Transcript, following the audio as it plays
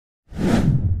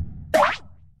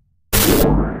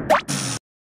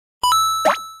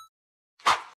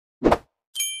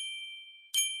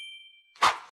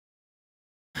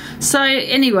So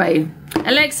anyway,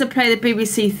 Alexa, play the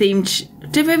BBC theme.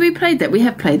 Have we played that? We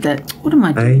have played that. What am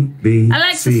I doing? A, B,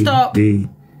 Alexa, C, stop. D.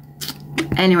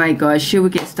 Anyway, guys, shall we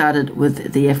get started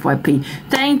with the FYP?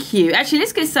 Thank you. Actually,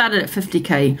 let's get started at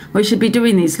 50k. We should be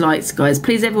doing these lights, guys.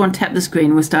 Please, everyone, tap the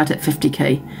screen. We'll start at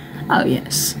 50k. Oh,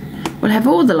 yes. We'll have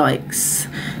all the likes.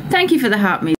 Thank you for the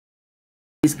heart me,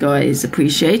 guys.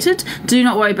 Appreciate it. Do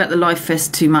not worry about the live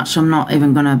fest too much. I'm not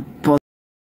even going to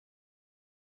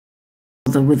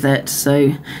bother with that.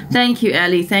 So, thank you,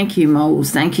 Ali. Thank you,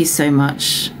 Moles. Thank you so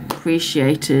much.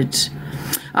 Appreciate it.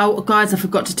 Oh, guys, I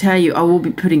forgot to tell you, I will be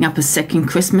putting up a second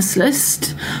Christmas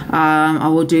list. I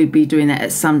will be doing that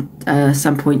at some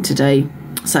point today.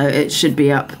 So it should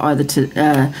be up either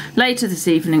later this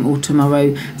evening or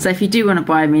tomorrow. So if you do want to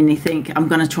buy me anything, I'm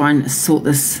going to try and sort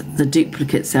the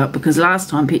duplicates out, because last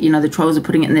time, you know, the trolls are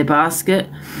putting it in their basket.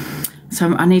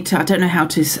 So I don't know how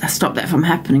to stop that from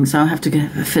happening, so I'll have to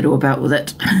fiddle about with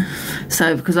it.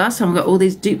 So, because last time I got all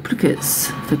these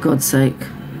duplicates, for God's sake.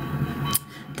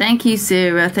 Thank you,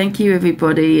 Sarah. Thank you,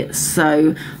 everybody.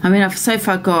 So, I mean, I've so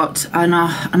far got an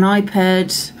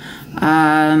iPad,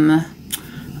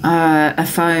 a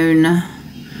phone,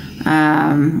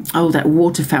 oh, that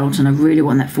water fountain. I really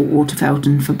want that water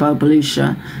fountain for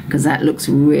Barbalusha, because that looks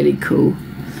really cool.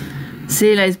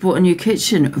 Celia's bought a new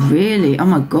kitchen. Really? Oh,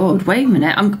 my God. Wait a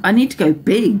minute. I need to go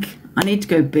big. I need to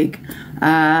go big. Do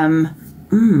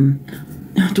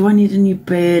I need a new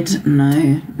bed?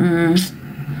 No.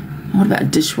 What about a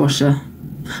dishwasher?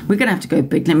 We're going to have to go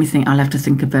big. Let me think. I'll have to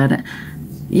think about it.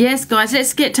 Yes, guys.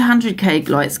 Let's get to 100k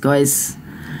lights, guys.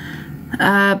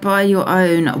 Buy your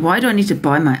own. Why do I need to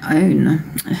buy my own?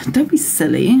 Don't be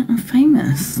silly. I'm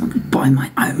famous. I'm going to buy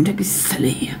my own. Don't be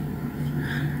silly.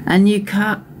 A new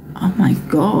car. Oh, my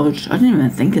God. I didn't even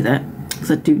think of that,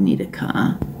 because I do need a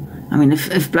car. I mean,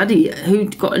 if bloody... Who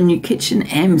got a new kitchen?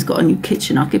 M's got a new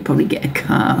kitchen. I could probably get a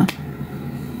car.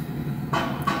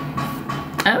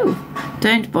 Oh,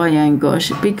 don't buy your own,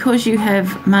 gosh, because you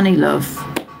have money, love.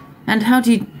 And how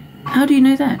do you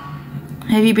know that?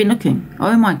 Have you been looking?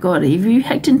 Oh my God, have you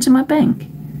hacked into my bank?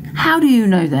 How do you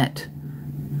know that?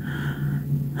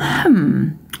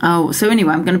 Oh, so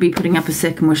anyway, I'm going to be putting up a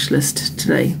second wish list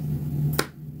today,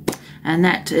 and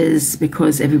that is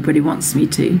because everybody wants me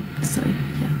to. So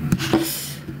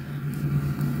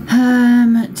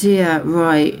yeah. Dear,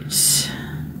 right.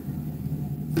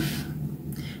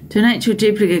 Donate your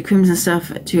duplicate crimson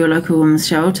stuff to your local women's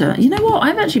shelter. You know what?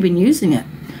 I've actually been using it.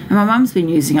 And my mum's been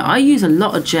using it. I use a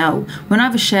lot of gel. When I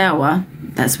have a shower,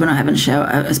 that's when I haven't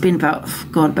showered. It's been about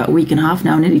a week and a half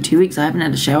now, nearly 2 weeks. I haven't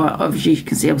had a shower. Obviously, you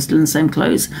can see I'm still in the same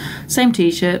clothes. Same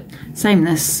t-shirt, same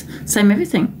this, same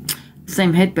everything.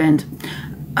 Same headband.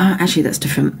 Actually, that's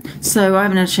different. So I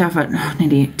haven't had a shower for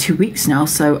nearly 2 weeks now.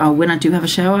 So when I do have a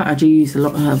shower, I do use a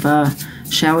lot of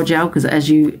shower gel, because as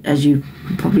you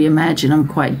probably imagine, I'm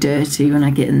quite dirty when I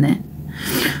get in there.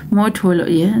 My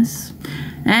toilet, yes.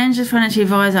 Angie's financial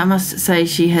advisor, I must say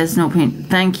she has 0.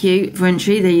 Thank you for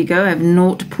entry. There you go. I have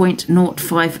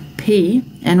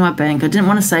 0.05p in my bank. I didn't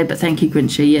want to say, but thank you,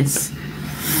 Grinchy. Yes.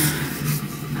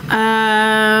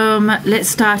 Let's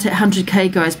start at 100k,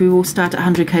 guys. We will start at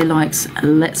 100k likes.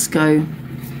 Let's go.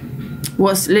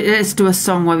 Let's do a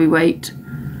song while we wait.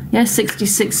 Yeah,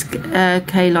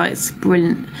 66k likes.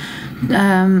 Brilliant.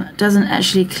 Doesn't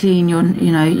actually clean your,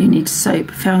 you need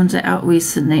soap. Found it out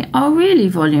recently. Oh, really?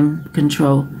 Volume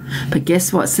control. But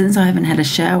guess what? Since I haven't had a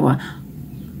shower,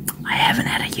 I haven't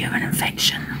had a urine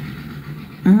infection.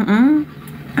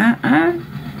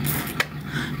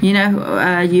 You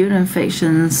know, urine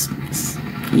infections,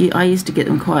 I used to get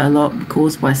them quite a lot,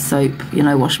 caused by soap. You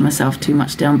know, wash myself too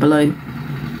much down below.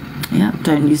 Yeah,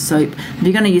 don't use soap. If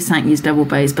you're going to use something, use double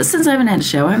base. But since I haven't had a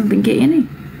shower, I haven't been getting any.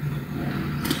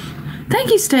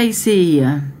 Thank you, Stacey.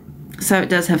 So it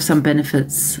does have some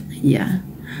benefits. Yeah.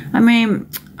 I mean,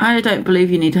 I don't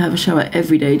believe you need to have a shower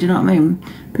every day. Do you know what I mean?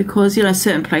 Because, you know,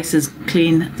 certain places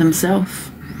clean themselves.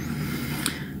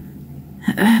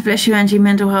 Bless you, Angie.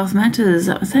 Mental health matters.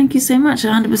 Thank you so much.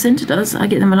 100% it does. I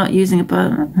get them a lot using it, but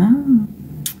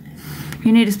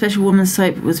you need a special woman's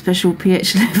soap with special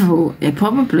pH level. Yeah,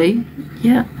 probably.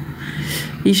 Yeah.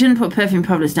 You shouldn't put perfume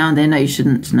products down there. No, you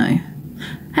shouldn't. No.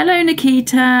 Hello,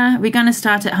 Nikita. We're going to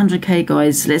start at 100k,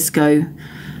 guys. Let's go.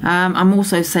 I'm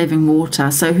also saving water.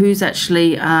 So who's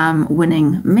actually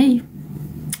winning? Me.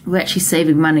 We're actually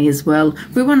saving money as well.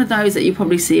 We're one of those that you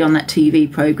probably see on that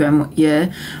TV program,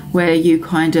 yeah, where you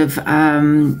kind of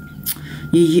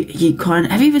you kind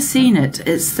of, have you ever seen it?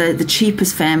 It's the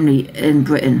cheapest family in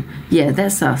Britain. Yeah,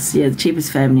 that's us. Yeah, the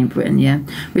cheapest family in Britain. Yeah,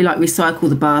 we like recycle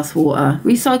the bath water,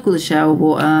 recycle the shower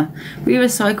water, we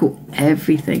recycle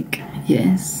everything.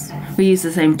 Yes, We use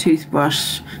the same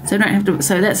toothbrush, so don't have to.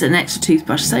 So that's an extra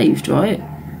toothbrush saved, right?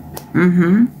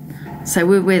 So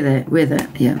we're with it,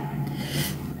 yeah.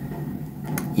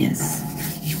 Yes.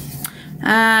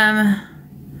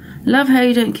 Love how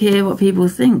you don't care what people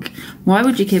think. Why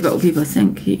would you care about what people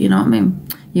think? You know what I mean?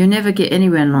 You'll never get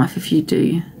anywhere in life if you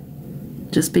do.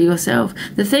 Just be yourself.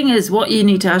 The thing is, what you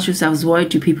need to ask yourself is, why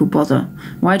do people bother?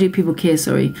 Why do people care,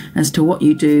 sorry, as to what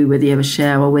you do, whether you have a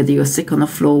shower, whether you're sick on the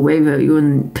floor, whether you're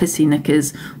in pissy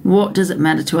knickers? What does it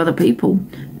matter to other people?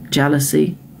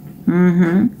 Jealousy.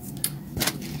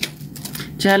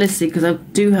 Jealousy, because I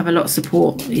do have a lot of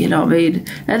support, you know what I mean?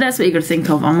 And that's what you've got to think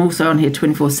of. I'm also on here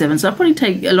 24/7, so I probably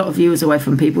take a lot of viewers away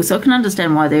from people, so I can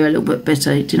understand why they're a little bit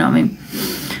bitter, do you know what I mean?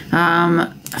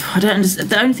 I don't understand.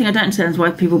 The only thing I don't understand is why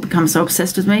people become so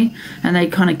obsessed with me and they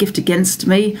kind of gift against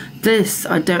me. This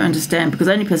I don't understand, because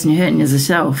the only person you're hurting is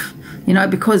yourself. You know,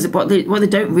 because what they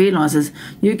don't realise is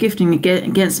you gifting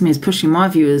against me is pushing my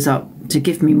viewers up to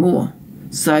give me more.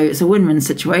 So it's a win-win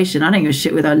situation. I don't give a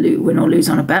shit whether I win or lose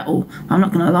on a battle. I'm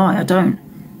not going to lie, I don't.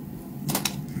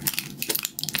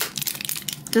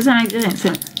 Does that make sense?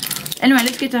 Anyway,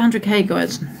 let's get to 100k,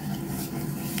 guys.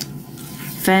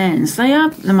 Fans,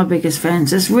 they're my biggest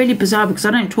fans. It's really bizarre because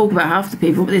I don't talk about half the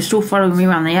people, but they're still following me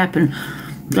around the app and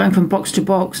going from box to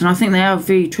box, and I think they are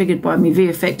very triggered by me, very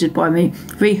affected by me,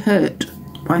 very hurt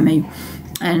by me.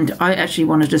 And I actually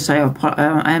wanted to say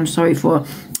I am sorry for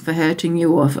hurting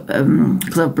you, or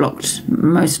because I've blocked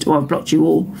I've blocked you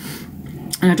all,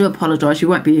 and I do apologise. You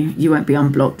won't be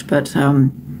unblocked, but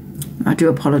I do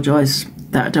apologise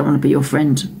that I don't want to be your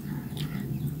friend.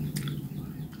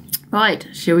 Right,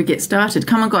 shall we get started?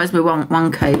 Come on, guys, we're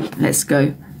 1k. Let's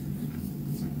go.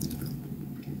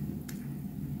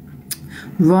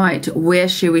 Right, where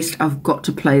shall we? I've got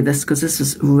to play this because this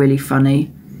is really funny.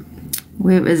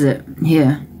 Where is it?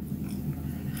 Here.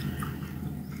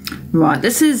 Right,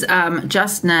 this is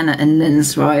Just Nana and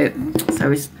Lynn's, right? So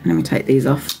let me take these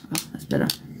off. Oh, that's better.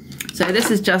 So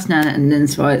this is Just Nana and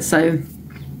Lynn's, right? So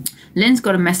Lynn's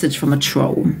got a message from a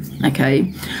troll,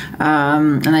 okay?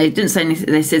 And they didn't say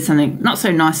anything. They said something not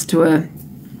so nice to her.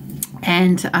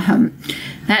 And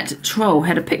that troll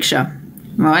had a picture,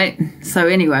 right? So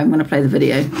anyway, I'm going to play the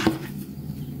video.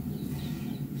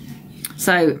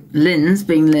 So Lynn's,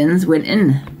 being Lynn's, went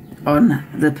in on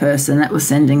the person that was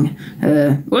sending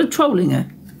her, well, trolling her.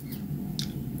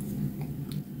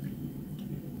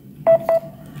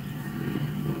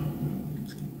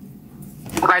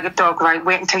 Like a dog, right?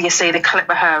 Wait until you see the clip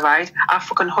of her, right? Our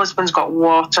fucking husband's got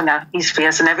warts on his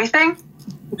face and everything.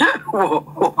 He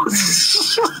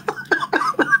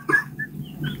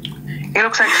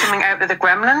looks like something out of the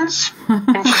Gremlins.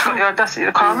 And she's got the audacity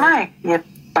to call me, you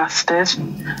bastard.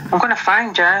 I'm going to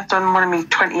find you. It's on one of me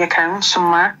 20 accounts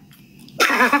somewhere.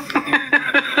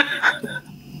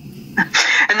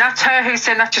 And that's her who's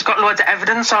saying that she's got loads of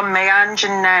evidence on me, Angie,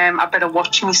 and I better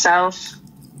watch myself.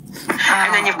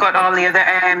 And then you've got all the other,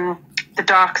 the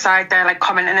dark side there, like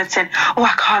commenting and saying, oh,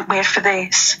 I can't wait for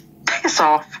this. Piss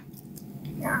off.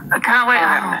 I can't wait.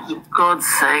 Oh, for God's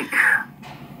sake.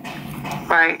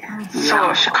 Right.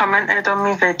 Yeah. So she commented on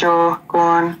my video, go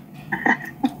on.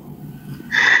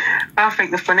 I think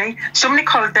they're funny. Somebody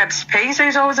called Debs Pease,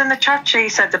 who's always in the chat. She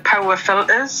said the power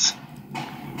filters.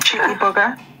 Cheeky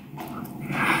bugger.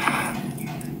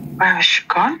 Where has she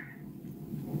gone?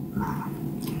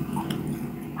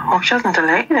 Oh, she hasn't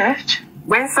deleted it.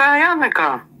 Where's Diana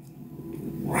gone?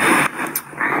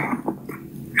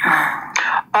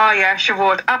 Oh yeah, she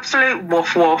wrote absolute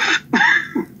woof woof.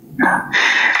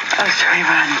 Oh, sorry,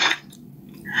 man.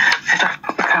 I'd have to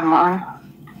put the camera on.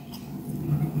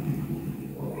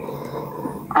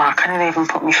 Oh, I can't even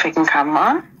put my freaking camera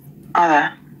on. Oh,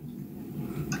 there.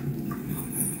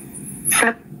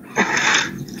 Flip.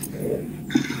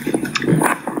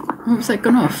 What's that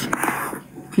gone off?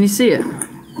 Can you see it?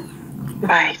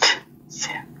 Right.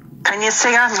 Can you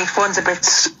see her? My phone's a bit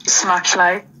smashed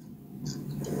like.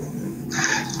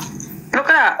 Look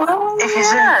at that. Oh, if you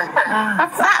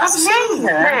That's me,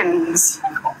 Lynn's.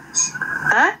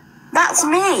 Huh? That's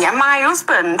me and my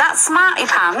husband. That Smarty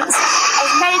Pants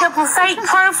has made up a fake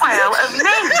profile of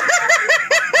me.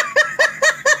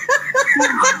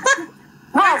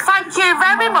 Well, thank you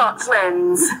very much,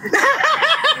 Lynn's.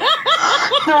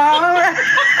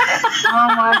 Oh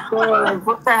my God,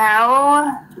 what the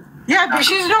hell? Yeah, but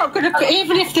she's not going to,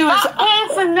 even if there was... That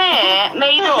person there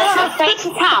made up a fake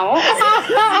account.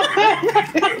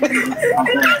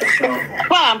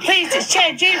 Well, I'm pleased it's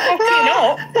changed you fucking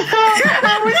up.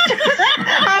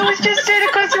 I was just seeing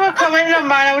a customer commenting on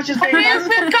mine. I was just thinking... Your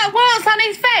husband got warts on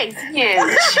his face. You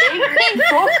cheeky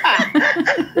fucker.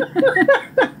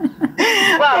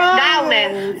 Well, now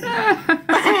Lynn.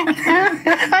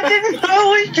 I didn't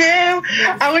know it was you.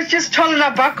 I was just telling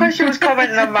her back because she was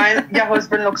commenting on mine. Your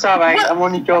husband looks alright. I'm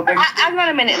only joking. Hang on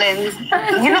a minute, Lynn.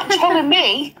 You're not telling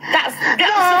me. That's a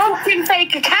fucking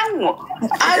fake account.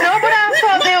 I know, but I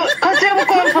thought because they were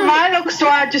going for my looks, so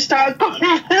I just started going.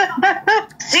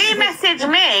 She messaged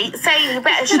me saying you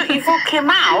better shut your fucking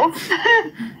mouth.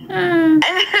 And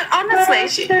honestly,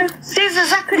 she's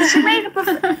exactly. She made up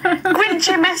when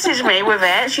she messaged me with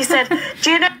it. She said,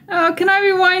 "Do you know?" Oh, can I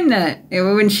rewind that?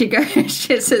 When she goes,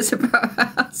 she says about her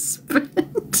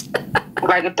husband.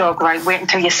 Like a dog, right? Wait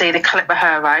until you see the clip of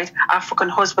her, right? Our fucking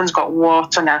husband's got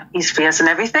warts on his face and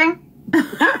everything. He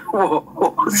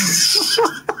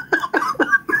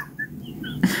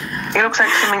looks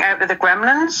like something out of the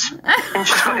Gremlins, and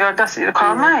she's got the audacity to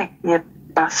call me, you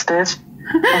bastard.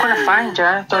 I'm going to find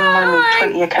you. Don't want me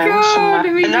 20 accounts somewhere.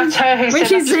 And that's her who when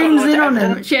she zooms in on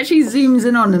him, she actually zooms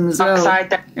in on him as well.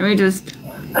 Let me just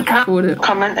record it.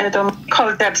 Commented on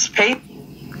call Deb's P.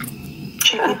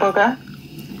 Cheeky bugger.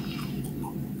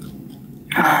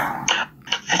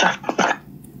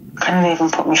 Can't even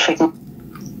put me feet.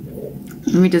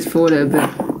 Let me just forward it a bit.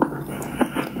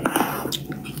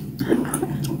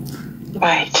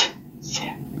 Wait.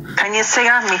 Can you see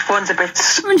how my phone's a bit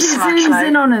when she zooms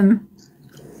in on him?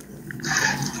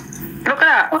 Look at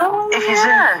that. Oh, if you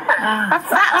zoom.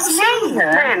 That's me,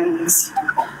 friends.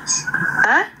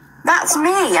 Huh? That's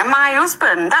me and my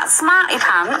husband. That Smarty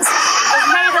Pants has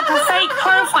made up a fake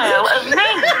profile of me.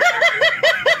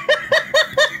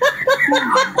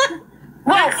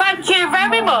 Well, thank you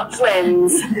very much,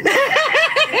 Linz.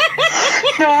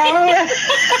 No.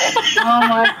 Oh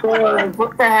my god,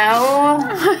 what the hell?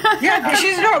 Yeah, but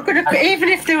she's not going to, even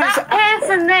if there was... That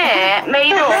person there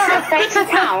made up a fake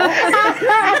account.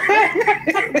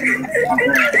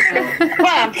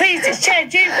 Well, I'm pleased it's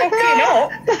changed you fucking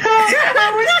up.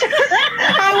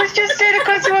 I was just saying it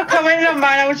because you were commenting on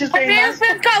mine. I was just being nice.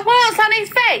 Has got warts on his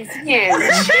face?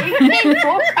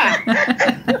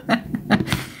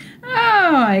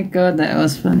 Oh my god, that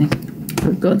was funny.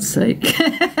 For God's sake.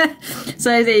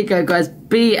 So there you go, guys.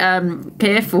 Be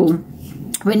careful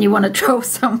when you want to troll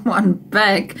someone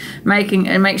back,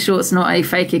 and make sure it's not a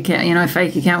fake account,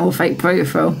 fake account or fake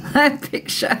profile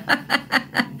picture.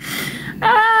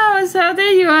 Oh, so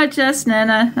there you are, Just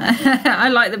Nana. I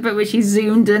like the bit where she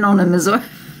zoomed in on him as well.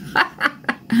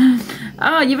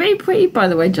 Oh, you're very pretty, by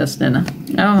the way, Just Nana.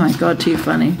 Oh my god, too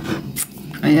funny.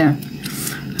 Oh, yeah.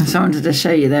 So I wanted to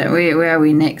show you that. Where are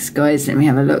we next, guys? Let me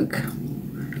have a look.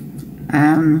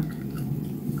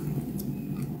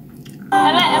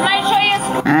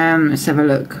 Let's have a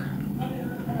look.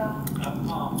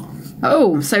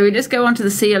 Oh, so we just go on to the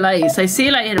CLA. So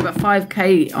CLA had about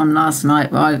 5k on last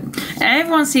night, right? And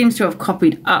everyone seems to have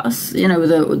copied us,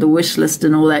 with the wish list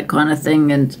and all that kind of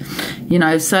thing. And,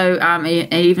 so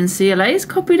even CLA's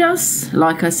copied us.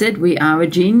 Like I said, we are a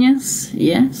genius.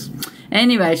 Yes.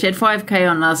 Anyway, she had 5k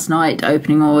on last night,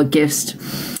 opening all the gifts.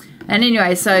 And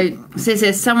anyway, so it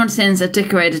says someone sends a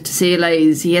decorator to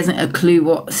CLA's. He hasn't a clue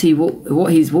what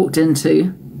he's walked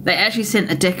into. They actually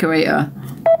sent a decorator.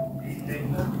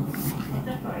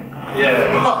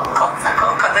 Yeah.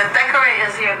 Got the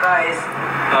decorators here, guys.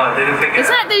 Oh, didn't think Is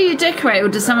that the decorator, or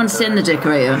does someone send the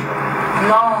decorator?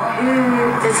 No,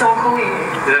 did someone call you?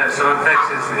 Yeah, someone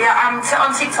texted me. Yeah, I'm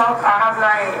on TikTok. I have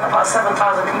like about 7,000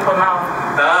 people now.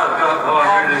 Oh,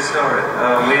 I heard this story.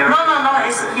 No.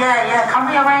 It's Can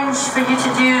we arrange for you to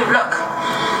do? Look.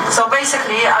 So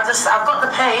basically, I've got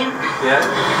the paint. Yeah.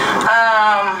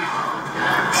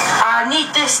 I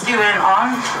need this doing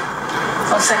on.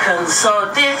 1 second.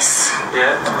 So this.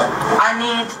 Yeah. I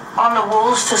need on the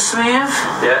walls to smooth.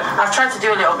 Yeah. I've tried to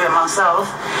do a little bit myself.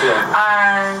 Yeah.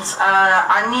 And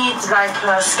I need like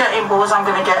skirting boards. I'm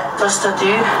gonna get just to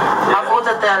do. Yeah. I've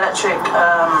ordered the electric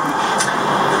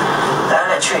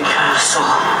saw.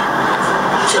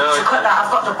 To cut that,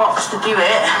 I've got the box to do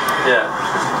it. Yeah.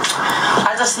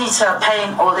 I just need to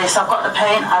paint all this. I've got the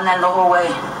paint and then the hallway.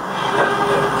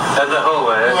 And the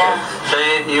hallway, okay. Yeah. So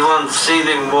you want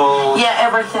ceiling, walls? Yeah,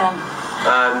 everything.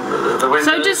 The windows?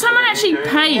 So does someone actually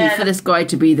pay for this guy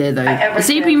to be there, though? Is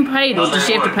he being paid, or does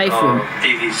she have to pay for him?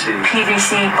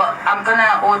 PVC, but I'm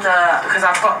gonna order, because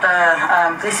I've got the,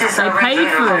 this is they pay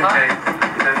for it?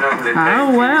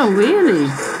 Oh, wow, really?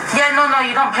 Yeah, no,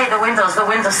 you don't pay the windows, the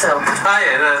windowsill. Oh,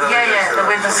 yeah, the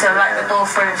windowsill, like the door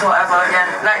frames, whatever,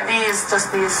 yeah. Like these,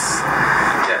 just these.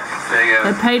 there you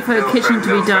go. They paid for a kitchen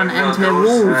to be done and her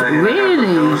walls. Really?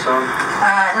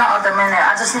 Not at the minute.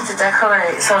 I just need to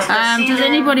decorate. So Does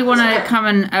anybody want to come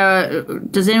and?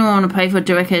 Does anyone want to pay for a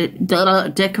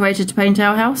decorator to paint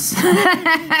our house?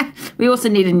 We also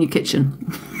need a new kitchen.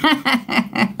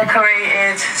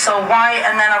 Decorated, so white,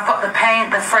 and then I've got the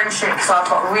paint, the friendship, so I've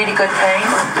got really good paint.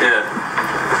 Yeah.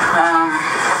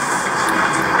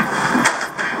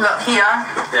 Look here.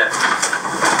 Yeah.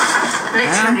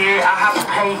 Literally, I have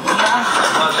paint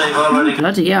here.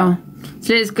 Bloody hell.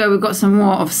 So let's go. We've got some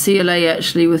more of CLA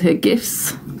actually with her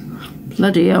gifts.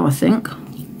 Bloody hell, I think.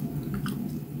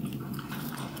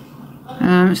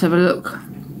 Let's have a look.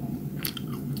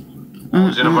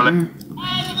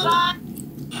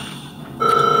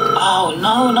 Oh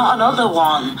no, not another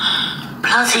one.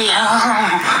 Bloody hell.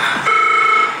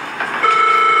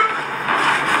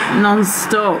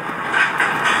 Non-stop.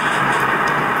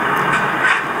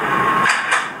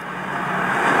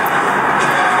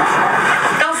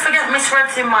 Don't forget Miss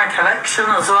Red's in my collection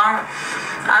as well.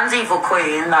 And Evil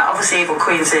Queen. Like, obviously Evil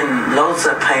Queen's in loads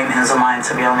of paintings of mine,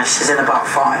 to be honest. She's in about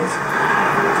 5.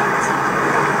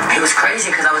 It was crazy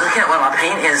because I was looking at one of my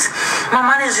paintings. My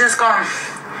manager's just gone,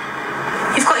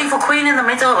 "You've got Evil Queen in the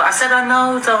middle." I said, "I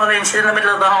know, darling, she's in the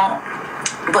middle of the hall."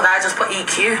 But I just put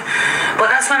EQ. But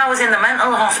that's when I was in the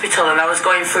mental hospital and I was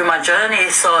going through my journey.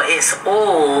 So it's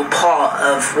all part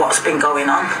of what's been going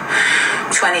on.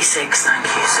 26, thank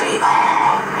you, sweet.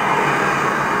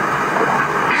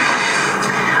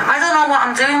 I don't know what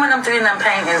I'm doing when I'm doing them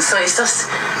paintings. So it's just,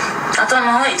 I don't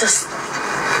know, it just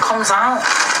comes out.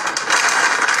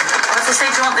 I have to say,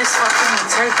 do you want this fucking,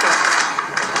 take it.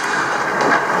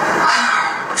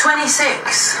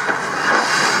 26.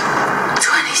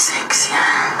 26, yeah.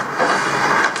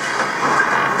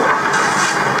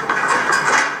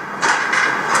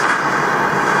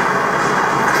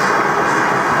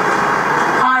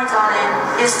 Hi, darling.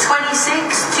 Is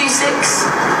 26, 26?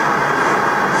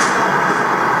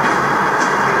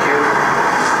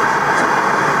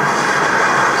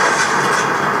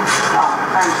 Oh,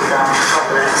 thank you, darling. God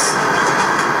bless.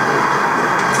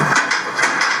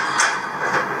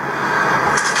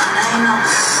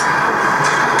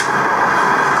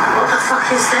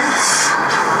 Is this?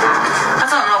 I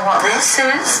don't know what this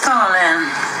is,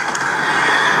 darling.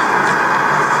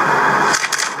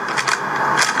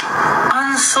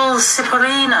 Unsold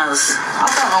Ciparinas. I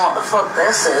don't know what the fuck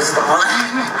this is,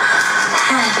 darling.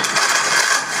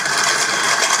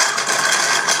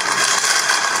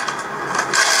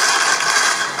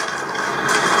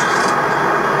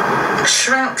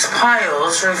 Shrinks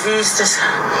Piles reviews this.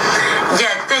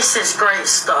 Yeah, this is great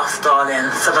stuff, darling,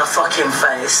 for the fucking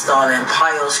face, darling.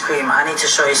 Piles cream. I need to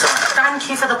show you something. Thank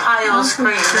you for the Piles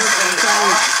cream.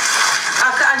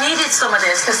 I needed some of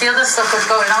this because the other stuff was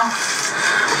going on.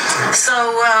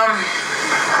 So,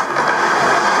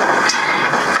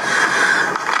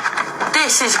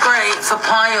 this is great for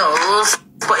piles,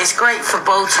 but it's great for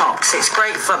Botox. It's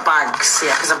great for bags,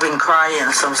 yeah, because I've been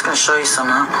crying, so I'm just going to show you some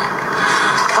now.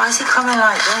 Why is it coming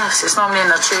like this? It's normally in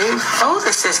a tube. Oh,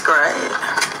 this is great.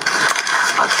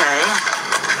 Okay.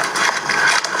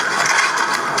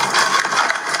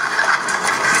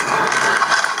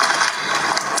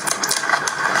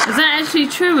 Is that actually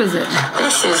true, is it?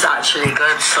 This is actually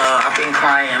good, so I've been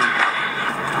crying.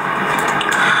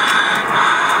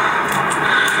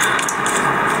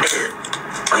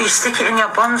 Oh, you stick it in your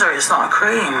bronzer, it's not a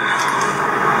cream.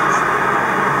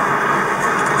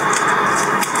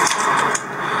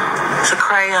 It's a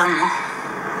crayon.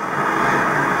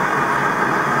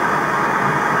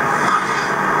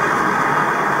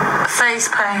 Face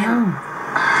paint. Oh.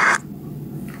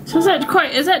 So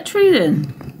is that true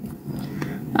then?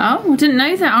 Oh, I didn't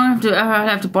know that. I'll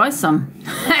have to buy some.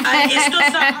 It's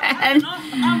just that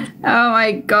oh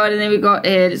my god, and then we got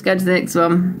here. Let's go to the next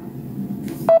one.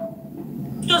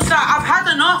 Just that I've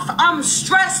had enough. I'm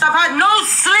stressed. I've had no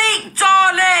sleep,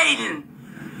 darling.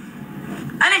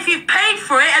 And if you've paid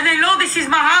for it and they know this is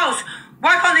my house,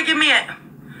 why can't they give me it?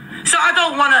 So I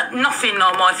don't want nothing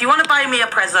no more. If you want to buy me a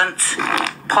present,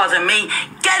 pardon me,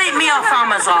 get it me off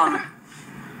Amazon.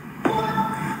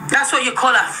 That's what you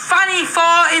call a fanny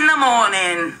for in the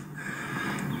morning.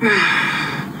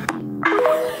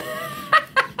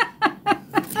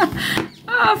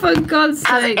 Oh, for God's sake.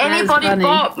 Has anybody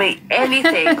bought me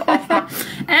anything off my...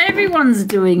 Everyone's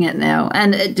doing it now,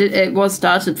 and it was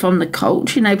started from the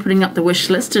cult, you know, putting up the wish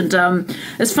list. And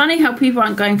it's funny how people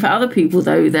aren't going for other people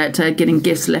though, that are getting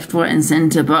gifts left, right and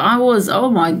centre. But I was, oh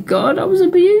my God, I was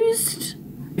abused.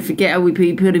 I forget, I will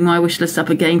be putting my wish list up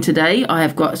again today. I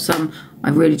have got some I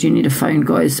really do need a phone,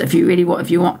 guys. If you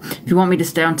want me to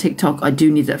stay on TikTok, I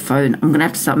do need that phone. I'm gonna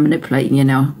have to start manipulating you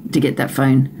now to get that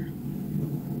phone.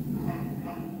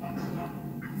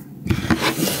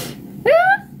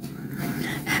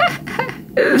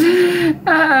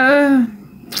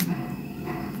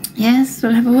 Yes,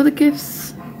 we'll have all the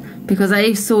gifts because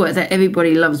I saw it that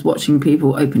everybody loves watching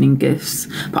people opening gifts.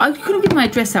 But I couldn't give my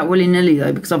address out willy-nilly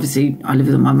though, because obviously I live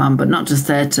with my mum. But not just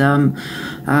that,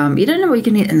 you don't know what you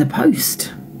can get in the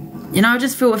post. You know, I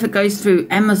just feel if it goes through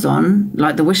Amazon,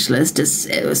 like the wish list,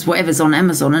 it's whatever's on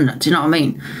Amazon, isn't it? Do you know what I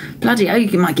mean? Bloody hell,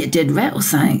 you might get dead rat or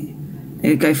something. It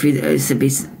would go through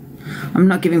the. I'm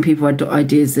not giving people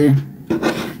ideas there.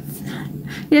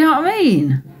 You know what I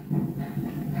mean?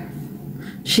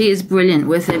 She is brilliant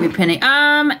with every penny.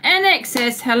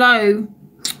 NXS, hello.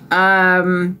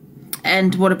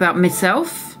 And what about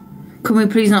myself? Can we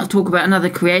please not talk about another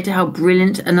creator? How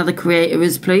brilliant another creator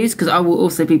is, please? Because I will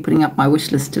also be putting up my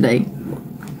wish list today.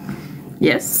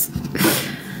 Yes.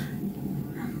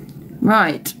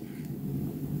 Right.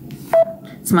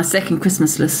 It's my second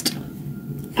Christmas list.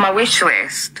 My wish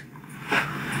list.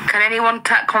 Can anyone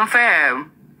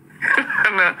confirm?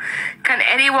 Can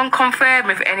anyone confirm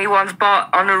if anyone's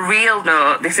bought, on a real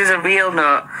note, this is a real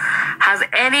note, has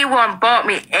anyone bought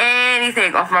me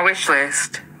anything off my wish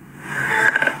list?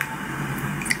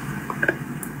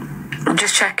 I'm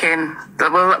just checking.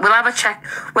 We'll have a check.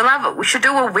 We should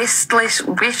do a wish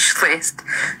list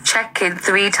check-in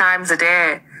 3 times a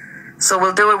day. So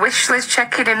we'll do a wish list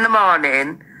check-in in the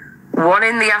morning, 1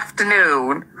 in the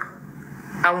afternoon,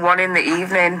 and 1 in the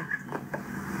evening.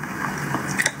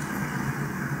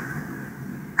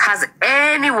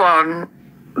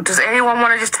 Does anyone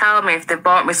want to just tell me if they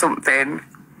bought me something?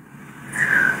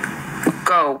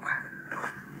 Go.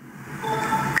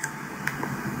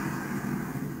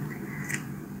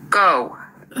 Go.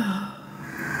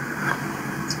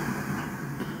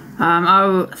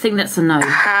 I think that's a no.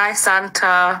 Hi,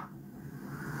 Santa.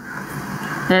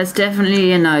 That's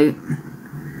definitely a no.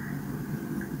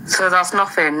 So that's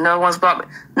nothing. No one's bought me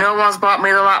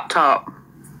the laptop.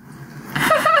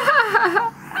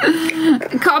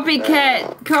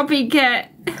 Copycat.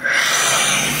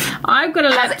 I've got a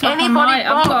laptop on my.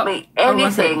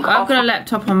 I've got a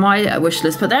laptop on my wish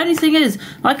list. But the only thing is,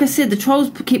 like I said, the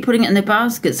trolls keep putting it in their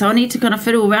basket, so I need to kind of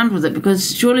fiddle around with it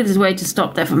because surely there's a way to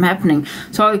stop that from happening.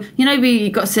 So you know,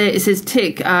 you got to say it says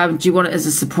tick. Do you want it as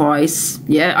a surprise?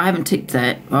 Yeah, I haven't ticked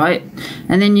that, right?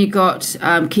 And then you got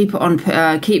keep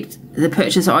the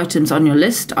purchase items on your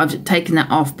list. I've taken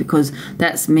that off because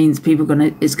that means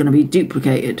it's gonna be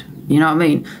duplicated. You know what I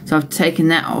mean? So I've taken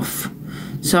that off.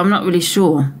 So I'm not really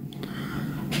sure.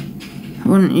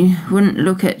 Wouldn't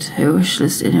look at her wish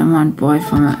list anyone buy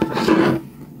from it.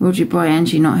 Would you buy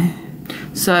Angie? Not.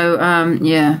 So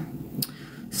yeah.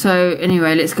 So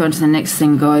anyway, let's go on to the next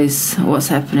thing, guys. What's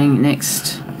happening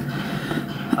next?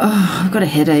 Oh, I've got a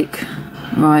headache.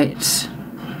 Right.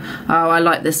 Oh, I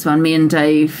like this one. Me and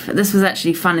Dave. This was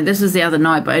actually funny. This was the other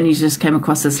night, but I only just came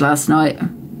across this last night.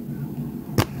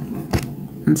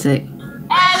 That's it.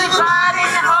 Everybody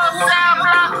in the hotel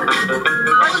block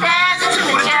was dancing to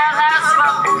the jailhouse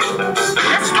rock.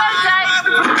 Let's go, Dave.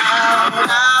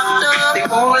 They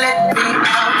won't let me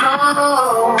out.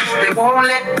 No, they won't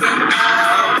let me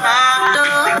out.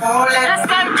 They won't let Let's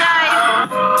go,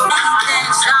 Dave.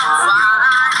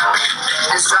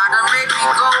 It's trying to make me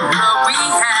go to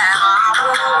rehab.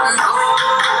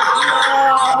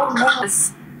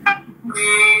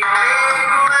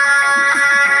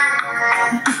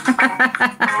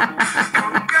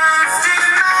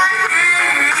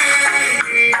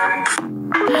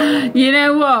 You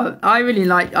know what? I really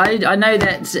like. I know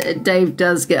that Dave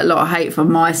does get a lot of hate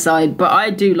from my side, but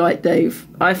I do like Dave.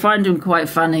 I find him quite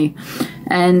funny.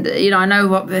 And, you know, I know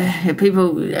what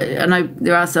people, I know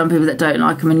there are some people that don't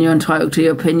like him and you're entitled to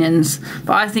your opinions,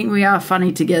 but I think we are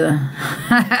funny together.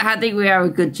 I think we are a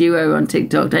good duo on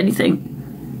TikTok, don't you think?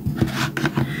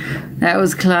 That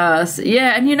was class.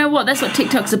 Yeah, and you know what? That's what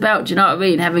TikTok's about, do you know what I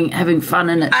mean? Having fun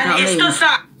in it, do you know what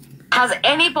I mean? Has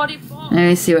anybody bought? Let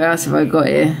me see what else have I got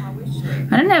here.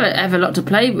 I don't have a lot to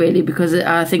play, really, because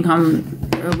I think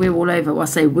we're all over. Well, I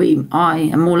say I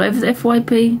am all over the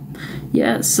FYP.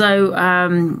 Yeah, so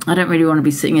I don't really want to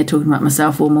be sitting here talking about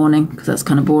myself all morning because that's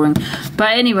kind of boring.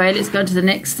 But anyway, let's go to the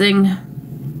next thing.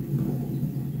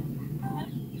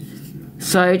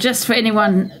 So just for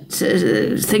anyone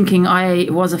thinking I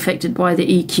was affected by the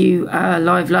EQ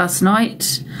live last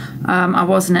night, I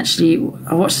wasn't actually.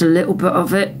 I watched a little bit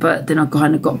of it, but then I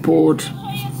kind of got bored.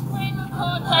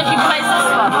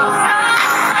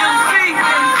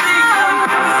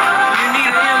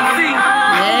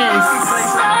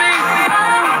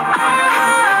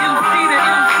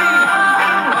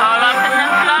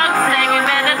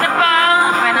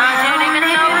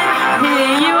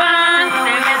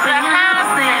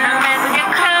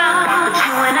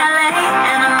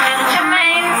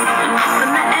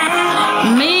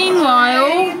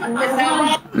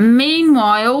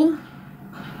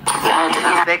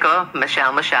 Big up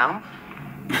Michelle.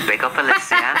 Big up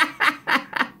Alicia.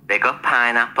 Big up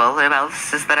Pineapple. Who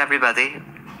else is there, everybody?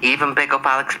 Even big up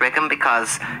Alex Brigham,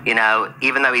 because, you know,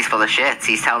 even though he's full of shit,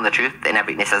 he's telling the truth in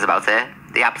everything he says about her.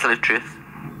 The absolute truth.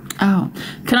 Oh,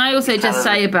 can I also just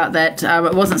say about that,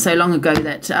 it wasn't so long ago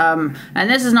that, and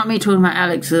this is not me talking about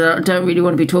Alex, I don't really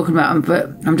want to be talking about him,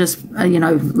 but I'm just, you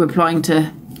know, replying to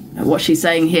what she's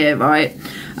saying here, right?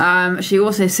 She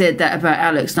also said that about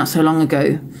Alex not so long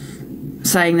ago,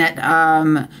 saying that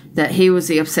that he was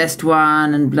the obsessed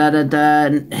one and blah blah blah,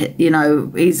 and you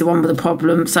know he's the one with the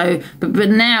problem. So, but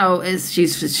now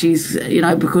she's you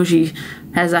know, because she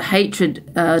has a hatred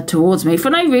towards me for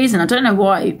no reason. I don't know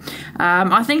why.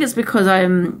 I think it's because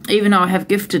even though I have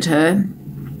gifted her,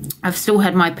 I've still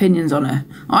had my opinions on her.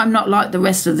 I'm not like the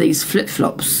rest of these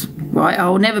flip-flops, right? I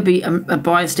will never be a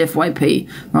biased FYP,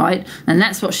 right? And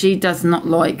that's what she does not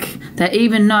like. That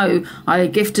even though I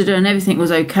gifted her and everything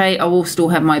was okay, I will still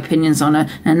have my opinions on her.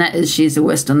 And that is, she's the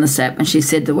worst on the SEP. And she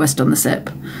said the worst on the SEP.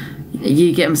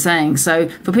 You get what I'm saying? So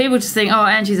for people to think, oh,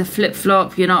 Angie's a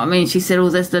flip-flop, you know what I mean? She said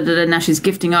all this, now she's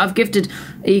gifting her. I've gifted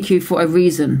EQ for a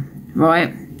reason,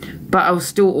 right? But I'll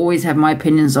still always have my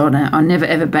opinions on her. I'll never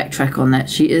ever backtrack on that.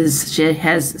 She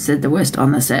has said the worst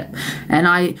on the SEP. And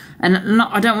I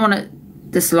don't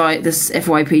want this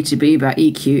FYP to be about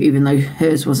EQ, even though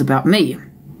hers was about me.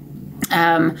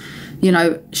 You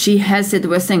know, she has said the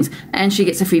worst things, and she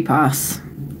gets a free pass.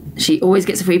 She always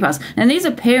gets a free pass. And these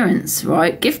are parents,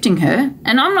 right, gifting her.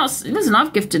 And I'm not, listen,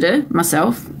 I've gifted her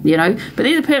myself, you know. But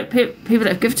these are people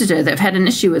that have gifted her, that have had an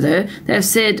issue with her, that have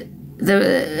said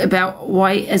about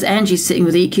why, as Angie's sitting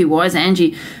with EQ, why is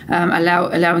Angie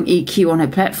allowing EQ on her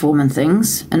platform and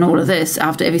things and all of this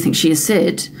after everything she has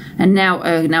said, and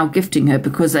now gifting her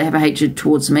because they have a hatred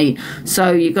towards me.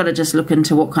 So you've got to just look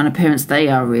into what kind of parents they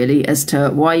are, really, as to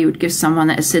why you would give someone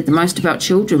that has said the most about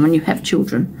children when you have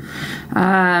children.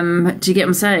 Do you get what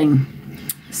I'm saying?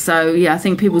 So yeah, I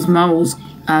think people's morals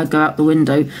go out the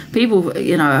window. People,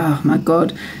 you know, oh my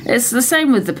God, it's the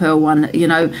same with the Pearl one. You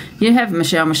know, you have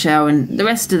Michelle and the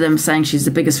rest of them saying she's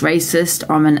the biggest racist.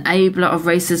 I'm an enabler of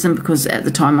racism because at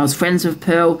the time I was friends with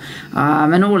Pearl,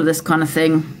 and all of this kind of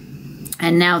thing,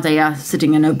 and now they are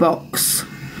sitting in a box.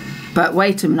 But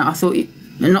wait a minute, I thought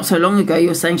not so long ago you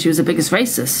were saying she was the biggest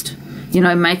racist. You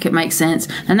know, make it make sense.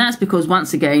 And that's because,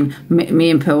 once again, me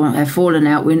and Pearl have fallen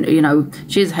out. When, you know,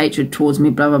 she has hatred towards me,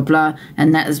 blah, blah, blah.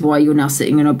 And that is why you're now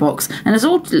sitting in a box. And it's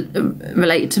all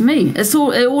related to me. It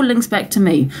all links back to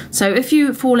me. So if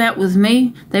you fall out with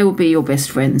me, they will be your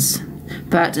best friends.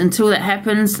 But until that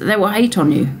happens, they will hate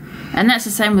on you. And that's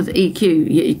the same with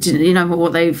EQ. You know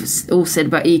what they've all said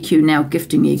about EQ now,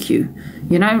 gifting EQ.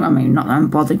 You know, I mean, not that I'm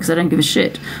bothered because I don't give a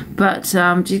shit. But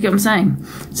do you get what I'm saying?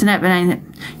 It's an app,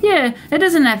 yeah, it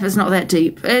is an app. It's not that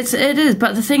deep. It is.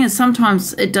 But the thing is,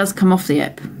 sometimes it does come off the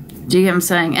app. Do you get what I'm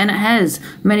saying? And it has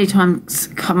many times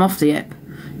come off the app.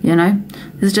 You know,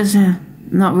 it's just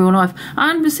not real life.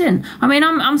 100%. I mean,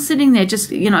 I'm sitting there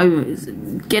just, you know,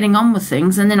 getting on with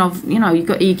things, and then you've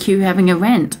got EQ having a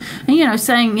rant, and, you know,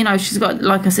 saying, you know, she's got,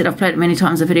 like I said, I've played it many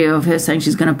times, a video of her saying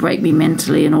she's going to break me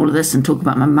mentally and all of this, and talk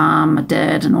about my mum, my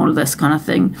dad, and all of this kind of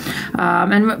thing.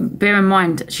 And bear in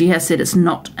mind, she has said it's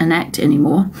not an act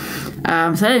anymore.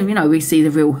 So, you know, we see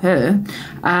the real her.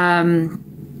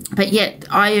 But yet,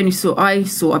 I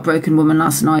saw a broken woman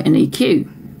last night in EQ.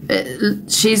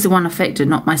 She's the one affected,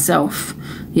 not myself,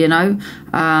 you know.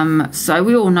 So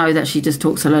we all know that she just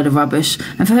talks a load of rubbish.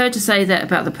 And for her to say that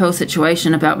about the Pearl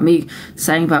situation, about me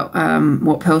saying about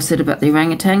what Pearl said about the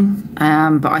orangutan,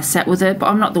 but I sat with her, but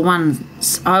I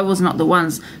was not the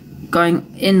ones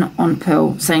going in on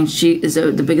Pearl, saying she is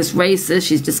the biggest racist,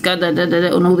 she's just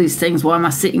and all these things. Why am I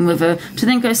sitting with her? To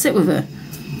then go sit with her.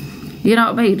 You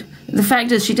know what I mean? The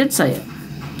fact is, she did say it.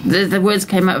 The words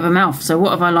came out of her mouth. So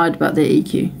what have I lied about the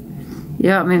EQ?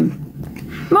 Yeah, I mean,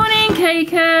 morning,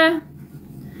 Kaker.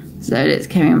 So let's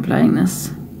carry on playing this.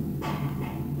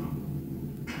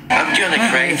 I'm doing the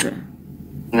great.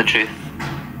 The truth.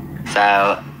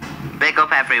 So, big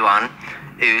up everyone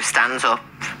who stands up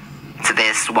to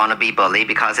this wannabe bully,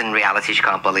 because in reality she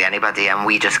can't bully anybody, and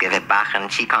we just give it back,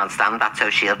 and she can't stand that, so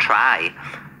she'll try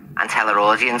and tell her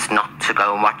audience not to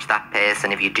go and watch that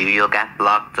person. If you do, you'll get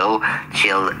blocked. Or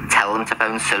she'll tell them to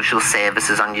phone social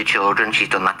services on your children. She's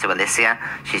done that to Alicia.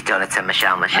 She's done it to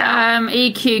Michelle.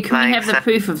 EQ, can we have the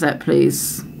proof of that,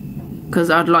 please? Because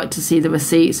I'd like to see the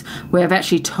receipts where I've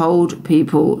actually told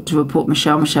people to report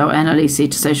Michelle, and Alicia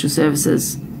to social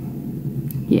services.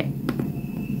 Yeah.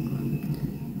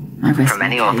 From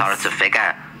any authoritative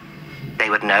figure, they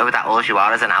would know that all you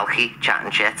are is an alkie chatting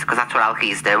shit, because that's what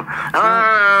alkies do.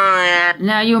 Oh, yeah.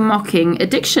 Now you're mocking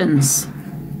addictions.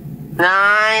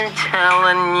 I'm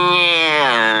telling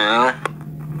you.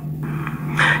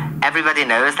 Everybody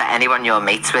knows that anyone you're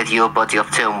mates with, you'll buddy up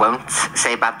to and won't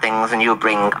say bad things, and you'll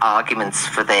bring arguments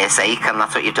for their sake, and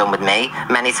that's what you've done with me.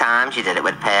 Many times you did it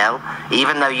with Pearl.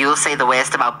 Even though you'll say the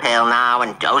worst about Pearl now,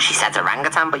 and oh, she said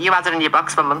orangutan, but you had her in your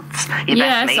box for months. Your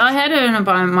best mate. I had her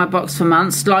in my box for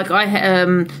months. Like I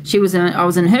was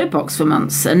in her box for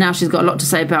months, and now she's got a lot to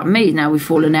say about me. Now we've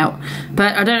fallen out,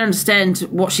 but I don't understand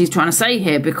what she's trying to say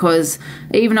here, because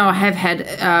even though I have had,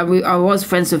 I was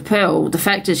friends with Pearl, the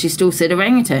fact is she still said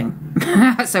orangutan.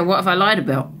 So what have I lied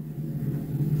about?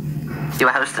 You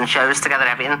were hosting shows together,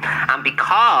 everything, and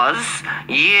because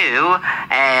you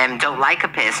don't like a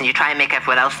person, you try and make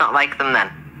everyone else not like them then.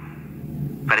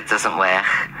 But it doesn't work,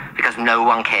 because no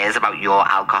one cares about your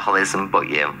alcoholism but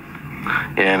you.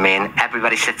 You know what I mean?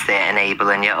 Everybody sits there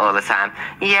enabling you all the time.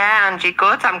 Yeah, Angie,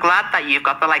 good. I'm glad that you've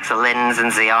got the likes of Lynn's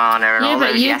and Ziana and all those.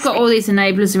 Yeah, but you've got all these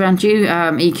enablers around you,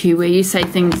 EQ, where you say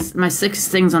things, my six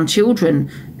things on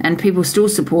children, and people still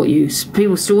support you.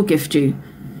 People still gift you.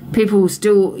 People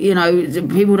still, you know,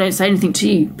 people don't say anything to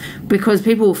you because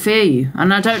people fear you.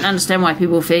 And I don't understand why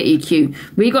people fear EQ.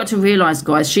 We got to realise,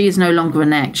 guys, she is no longer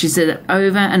an act. She said it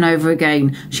over and over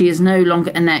again. She is no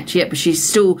longer an act yet, but she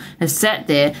still has sat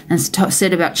there and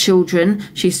said about children.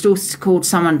 She still called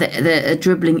someone a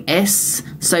dribbling S.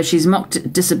 So she's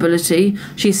mocked disability.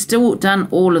 She's still done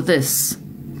all of this.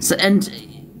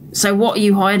 So what are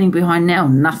you hiding behind now?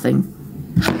 Nothing.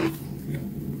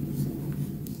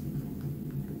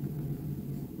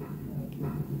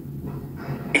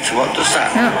 What does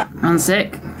that? Oh, I'm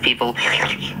sick. People,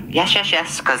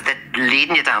 yes, because they're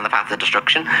leading you down the path of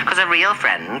destruction. Because a real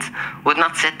friend would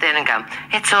not sit there and go,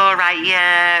 it's all right,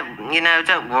 yeah, you know,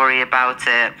 don't worry about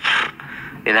it.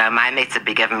 You know, my mates would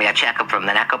be giving me a checkup from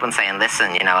the neck up and saying,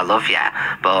 listen, you know, I love you,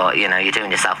 but, you know, you're doing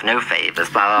yourself no favours,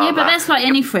 blah, blah, yeah, but that's like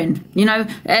any friend, you know.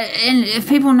 And if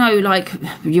people know, like,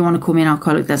 you want to call me an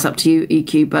alcoholic, that's up to you,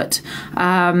 EQ, but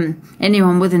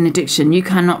anyone with an addiction, you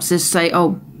cannot just say,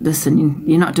 oh, listen,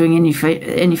 you're not doing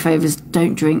any favours,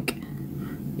 don't drink.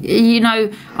 You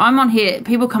know, I'm on here,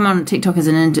 people come on TikTok as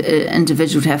an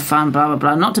individual to have fun, blah, blah,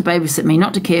 blah, not to babysit me,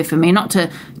 not to care for me, not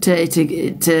to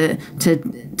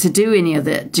do any of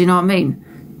that. Do you know what I mean?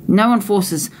 No one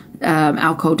forces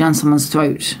alcohol down someone's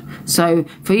throat. So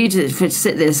for you to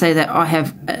sit there and say that I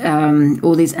have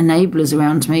all these enablers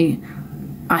around me,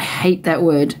 I hate that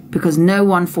word, because no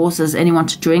one forces anyone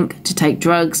to drink, to take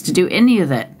drugs, to do any of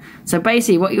that. So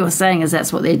basically what you're saying is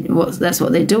that's what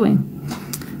they're doing.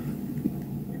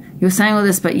 You're saying all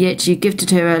this, but yet you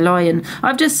gifted her a lion.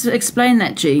 I've just explained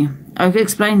that, G. I've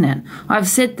explained that. I've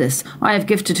said this. I have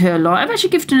gifted her a lion. I've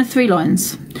actually gifted her 3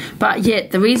 lions. But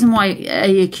yet, the reason why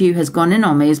AEQ has gone in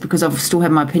on me is because I've still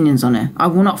had my opinions on her. I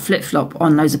will not flip-flop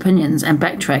on those opinions and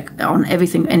backtrack on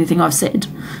anything I've said.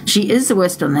 She is the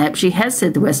worst on the app. She has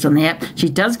said the worst on the app. She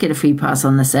does get a free pass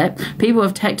on this app. People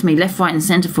have attacked me left, right and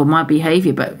centre for my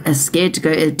behaviour, but are scared to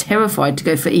go, are terrified to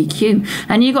go for EQ.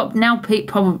 And you got now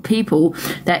people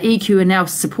that EQ are now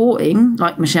supporting,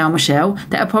 like Michelle,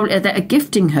 that are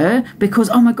gifting her because,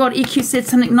 oh my God, EQ said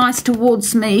something nice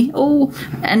towards me. Oh,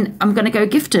 and I'm going to go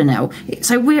gift her now.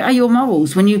 So where are your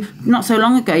morals when you, not so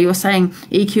long ago, you were saying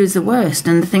EQ is the worst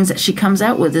and the things that she comes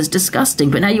out with is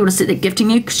disgusting. But now you want to sit there gifting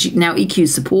you because now EQ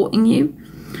is supporting you.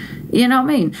 You know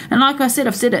what I mean? And like I said,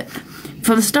 I've said it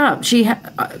from the start.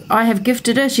 I have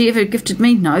gifted her. She ever gifted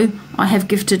me? No. I have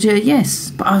gifted her, yes.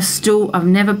 But I've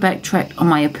never backtracked on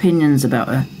my opinions about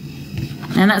her.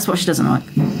 And that's what she doesn't like.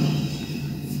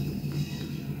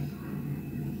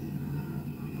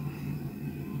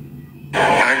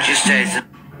 Angie says,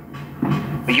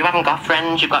 you haven't got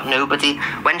friends, you've got nobody.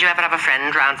 When do you ever have a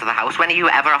friend round to the house? When are you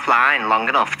ever offline long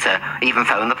enough to even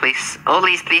phone the police? All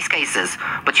these police cases.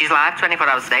 But she's live 24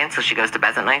 hours a day until she goes to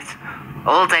bed at night.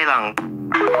 All day long.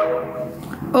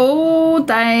 All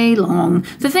day long.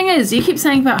 The thing is, you keep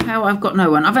saying about how I've got no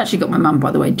one. I've actually got my mum,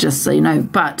 by the way, just so you know.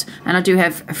 And I do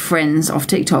have friends off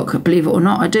TikTok, believe it or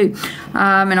not, I do.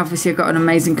 And obviously I've got an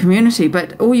amazing community.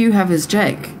 But all you have is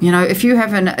Jack. You know, if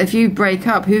you break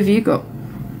up, who have you got?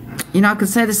 You know, I could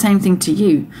say the same thing to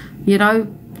you. You know,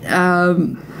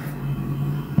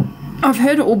 I've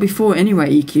heard it all before anyway,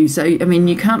 EQ. So I mean,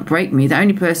 you can't break me. The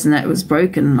only person that was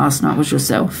broken last night was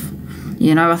yourself.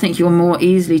 You know, I think you're more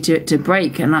easily to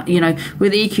break. And, you know,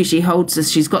 with EQ, she holds this,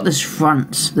 she's got this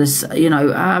front, this, you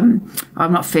know,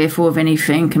 I'm not fearful of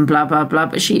anything and blah, blah, blah.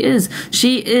 But she is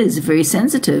very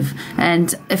sensitive.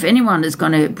 And if anyone is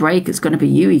going to break, it's going to be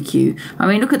you, EQ. I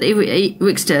mean, look at the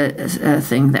Rickster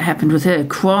thing that happened with her,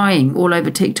 crying all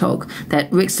over TikTok that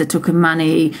Rickster took her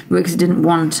money, Rickster didn't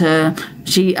want her.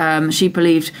 She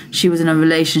believed she was in a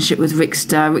relationship with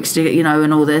Rickster, you know,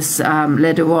 and all this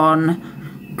led her on.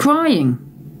 Crying.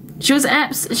 She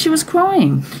was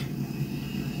crying.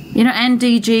 You know, and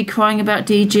DG crying about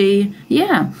DG.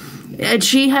 Yeah. And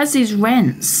she has these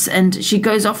rants and she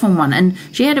goes off on one, and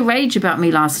she had a rage about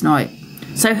me last night.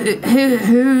 So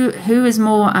who is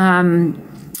more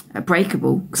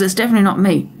breakable? Because it's definitely not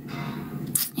me.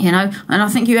 You know, and I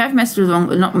think you have messed with the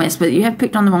wrong, not messed, but you have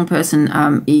picked on the wrong person,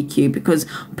 EQ, because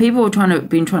people have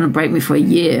been trying to break me for a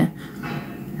year,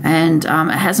 and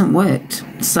it hasn't worked.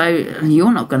 So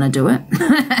you're not going to do it.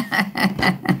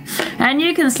 And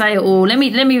you can say it all. Let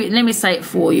me say it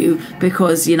for you,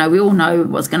 because you know we all know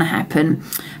what's going to happen.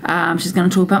 She's going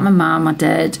to talk about my mum, my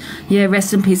dad. Yeah,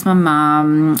 rest in peace, my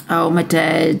mum. Oh, my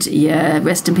dad. Yeah,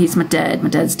 rest in peace, my dad. My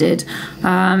dad's dead.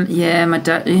 Yeah, my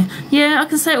dad. Yeah, I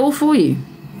can say it all for you.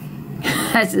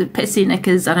 As pissy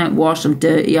knickers, I don't wash, I'm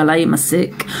dirty, I lay in my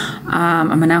sick,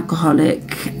 I'm an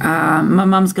alcoholic, my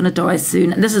mum's going to die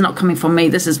soon. This is not coming from me,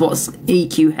 this is what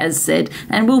EQ has said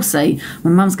and will say. My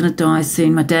mum's going to die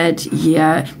soon, my dad,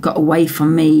 yeah, got away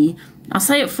from me. I'll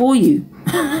say it for you.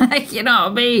 You know what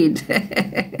I mean?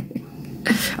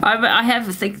 I have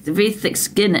a very thick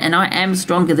skin, and I am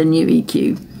stronger than you,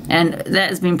 EQ. And that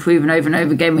has been proven over and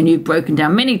over again when you've broken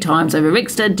down many times over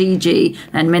Rickster, DG,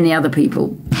 and many other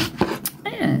people.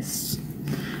 Yes.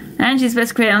 Angie's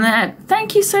best creator on the app.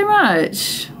 Thank you so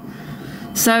much.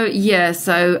 So, yeah,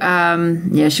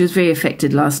 yeah, she was very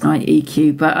affected last night,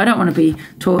 EQ, but I don't want to be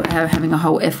having a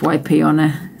whole FYP on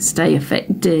her. Stay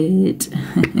affected.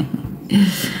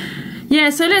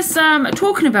 Yeah, so let's,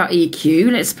 talking about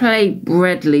EQ, let's play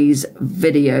Bradley's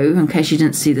video, in case you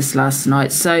didn't see this last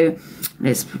night. So,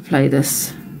 let's play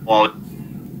this. Well,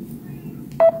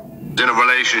 in a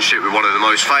relationship with one of the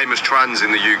most famous trans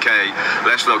in the UK.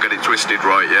 Let's not get it twisted,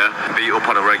 right, yeah? Beat up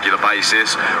on a regular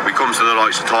basis. We come to the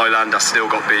likes of Thailand, I still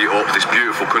got beat up. This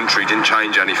beautiful country didn't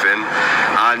change anything.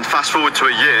 And fast forward to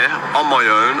a year, on my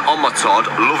own, on my Todd,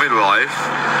 loving life,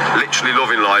 literally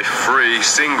loving life, free,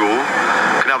 single,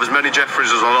 can have as many Jeffreys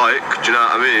as I like, do you know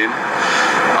what I mean?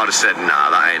 I'd have said,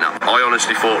 nah, that ain't up. I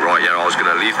honestly thought, right, yeah, I was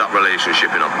going to leave that relationship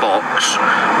in a box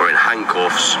or in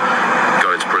handcuffs,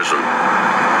 going to prison.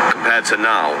 Compared to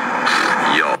now,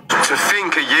 yo. To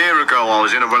think a year ago I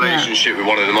was in a relationship with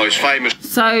one of the most famous...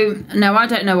 So, no, I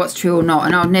don't know what's true or not,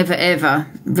 and I'll never ever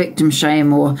victim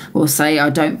shame or say I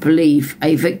don't believe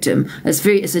a victim. It's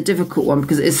a difficult one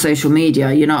because it is social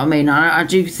media, you know what I mean? I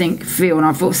do feel, and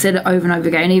I've said it over and over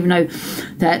again, even though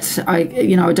that I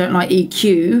don't like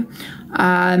EQ,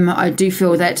 I do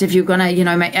feel that if you're going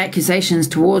to, make accusations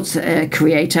towards a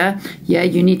creator, yeah,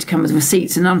 you need to come with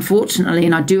receipts. And unfortunately,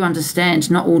 and I do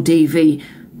understand, not all DV,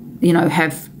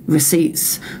 have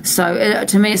receipts. So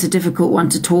to me, it's a difficult one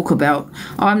to talk about.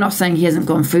 I'm not saying he hasn't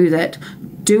gone through that.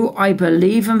 Do I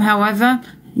believe him, however?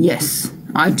 Yes,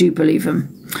 I do believe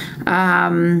him.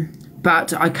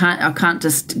 But I can't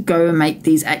just go and make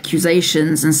these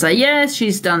accusations and say, yes,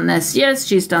 she's done this, yes,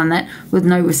 she's done that, with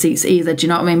no receipts either. Do you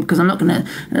know what I mean? Because I'm not going to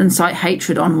incite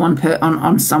hatred on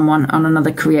on someone, on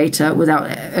another creator,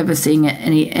 without ever seeing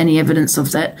any evidence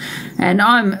of that. And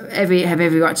I have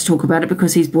every right to talk about it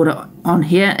because he's brought it on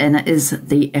here, and it is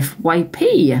the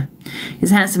FYP.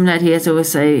 He's a handsome lad. He has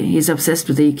always say he's obsessed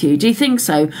with EQ. Do you think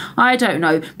so? I don't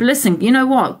know. But listen, you know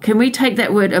what? Can we take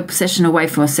that word obsession away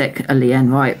for a sec,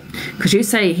 Leanne, right? Because you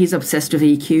say he's obsessed with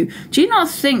EQ. Do you not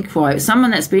think, right, someone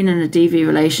that's been in a DV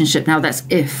relationship, now that's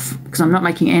if, because I'm not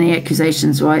making any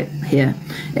accusations right here.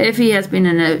 If he has been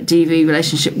in a DV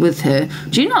relationship with her,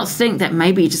 do you not think that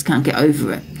maybe he just can't get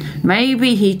over it?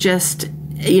 Maybe he just...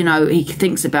 he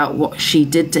thinks about what she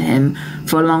did to him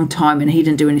for a long time and he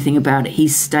didn't do anything about it. He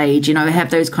stayed,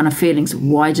 have those kind of feelings.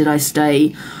 Why did I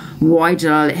stay? Why did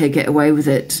I let her get away with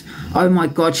it? Oh my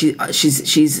God,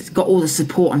 she's got all the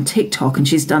support on TikTok and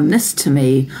she's done this to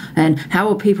me. And how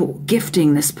are people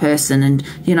gifting this person? And,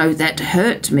 that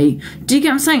hurt me. Do you get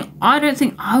what I'm saying? I don't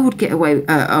think I would get away,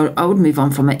 I would move on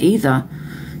from it either.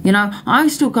 I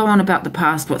still go on about the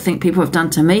past, what I think people have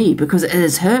done to me, because it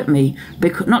has hurt me.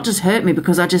 Not just hurt me,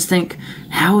 because I just think,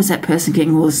 how is that person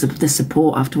getting all the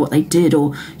support after what they did?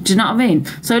 Or, do you know what I mean?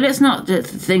 So let's not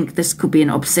think this could be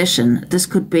an obsession. This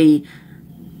could be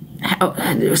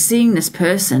seeing this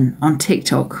person on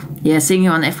TikTok, yeah, seeing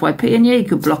her on FYP, and yeah, you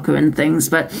could block her and things,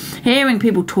 but hearing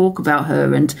people talk about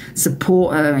her and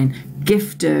support her and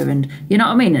gift her, and you know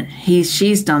what I mean, and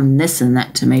she's done this and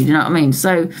that to me, you know what I mean?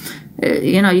 So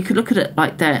you know, you could look at it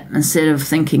like that instead of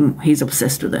thinking he's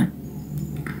obsessed with her.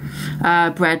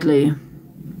 Bradley,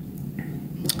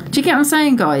 do you get what I'm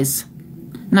saying, guys?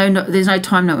 No, there's no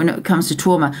time limit when it comes to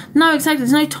trauma. No, exactly,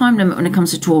 there's no time limit when it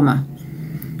comes to trauma.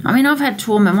 I mean, I've had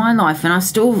trauma in my life and I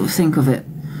still think of it.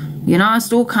 You know, I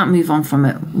still can't move on from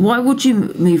it. Why would you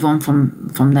move on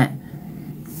from that?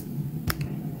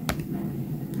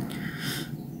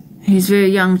 He's very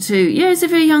young too. Yeah, he's a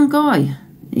very young guy.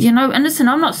 You know, and listen,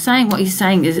 I'm not saying what he's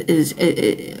saying is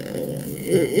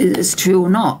true or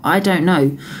not. I don't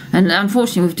know. And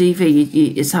unfortunately with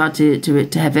DV, it's hard to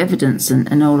have evidence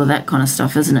and all of that kind of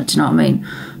stuff, isn't it? Do you know what I mean?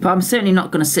 But I'm certainly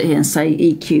not going to sit here and say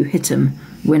EQ hit him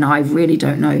when I really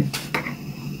don't know.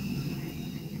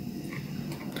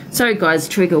 Sorry guys,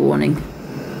 trigger warning.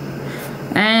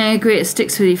 I agree, it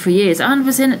sticks with you for years.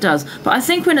 100% it does. But I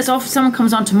think when it's off, someone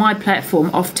comes onto my platform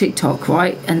off TikTok,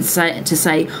 right, and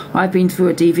say I've been through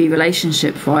a DV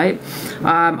relationship, right,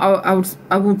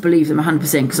 I would believe them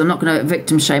 100%, because I'm not going to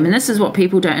victim shame. And this is what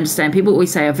people don't understand. People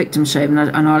always say I victim shame,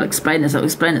 and I'll explain this. I'll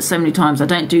explain it so many times. I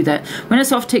don't do that. When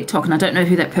it's off TikTok and I don't know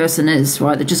who that person is,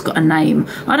 right, they've just got a name,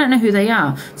 I don't know who they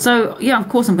are. So yeah, of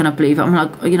course I'm going to believe it. I'm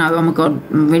like, you know, oh my God,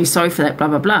 I'm really sorry for that, blah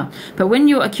blah blah. But when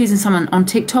you're accusing someone on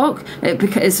TikTok,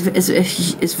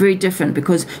 it's very different,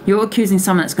 because you're accusing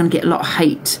someone that's going to get a lot of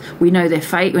hate. We know their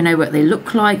fate, we know what they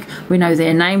look like, we know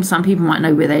their name, some people might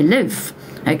know where they live.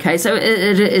 Okay, so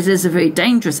it is a very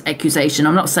dangerous accusation.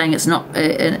 I'm not saying it's not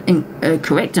a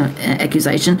correct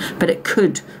accusation, but it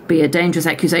could be a dangerous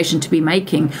accusation to be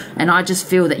making. And I just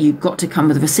feel that you've got to come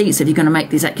with receipts if you're going to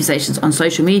make these accusations on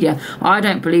social media. I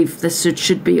don't believe this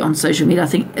should be on social media. I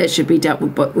think it should be dealt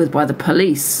with by the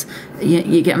police.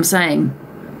 You get what I'm saying?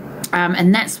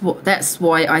 And that's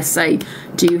why I say,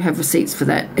 do you have receipts for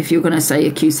that? If you're going to say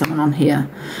accuse someone on here,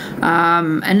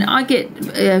 and I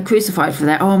get crucified for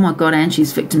that. Oh my God,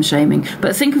 Angie's victim shaming.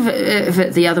 But think of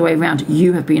it the other way around.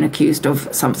 You have been accused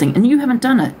of something and you haven't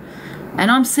done it. And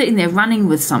I'm sitting there running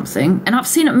with something, and I've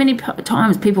seen it many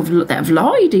times. People that have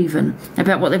lied even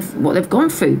about what they've gone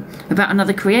through about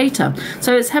another creator.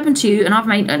 So it's happened to you, and I've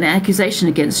made an accusation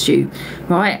against you,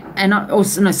 right? And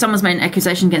someone's made an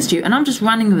accusation against you, and I'm just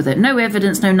running with it. No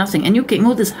evidence, no nothing, and you're getting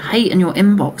all this hate in your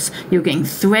inbox. You're getting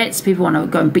threats. People want to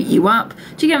go and beat you up.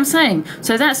 Do you get what I'm saying?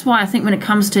 So that's why I think when it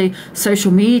comes to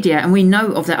social media, and we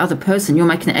know of that other person you're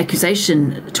making an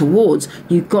accusation towards,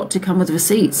 you've got to come with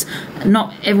receipts.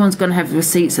 Not everyone's going to have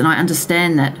receipts, and I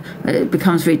understand that it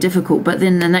becomes very difficult, but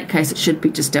then in that case it should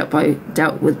be just dealt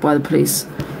with by the police.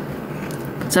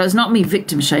 So it's not me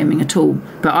victim shaming at all,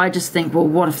 but I just think, well,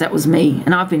 what if that was me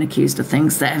and I've been accused of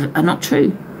things that are not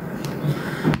true?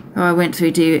 Oh, I went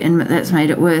through DV and that's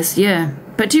made it worse. Yeah,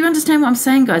 but do you understand what I'm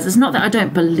saying, guys? It's not that I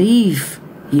don't believe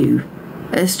you,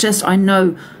 it's just I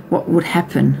know what would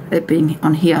happen it being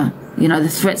on here. You know, the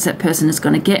threats that person is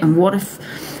going to get, and what if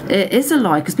it is a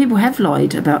lie, because people have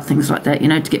lied about things like that, you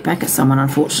know, to get back at someone,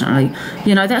 unfortunately.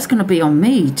 You know, that's going to be on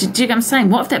me. Do you get what I'm saying?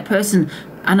 What if that person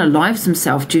unalives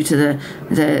himself due to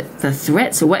the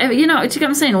threats or whatever? You know, do you get what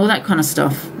I'm saying? All that kind of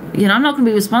stuff. You know, I'm not going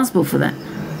to be responsible for that.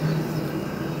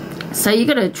 So you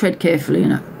got to tread carefully, you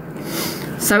know.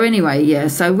 So anyway, yeah,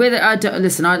 so whether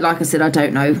like I said, I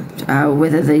don't know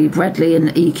whether the Bradley and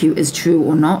EQ is true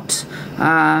or not.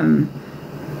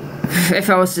 If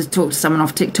I was to talk to someone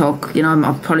off TikTok, you know,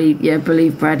 I'd probably, yeah,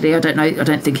 believe Bradley. I don't know. I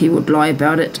don't think he would lie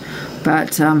about it.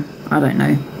 But I don't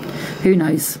know. Who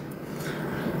knows?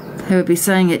 Who would be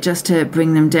saying it just to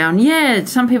bring them down? Yeah,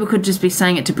 some people could just be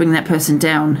saying it to bring that person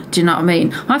down. Do you know what I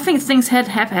mean? I think things have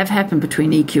happened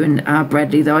between EQ and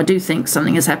Bradley, though. I do think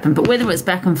something has happened. But whether it's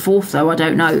back and forth, though, I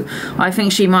don't know. I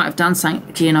think she might have done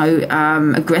something, you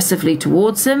know, aggressively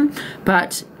towards him.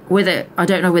 But I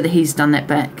don't know whether he's done that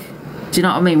back. Do you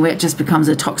know what I mean? Where it just becomes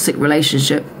a toxic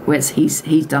relationship, where it's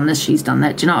he's done this, she's done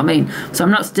that. Do you know what I mean? So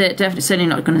I'm not certainly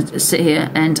not going to sit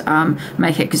here and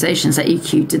make accusations that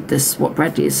EQ did this, what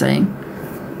Bradley is saying.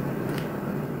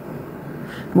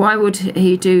 Why would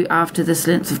he do after this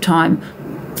length of time?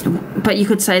 But you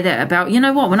could say that about, you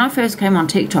know what, when I first came on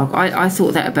TikTok, I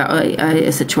thought that about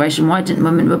a situation. Why didn't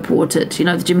women report it? You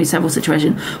know, the Jimmy Savile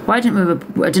situation. I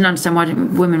didn't understand why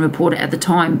didn't women report it at the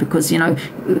time, because, you know,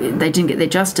 they didn't get their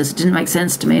justice. It didn't make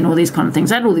sense to me, and all these kind of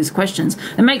things. I had all these questions.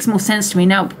 It makes more sense to me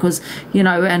now, because, you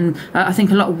know, and I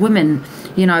think a lot of women,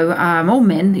 you know, all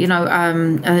men, you know,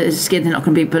 are scared they're not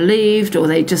going to be believed, or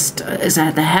they just, it's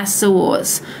the hassle, or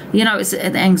it's, you know, it's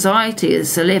the anxiety,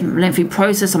 it's a lengthy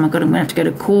process. Oh my God, I'm going to have to go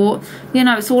to court. court. You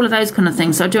know, it's all of those kind of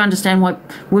things. So I do understand why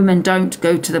women don't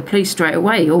go to the police straight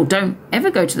away, or don't ever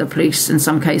go to the police in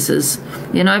some cases,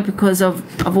 you know, because of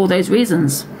all those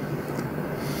reasons.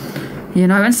 You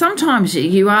know, and sometimes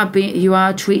you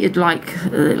are treated like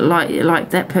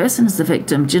that person is the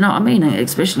victim. Do you know what I mean?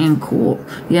 Especially in court.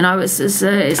 You know, it's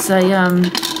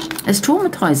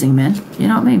traumatizing, man. You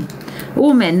know what I mean?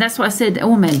 All men. That's what I said.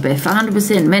 All men, Beth.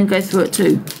 100%. Men go through it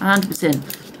too.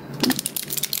 100%.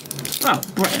 Well,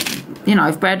 you know,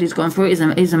 if Bradley's gone through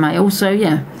it, he's a male. So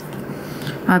yeah,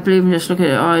 I believe him. Just look at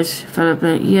her eyes, fella.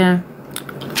 But yeah.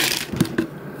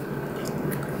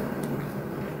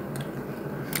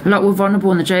 A lot were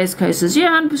vulnerable in the JS cases.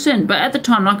 Yeah, 100%. But at the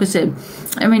time, like I said,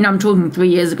 I mean, I'm talking 3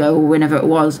 years ago or whenever it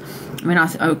was. I mean,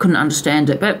 I couldn't understand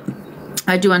it, but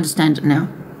I do understand it now.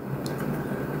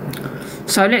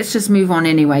 So let's just move on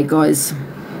anyway, guys.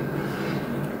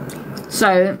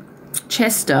 So,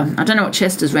 Chester. I don't know what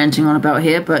Chester's ranting on about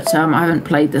here, but I haven't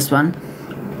played this one.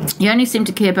 You only seem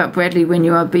to care about Bradley when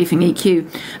you are beefing EQ.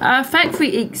 Factory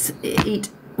eat...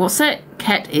 What's that?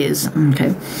 Cat ears.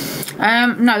 Okay.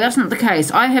 No, that's not the case.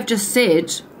 I have just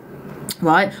said,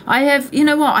 right, I have, you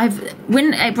know what,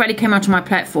 when Bradley came onto my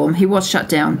platform, he was shut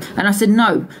down. And I said,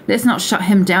 no, let's not shut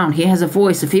him down. He has a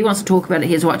voice. If he wants to talk about it,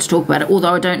 he has a right to talk about it.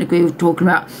 Although I don't agree with talking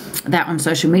about that on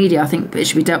social media. I think it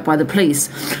should be dealt by the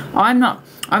police.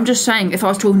 I'm just saying, if I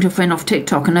was talking to a friend off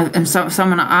TikTok and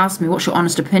someone asked me, what's your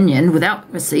honest opinion,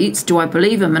 without receipts, do I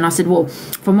believe him? And I said, well,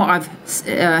 from what I've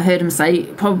heard him say,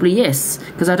 probably yes,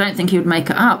 because I don't think he would make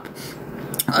it up.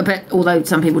 But although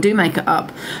some people do make it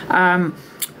up.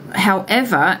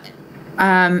 However,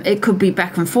 it could be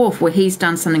back and forth where he's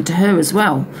done something to her as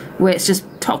well, where it's just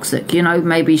toxic, you know,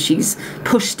 maybe she's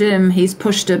pushed him, he's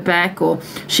pushed her back, or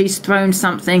she's thrown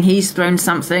something, he's thrown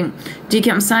something. Do you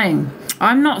get what I'm saying?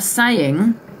 I'm not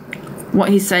saying what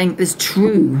he's saying is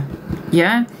true,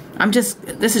 yeah?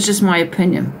 This is just my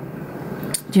opinion.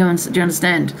 Do you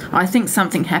understand? I think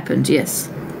something happened, yes.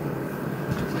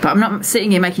 But I'm not sitting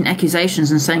here making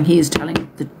accusations and saying he is telling,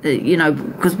 you know,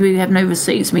 because we have no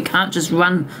receipts. We can't just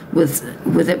run with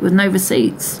it with no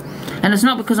receipts. And it's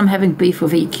not because I'm having beef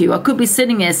with EQ. I could be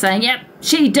sitting there saying, yep,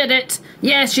 she did it.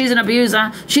 Yes, she's an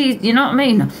abuser. You know what I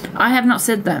mean? I have not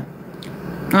said that.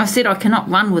 I said I cannot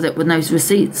run with it with no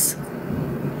receipts.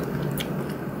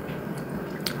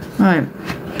 Right.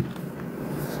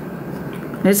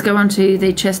 Let's go on to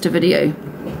the Chester video.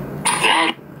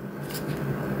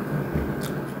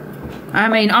 I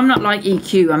mean, I'm not like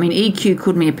EQ. I mean, EQ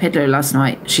called me a peddler last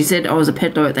night. She said I was a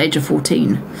peddler at the age of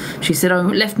 14. She said I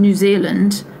left New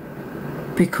Zealand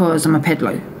because I'm a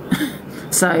peddler.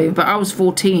 So, but I was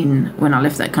 14 when I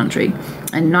left that country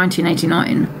in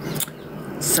 1989.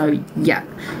 So, yeah.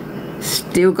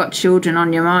 Still got children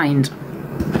on your mind.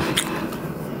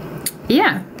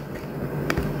 Yeah.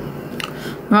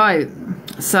 Right.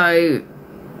 So...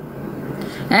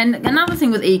 And another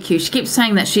thing with EQ, she keeps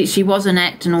saying that she was an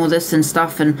act and all this and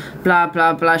stuff and blah,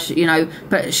 blah, blah, you know,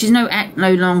 but she's no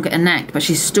longer an act, but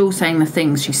she's still saying the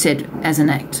things she said as an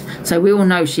act. So we all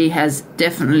know she has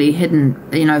definitely hid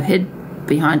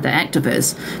behind the act of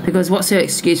hers, because what's her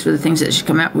excuse for the things that she's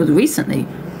come out with recently?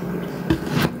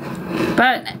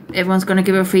 But everyone's going to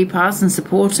give her a free pass and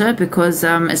support her because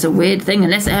it's a weird thing.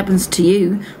 Unless it happens to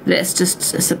you, let's just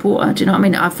support her. Do you know what I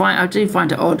mean? I do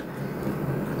find it odd.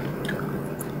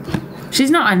 She's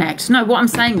not an act. No, what I'm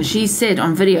saying is she said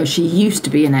on video she used to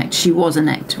be an act. She was an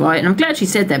act, right? And I'm glad she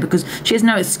said that because she has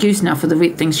no excuse now for the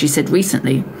things she said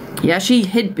recently. Yeah, she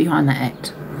hid behind that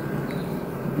act.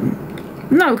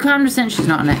 No, 100% she's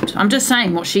not an act. I'm just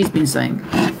saying what she's been saying.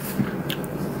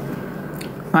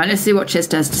 Right, let's see what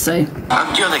Chester has to say.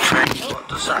 I'm Johnny Craig. What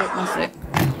does that? One sec.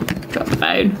 Drop the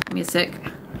phone. Give me a sec.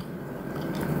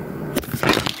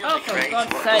 Oh, for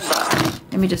God's sake.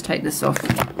 Let me just take this off.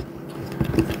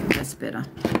 That's better.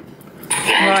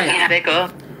 Right. Big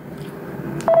up.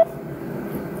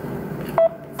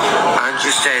 Angie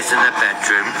stays in her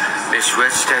bedroom, Miss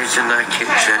Red stays in her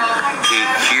kitchen,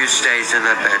 EQ stays in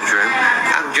her bedroom,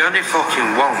 and Johnny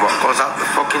fucking Wong what goes out the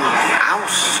fucking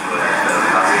house.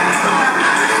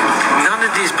 None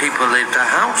of these people leave the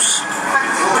house.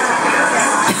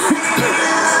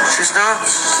 She's not.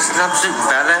 She's an absolute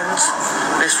bellend.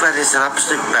 Miss Red is an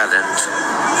absolute bellend.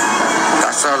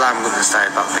 That's all I'm going to say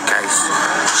about the case.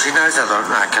 She knows I don't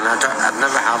like her, and I've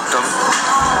never have done.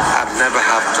 I've never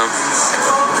have done.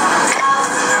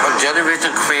 But the only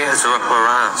reason creators are up her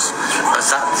ass is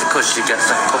that because she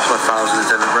gets a couple of thousands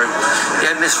in a room.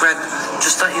 Yeah, Miss Red,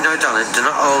 just let you know, darling, they're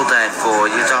not all there for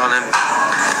you, darling.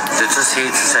 They're just here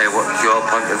to say what your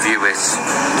point of view is.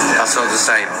 That's all the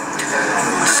same.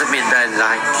 Doesn't mean they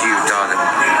like you, darling.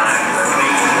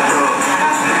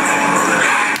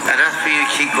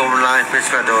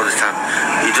 misread all the time.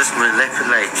 You're just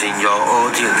manipulating your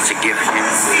audience to give you.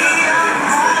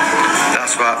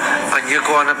 That's what. And you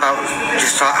go on about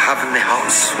just start having the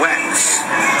hot sweats.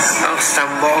 Oh, Stan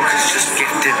Walker's just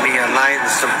gifted me a line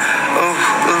and stuff. Oh.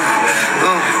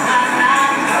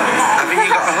 Haven't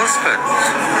you got a husband?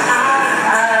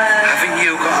 Haven't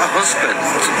you got a husband?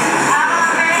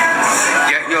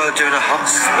 Yet you're doing a hot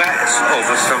sweats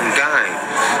over some guy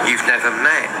you've never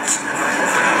met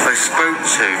or spoke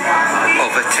to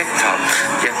over TikTok.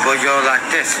 Yet, but you're like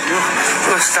this.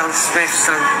 Oh, Stan Smith,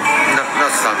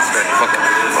 not Stan Smith. Fuck.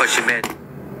 What's your name?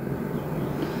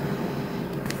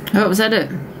 Oh, was that it?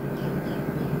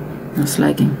 That's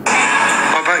lagging.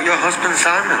 What about your husband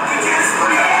Simon?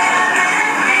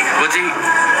 Would he?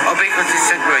 Oh, because he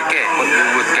sent you a gift, but you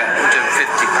would get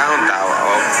 £150 out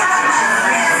of.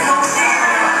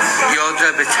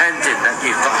 You're pretending that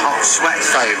you've got hot sweats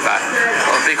over,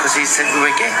 or because he sent you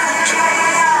a gift.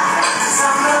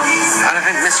 And I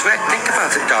think, Miss Red, think about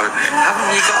it, darling.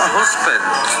 Haven't you got a husband?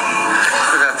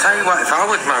 Because I'll tell you what, if I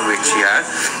was married to you,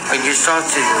 and you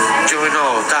started doing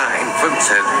all that in front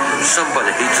of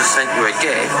somebody who just sent you a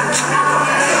gift,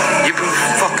 you'd be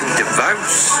fucking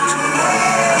divorced.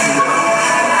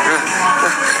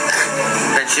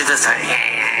 Then she just like,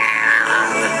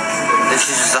 then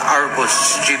she's just a horrible,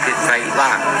 stupid fake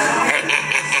laugh.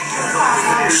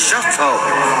 Shut up.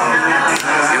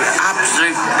 You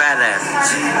absolute bellend.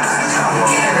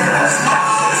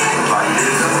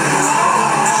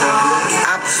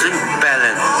 Absolute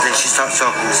bellend. Then she starts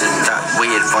talking to that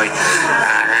weird voice.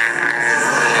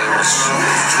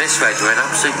 This way, you're an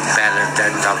absolute bellend,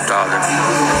 then, darling.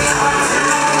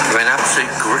 You're an absolute.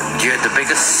 You're the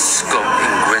biggest scum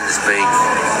in Grimsby.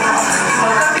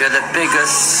 You're the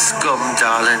biggest scum,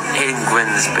 darling, in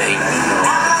Grimsby.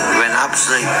 You're an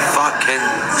absolute fucking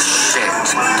shit,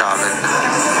 darling.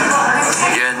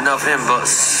 You're nothing but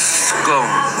scum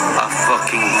of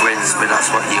fucking Grimsby. That's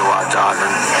what you are,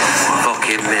 darling.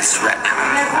 Fucking misrep.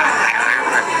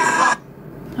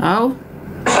 Oh.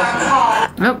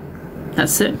 Oh,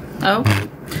 that's it. Oh.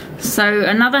 So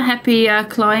another happy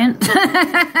client.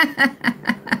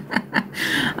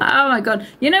 Oh my god,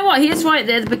 you know what, he is right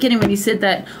there at the beginning when he said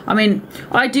that. I mean,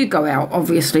 I do go out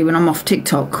obviously when I'm off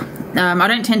TikTok. I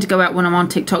don't tend to go out when I'm on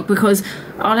TikTok because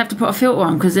I'll have to put a filter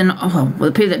on, because then, well,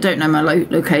 the people that don't know my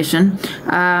location,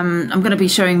 I'm going to be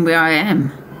showing where I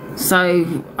am. So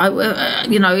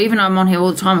you know, even though I'm on here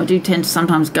all the time, I do tend to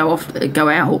sometimes go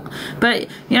out. But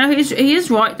you know, he is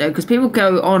right though, because people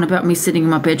go on about me sitting in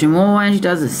my bedroom. Oh, Angie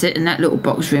doesn't sit in that little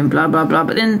box room, blah blah blah.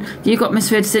 But then you got Miss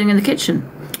Red sitting in the kitchen.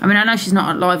 I mean, I know she's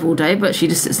not live all day, but she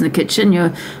just sits in the kitchen.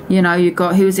 You know, you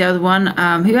got, who was the other one?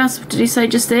 Who else did he say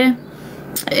just there?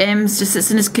 Ems just sits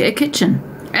in his kitchen,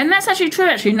 and that's actually true.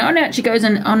 Actually, no one actually goes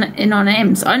in on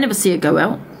Ems. I never see her go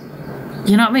out.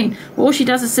 You know what I mean? All she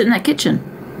does is sit in that kitchen,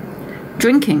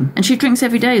 drinking, and she drinks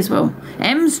every day as well.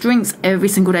 Ems drinks every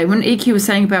single day. When EQ was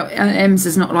saying about Ems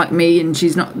is not like me and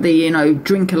she's not the, you know,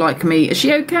 drinker like me, is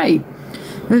she okay?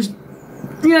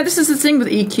 You know, this is the thing with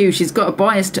EQ. She's got a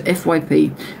bias to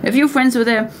FYP. If you're friends with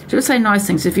her, she'll say nice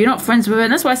things. If you're not friends with her,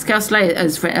 and that's why Scout Slayer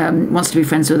wants to be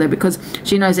friends with her, because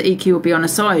she knows that EQ will be on her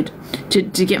side. Do you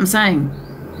get what I'm saying?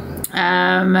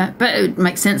 But it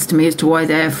makes sense to me as to why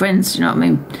they're friends. Do you know what I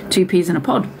mean? Two peas in a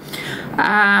pod.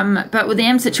 But with the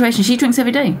M situation, she drinks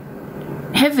every day.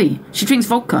 Heavy. She drinks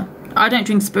vodka. I don't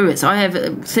drink spirits. I have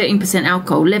 13%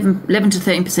 alcohol, 11 to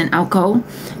 13% alcohol.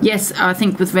 Yes, I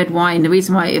think with red wine, the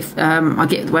reason why if I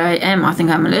get the way I am, I think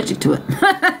I'm allergic to it.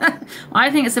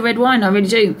 I think it's the red wine, I really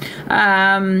do.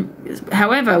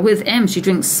 However, with M, she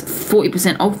drinks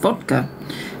 40% old vodka.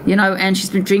 You know, and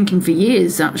she's been drinking for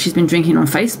years. She's been drinking on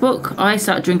Facebook. I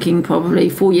started drinking probably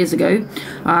 4 years ago,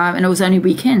 and it was only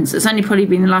weekends. It's only probably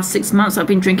been the last 6 months I've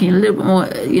been drinking a little bit more,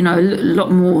 you know, a lot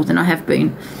more than I have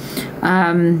been.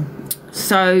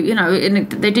 So, you know,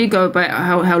 and they do go about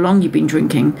how long you've been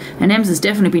drinking. And Ems has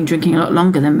definitely been drinking a lot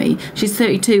longer than me. She's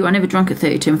 32. I never drank at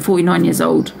 32. I'm 49 years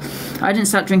old. I didn't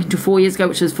start drinking until 4 years ago,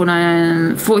 which was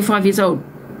 45 years old.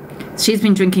 She's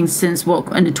been drinking since, what,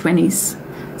 in the 20s.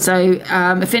 So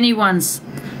if anyone's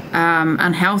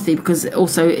unhealthy, because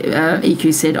also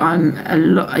EQ said I'm a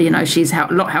lot, you know, she's a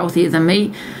lot healthier than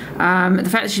me. The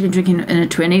fact that she's been drinking in her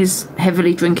 20s,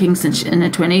 heavily drinking since in her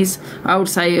 20s, I would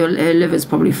say her liver's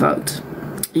probably fucked.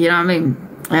 You know what I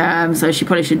mean? So she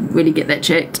probably should really get that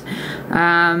checked.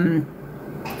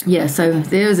 Yeah, so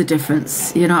there's a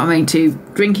difference, you know what I mean, to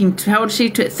drinking. How old is she?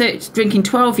 Drinking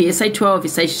 12 years, say 12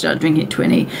 years, say she started drinking at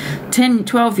 20.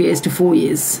 12 years to 4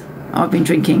 years I've been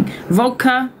drinking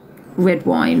vodka, red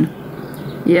wine.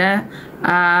 Yeah,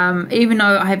 Even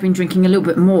though I have been drinking a little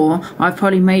bit more, I've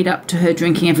probably made up to her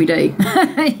drinking every day.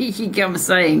 You get what I'm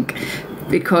saying?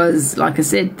 Because, like I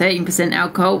said, 13%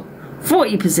 alcohol,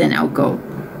 40% alcohol.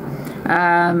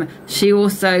 She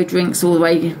also drinks all the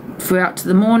way throughout to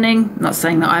the morning. Not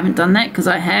saying that I haven't done that, because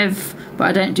I have, but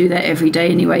I don't do that every day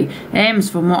anyway. Ems,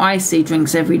 from what I see,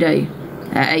 drinks every day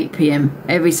at 8 p.m.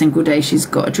 Every single day she's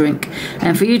got a drink.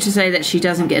 And for you to say that she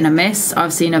doesn't get in a mess,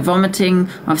 I've seen her vomiting,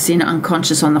 I've seen her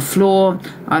unconscious on the floor,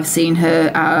 I've seen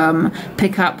her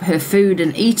pick up her food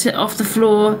and eat it off the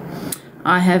floor.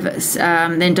 I have,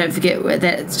 then don't forget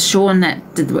that Sean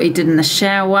that did what he did in the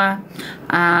shower.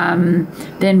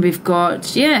 Then we've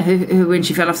got, yeah, who when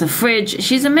she fell off the fridge,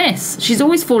 she's a mess. She's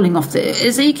always falling off the,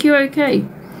 is EQ okay?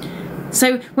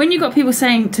 So when you got people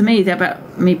saying to me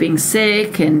about me being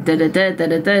sick and they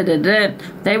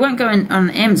won't go on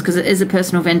M's because it is a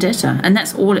personal vendetta, and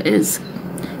that's all it is,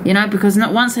 you know, because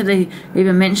not once have they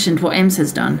even mentioned what M's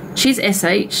has done. She's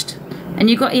SH'd, and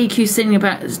you got EQ sitting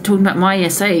about talking about my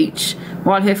SH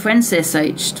while her friend's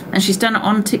SH'd, and she's done it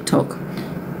on TikTok.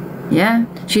 Yeah,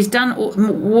 she's done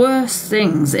worse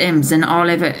things, M's, than I'll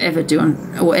ever do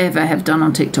on, or ever have done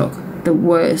on TikTok. The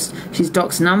worst. She's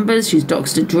doxed numbers, she's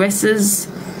doxed addresses,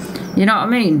 you know what I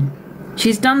mean?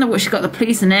 She's done the, she's got the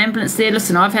police and ambulance there.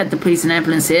 Listen, I've had the police and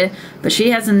ambulance here, but she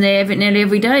has them there nearly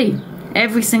every day,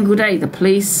 every single day. The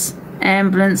police,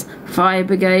 ambulance, fire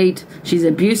brigade. She's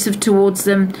abusive towards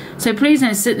them. So please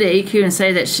don't sit there, EQ, and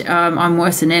say that I'm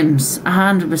worse than M's.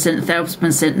 100%,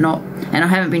 1,000% not. And I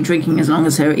haven't been drinking as long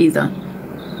as her either.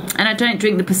 And I don't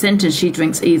drink the percentage she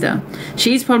drinks either.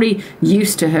 She's probably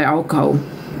used to her alcohol,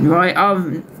 right?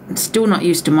 I'm still not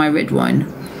used to my red wine.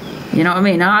 You know what I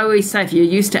mean? I always say, if you're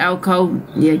used to alcohol,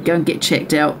 yeah, go and get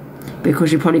checked out,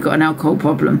 because you've probably got an alcohol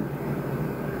problem.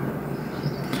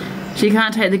 She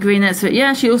can't take the green, that's it.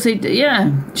 Yeah, she also,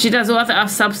 yeah, she does all other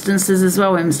substances as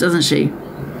well, Ems, doesn't she?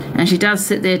 And she does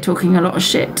sit there talking a lot of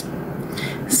shit.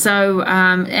 So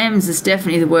Ems is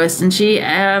definitely the worst, and she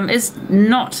is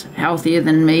not healthier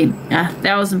than me,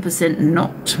 1,000%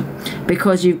 not.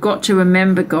 Because you've got to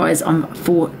remember, guys, I'm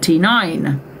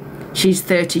 49, she's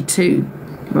 32,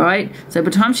 right? So by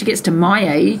the time she gets to my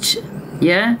age,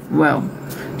 yeah, well,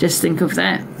 just think of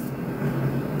that.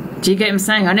 Do you get what I'm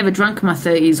saying? I never drunk in my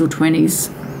 30s or 20s.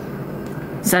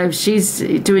 So she's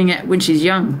doing it when she's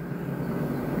young.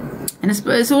 And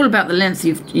it's all about the length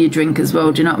you drink as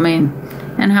well, do you know what I mean?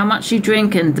 And how much you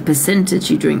drink and the percentage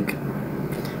you drink.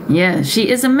 Yeah, she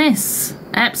is a mess.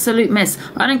 Absolute mess.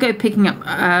 I don't go picking up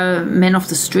men off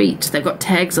the street. They've got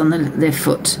tags on their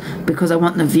foot because I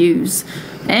want the views.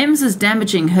 Ems is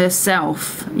damaging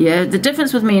herself. Yeah, the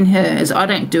difference with me and her is I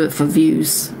don't do it for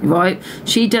views, right?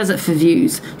 She does it for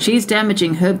views. She's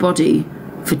damaging her body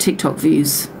for TikTok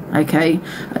views. Okay,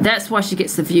 that's why she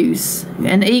gets the views.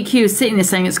 And EQ is sitting there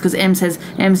saying it's because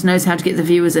Ems knows how to get the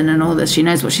viewers in and all this. She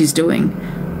knows what she's doing.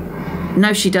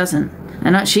 No, she doesn't.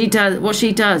 And what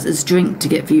she does is drink to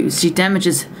get views. She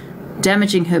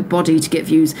damaging her body to get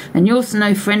views. And you're also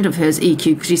no friend of hers, EQ,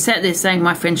 because she sat there saying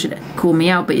my friend should call me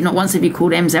out, but not once have you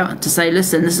called Ems out to say,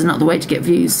 listen, this is not the way to get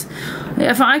views.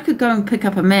 If I could go and pick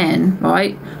up a man,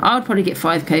 right, I would probably get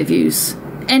 5k views.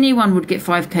 Anyone would get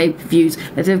 5k views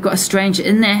if they've got a stranger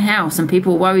in their house and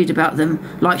people are worried about them,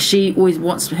 like she always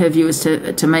wants her viewers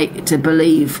to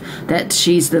believe that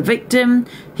she's the victim.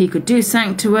 He could do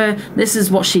something to her. This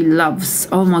is what she loves.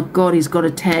 Oh my god, he's got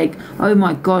a tag. Oh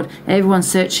my god, everyone's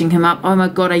searching him up. Oh my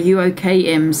god, are you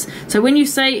okay, Ems? So when you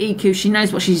say EQ, she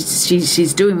knows what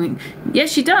she's doing.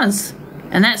 Yes, she does.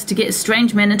 And that's to get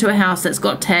strange men into a house that's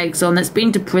got tags on, that's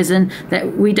been to prison,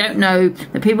 that we don't know,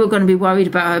 that people are going to be worried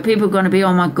about her. People are going to be,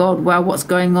 oh my god, wow, what's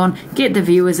going on? Get the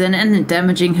viewers in, and then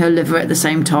damaging her liver at the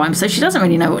same time. So she doesn't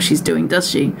really know what she's doing, does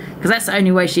she? Because that's the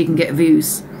only way she can get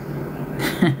views.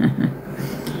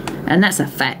 And that's a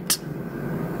fact.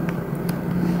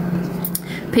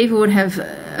 People would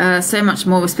have so much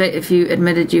more respect if you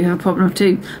admitted you have a problem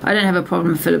too. I don't have a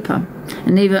problem, Philippa.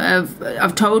 And neither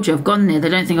I've told you, I've gone there. They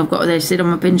don't think I've got, they said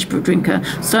I'm a binge drinker.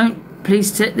 So don't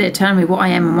please sit there telling me what I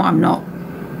am and what I'm not.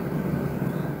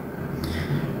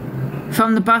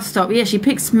 From the bus stop, yeah, she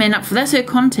picks men up for, that's her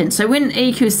content. So when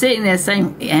EQ is sitting there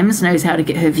saying Ems knows how to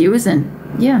get her viewers in,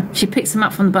 yeah, she picks them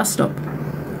up from the bus stop.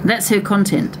 That's her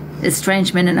content. It's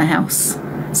strange men in a house.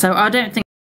 So I don't think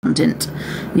content,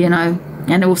 you know,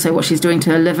 and also what she's doing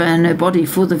to her liver and her body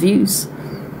for the views.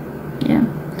 Yeah.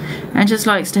 And just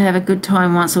likes to have a good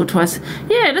time once or twice.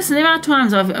 Yeah, listen, there are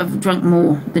times I've drunk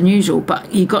more than usual,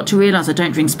 but you got to realise I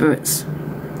don't drink spirits.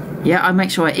 Yeah, I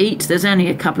make sure I eat. There's only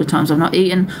a couple of times I've not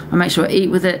eaten. I make sure I eat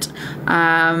with it.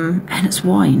 And it's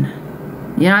wine.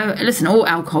 You know, listen, all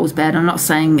alcohol's bad. I'm not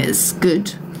saying it's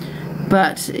good.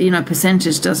 But, you know,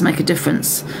 percentage does make a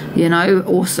difference, you know.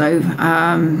 Also,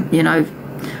 you know,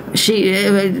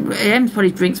 Em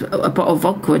probably drinks a bottle of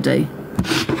vodka a day.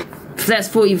 So that's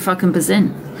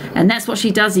 40%. And that's what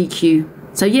she does, EQ.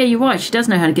 So, yeah, you're right. She does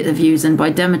know how to get the views in by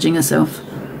damaging herself.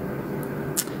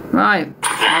 Right.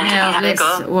 Now,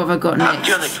 what have I got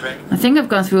next? I think I've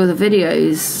gone through all the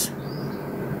videos.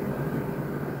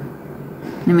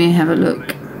 Let me have a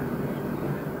look.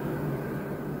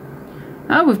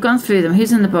 Oh, we've gone through them.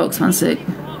 Who's in the box? One sec.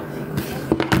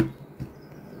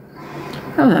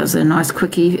 Oh, that was a nice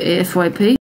quickie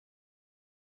FYP.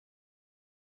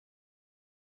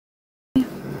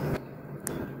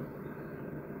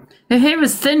 Her hair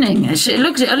is thinning. It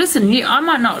looks. Listen,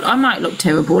 I might look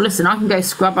terrible. Listen, I can go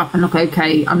scrub up and look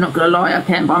okay. I'm not gonna lie, I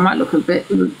can, but I might look a bit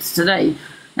today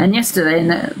and yesterday and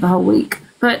the whole week.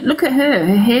 But look at her.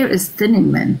 Her hair is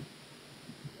thinning, man.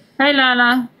 Hey,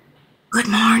 Lala. Good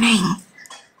morning.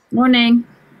 Morning.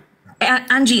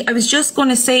 Angie, I was just going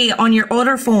to say on your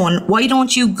other phone, why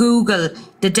don't you Google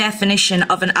the definition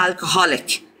of an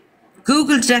alcoholic?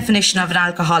 Google the definition of an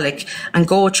alcoholic and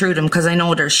go through them, because I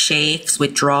know there's shakes,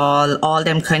 withdrawal, all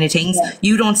them kind of things. Yeah.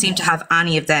 You don't seem to have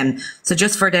any of them. So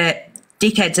just for the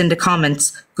dickheads in the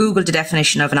comments, Google the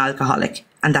definition of an alcoholic,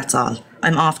 and that's all.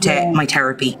 I'm off to my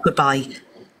therapy. Goodbye.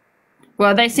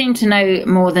 Well, they seem to know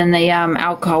more than the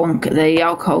alcohol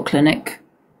clinic.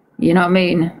 You know what I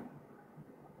mean?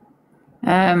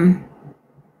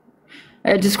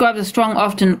 It describes a strong,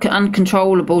 often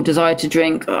uncontrollable desire to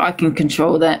drink. I can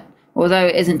control that. Although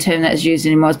it isn't a term that is used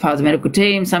anymore as part of the medical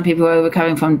team, some people who are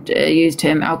recovering from use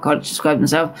term alcohol to describe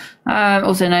themselves.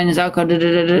 Also known as alcohol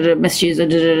misuse.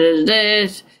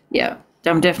 Yeah,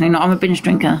 I'm definitely not. I'm a binge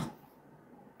drinker.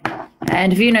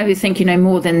 And if you think you know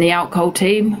more than the alcohol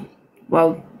team,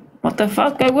 well, what the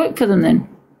fuck? Go work for them then.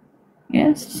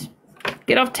 Yes.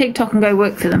 Get off TikTok and go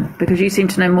work for them, because you seem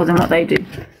to know more than what they do.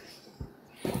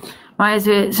 My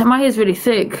hair's really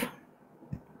thick.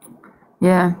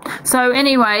 Yeah. So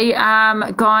anyway,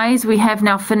 guys, we have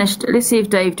now finished. Let's see if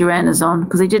Dave Duran is on,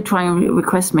 because he did try and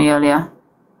request me earlier.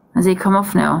 Has he come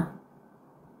off now?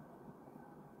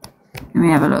 Let me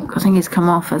have a look. I think he's come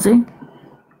off, has he?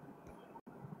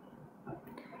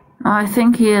 I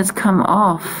think he has come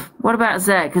off. What about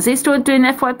Zach? Is he still doing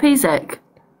FYP, Zach?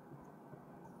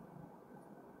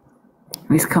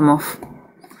 He's come off.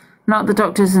 Not the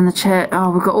doctors in the chat. Oh,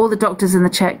 we've got all the doctors in the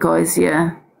chat, guys.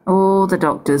 Yeah, all the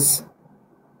doctors.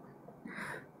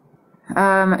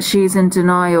 She's in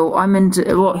denial. I'm in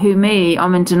me?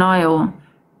 I'm in denial.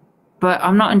 But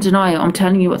I'm not in denial. I'm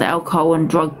telling you what the alcohol and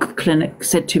drug clinic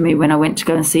said to me when I went to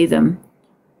go and see them.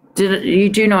 You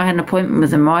do know I had an appointment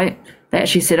with them, right? They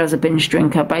actually said I was a binge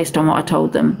drinker based on what I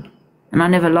told them. And I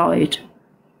never lied.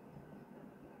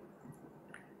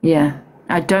 Yeah.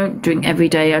 I don't drink every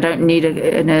day. I don't need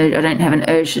I don't have an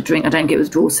urge to drink. I don't get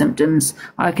withdrawal symptoms.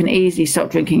 I can easily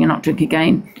stop drinking and not drink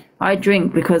again. I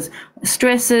drink because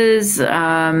stresses,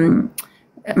 my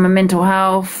mental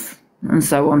health, and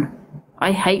so on.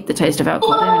 I hate the taste of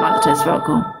alcohol. I don't even like the taste of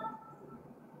alcohol.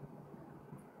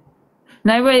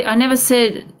 No, wait, I never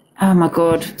said, oh my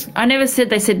God. I never said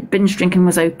they said binge drinking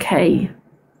was okay.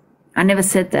 I never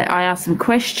said that. I asked them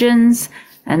questions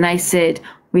and they said,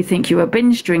 we think you're a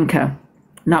binge drinker,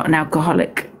 not an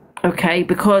alcoholic. Okay,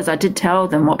 because I did tell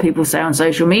them what people say on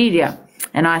social media.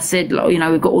 And I said,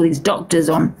 we've got all these doctors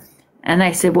on. And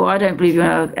they said, well, I don't believe you're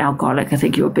an alcoholic. I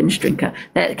think you're a binge drinker.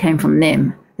 That came from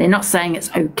them. They're not saying it's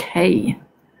okay.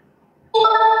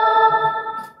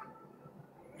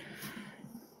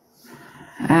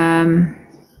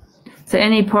 So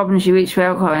any problems you reach for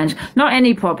alcohol, Ange? Not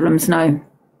any problems, no.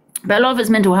 But a lot of it's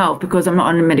mental health because I'm not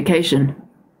on medication.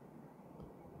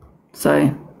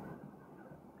 So...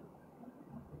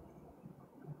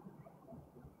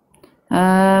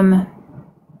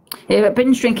 yeah, but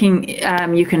binge drinking,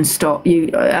 you can stop. You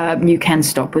can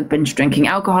stop with binge drinking.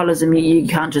 Alcoholism, you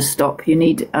can't just stop. You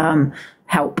need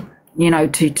help,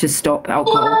 to stop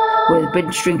alcohol. With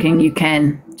binge drinking, you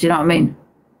can. Do you know what I mean?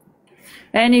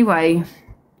 Anyway,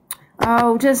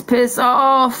 oh, just piss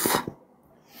off.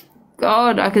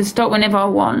 God, I can stop whenever I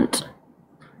want.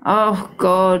 Oh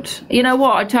God, you know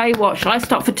what? I tell you what. Shall I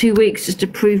stop for 2 weeks just to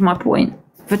prove my point?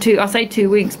 I say 2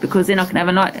 weeks because then I can have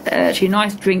a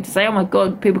nice drink to say, oh my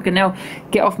God, people can now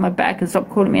get off my back and stop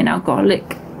calling me an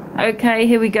alcoholic. Okay,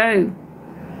 here we go.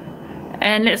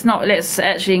 And let's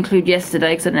actually include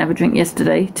yesterday because I didn't have a drink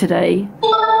yesterday. Today.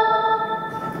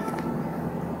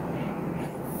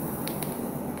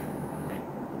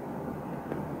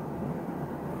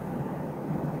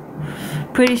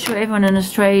 Pretty sure everyone in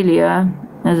Australia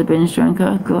is a binge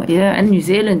drinker. God, yeah, and New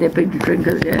Zealand they're binge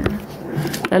drinkers, yeah.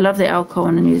 They love the alcohol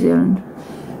in New Zealand.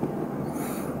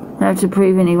 They have to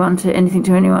prove anything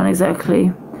to anyone,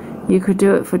 exactly. You could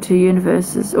do it for 2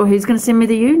 universes. Or who's going to send me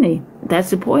the uni? That's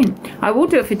the point. I will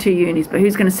do it for 2 unis, but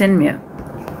who's going to send me it?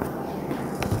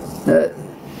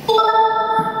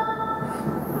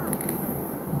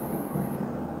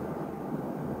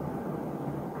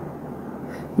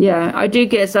 Yeah, I do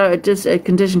get just a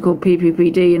condition called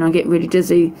PPPD, and I get really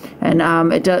dizzy. And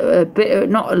it does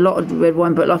not a lot of red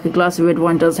wine, but like a glass of red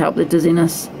wine does help the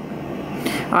dizziness.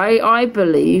 I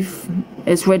believe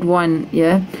it's red wine.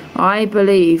 Yeah, I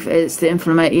believe it's the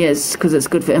inflammation. Yes, because it's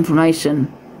good for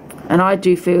inflammation. And I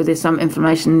do feel there's some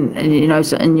inflammation, in your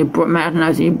mouth, in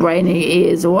your brain, in your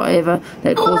ears, or whatever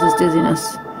that causes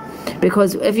dizziness.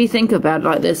 Because if you think about it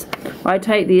like this, I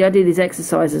do these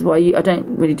exercises. Well, I don't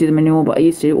really do them anymore, but I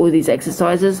used to do all these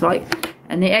exercises,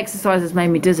 and the exercises made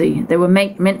me dizzy. They were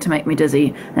meant to make me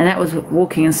dizzy, and that was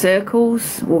walking in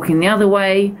circles, walking the other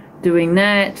way, doing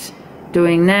that.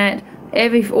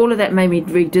 All of that made me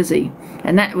really dizzy,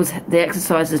 and that was the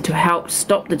exercises to help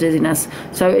stop the dizziness.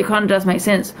 So it kind of does make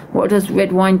sense. What does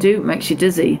red wine do? It makes you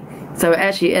dizzy. So it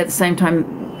actually, at the same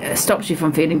time, stops you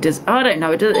from feeling dizzy. I don't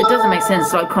know. It doesn't make sense.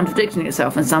 It's like contradicting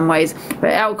itself in some ways.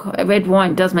 But red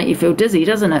wine does make you feel dizzy,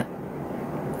 doesn't it?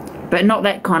 But not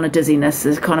that kind of dizziness.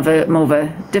 It's kind of more of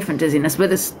a different dizziness. With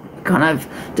this kind of,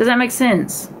 does that make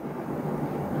sense?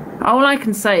 All I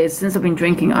can say is, since I've been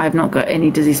drinking, I have not got any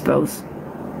dizzy spells.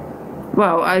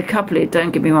 Well, a couple of,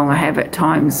 don't get me wrong, I have at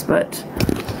times, but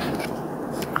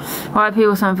why are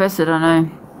people so invested? I know.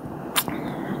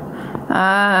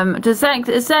 Is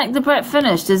Zach the Brett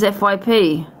finished? Is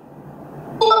FYP?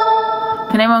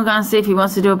 Can anyone go and see if he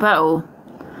wants to do a battle?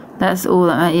 That's all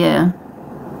that, yeah.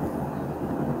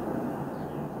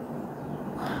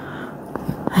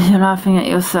 You're laughing at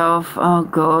yourself. Oh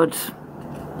God.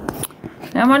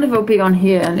 Now, I wonder if it'll be on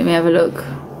here. Let me have a look.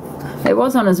 It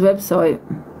was on his website.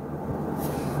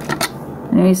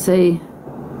 Let me see.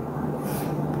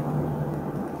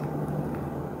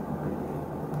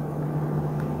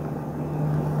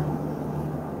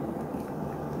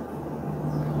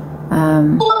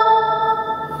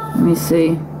 Let me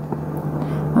see.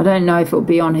 I don't know if it'll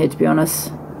be on here, to be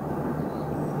honest.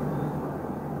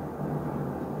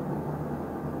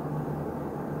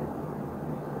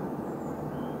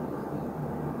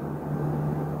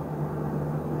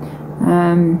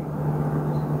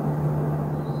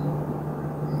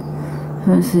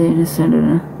 Let's see, just send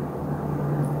it.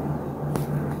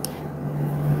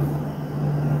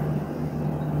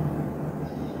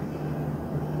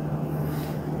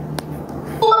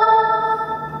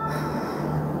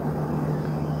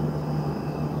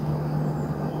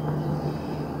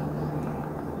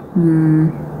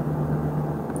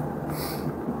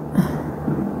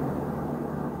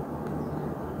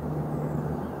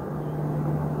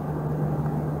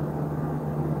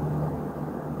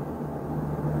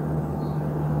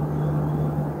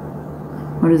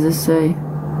 What does this say?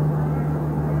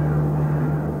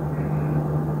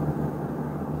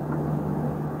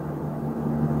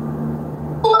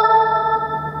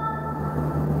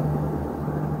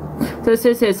 So it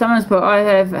says here, someone's put, I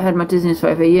have had my dizziness for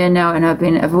over a year now and I've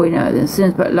been avoiding it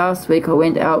since, but last week I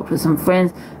went out with some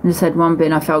friends and just had one beer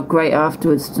and I felt great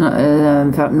afterwards,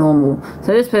 felt normal.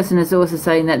 So this person is also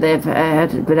saying that they've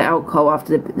had a bit of alcohol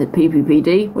after the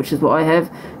PPPD, which is what I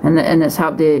have, and it's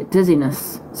helped their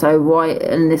dizziness. So why,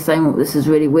 and they're saying, well, this is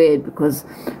really weird because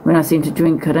when I seem to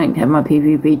drink I don't have my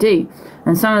PPPD.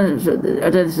 And some of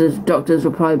the doctors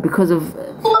replied, because it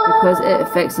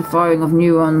affects the firing of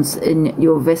neurons in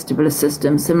your vestibular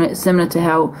system, similar to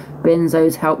how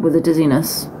benzos help with the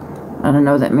dizziness. I don't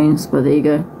know what that means, but there you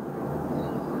go.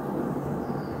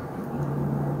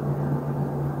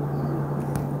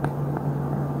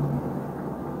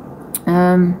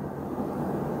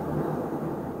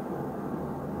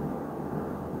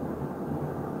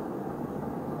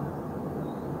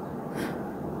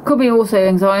 Could be also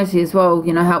anxiety as well,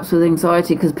 helps with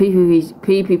anxiety, because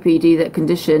PPPD, that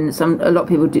condition, some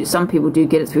people do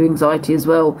get it through anxiety as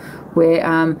well, where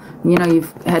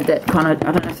you've had that kind of,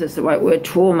 I don't know if that's the right word,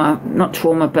 not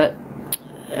trauma, but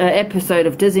episode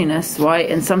of dizziness, right?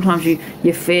 And sometimes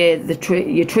you fear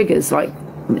your triggers, like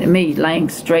me laying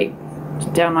straight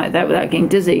down like that without getting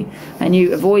dizzy, and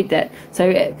you avoid that.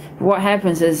 So what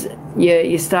happens is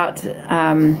you start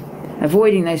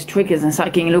avoiding those triggers and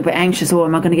start getting a little bit anxious. Or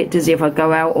am I going to get dizzy if I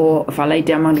go out, or if I lay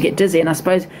down, I'm going to get dizzy? And I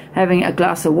suppose having a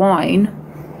glass of wine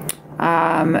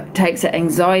takes that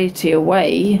anxiety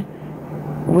away,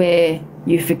 where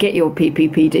you forget your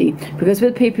PPPD. Because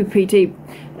with PPPD,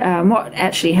 what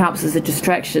actually helps is a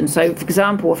distraction. So, for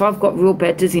example, if I've got real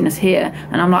bad dizziness here,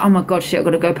 and I'm like, oh my god, shit, I've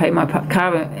got to go pay my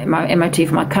MOT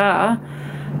for my car,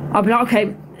 I'll be like,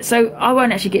 okay, so I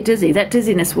won't actually get dizzy. That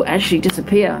dizziness will actually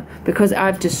disappear because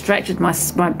I've distracted my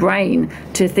brain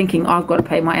to thinking I've got to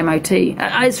pay my MOT.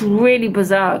 It's a really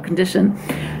bizarre condition,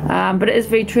 but it is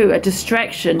very true. A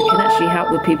distraction can actually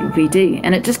help with PPPD,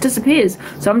 and it just disappears.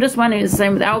 So I'm just wondering, it's the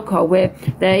same with alcohol, where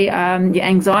your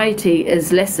anxiety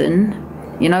is lessened,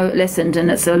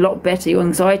 and it's a lot better, your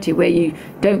anxiety, where you're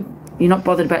not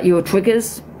bothered about your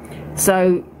triggers,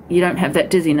 so you don't have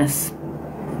that dizziness.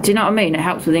 Do you know what I mean? It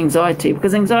helps with anxiety,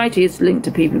 because anxiety is linked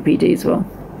to PPPD as well.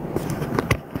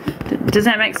 Does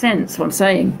that make sense, what I'm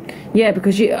saying? Yeah,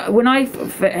 because when I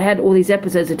had all these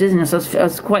episodes of dizziness, I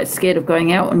was quite scared of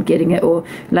going out and getting it, or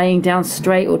laying down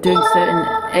straight, or doing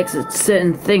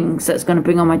certain things that's going to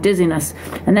bring on my dizziness.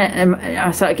 And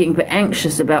I started getting a bit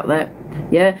anxious about that.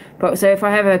 Yeah, but so if I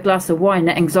have a glass of wine,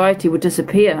 that anxiety would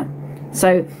disappear.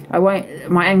 So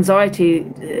my anxiety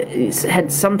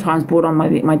had sometimes brought on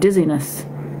my dizziness.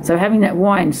 So having that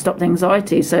wine stopped the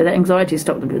anxiety, so that anxiety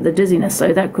stopped the dizziness,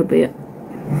 so that could be it.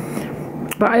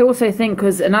 But I also think,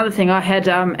 because another thing, I had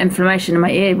inflammation in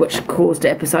my ear, which caused the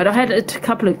episode. I had a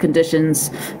couple of conditions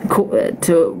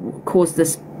to cause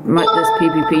this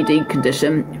PPPD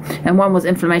condition, and one was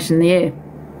inflammation in the ear.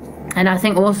 And I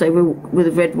think also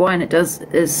with red wine,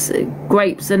 is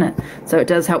grapes in it, so it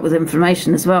does help with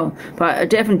inflammation as well. But I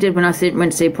definitely did when I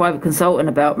went to see a private consultant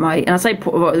about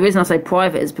the reason I say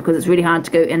private is because it's really hard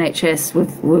to go NHS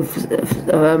with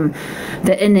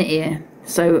the inner ear.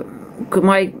 So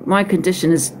my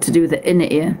condition is to do with the inner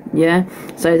ear, yeah.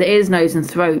 So the ears, nose, and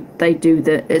throat,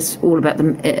 it's all about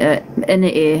the inner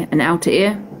ear and outer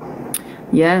ear.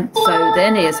 Yeah, so the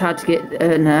inner ear is hard to get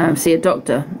and see a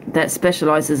doctor that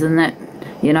specialises in that,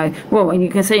 Well, you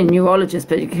can see a neurologist,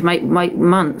 but you can make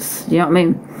months, you know what I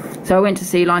mean? So I went to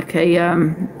see like a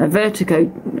vertigo,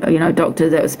 doctor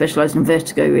that was specialised in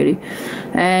vertigo, really.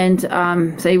 And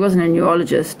so he wasn't a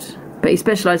neurologist, but he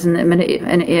specialised in the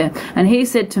inner ear. And he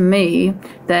said to me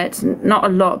that not a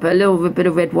lot, but a little bit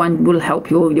of red wine will help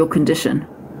your condition.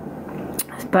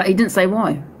 But he didn't say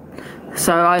why.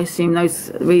 So I assume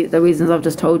the reasons I've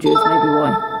just told you is maybe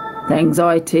why. The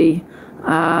anxiety,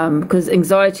 because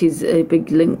anxiety is a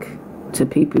big link to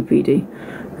PPPD.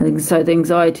 So the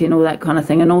anxiety and all that kind of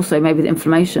thing, and also maybe the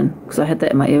inflammation, because I had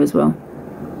that in my ear as well.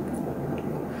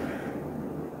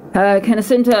 Can a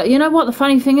symptom? You know what the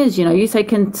funny thing is? You say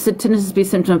can tinnitus be a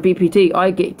symptom of BPD?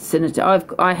 I get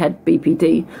tinnitus. I had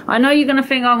BPD. I know you're going to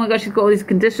think, oh my gosh, she's got all these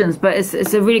conditions, but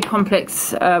it's a really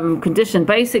complex condition.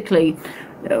 Basically,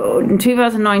 in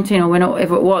 2019 or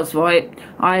whenever it was, right,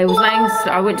 I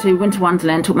went to Winter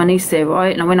Wonderland, took my niece there,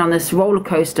 right, and I went on this roller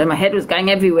coaster. My head was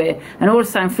going everywhere, and all of a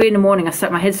sudden, 3 in the morning,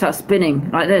 my head started spinning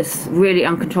like this, really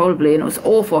uncontrollably, and it was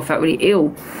awful. I felt really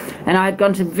ill, and I had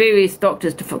gone to various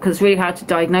doctors because it's really hard to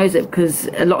diagnose it, because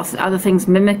a lot of other things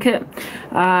mimic it.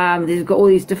 They've got all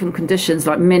these different conditions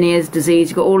like Meniere's disease,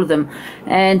 you've got all of them,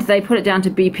 and they put it down to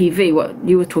BPV, what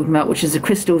you were talking about, which is the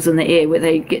crystals in the ear where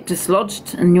they get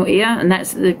dislodged in your ear, and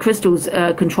that's the crystals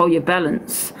control your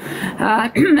balance,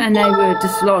 and they were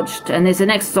dislodged. And there's an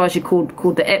exercise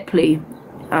called the Epley,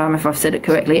 if I've said it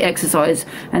correctly, exercise,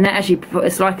 and that actually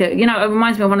it's like it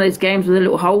reminds me of one of those games with the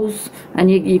little holes, and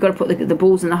you got to put the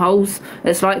balls in the holes.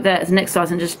 It's like that. It's an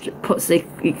exercise, and just puts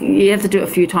you have to do it a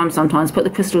few times sometimes, put the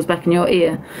crystals back in your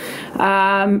ear.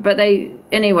 But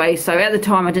anyway, so at the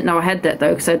time I didn't know I had that though,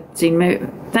 because I'd seen,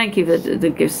 thank you for the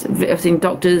gifts, I've seen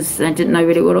doctors and I didn't know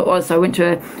really what it was, so I went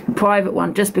to a private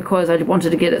one just because I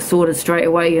wanted to get it sorted straight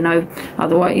away,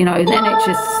 otherwise, in the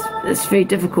NHS it's very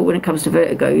difficult when it comes to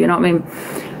vertigo, you know what I mean?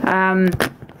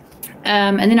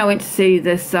 And then I went to see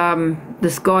this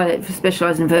guy that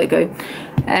specialised in vertigo,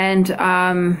 and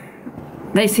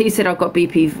he said I've got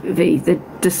BPV,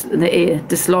 the ear,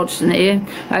 dislodged in the ear.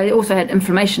 I also had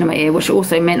inflammation in my ear, which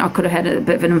also meant I could have had a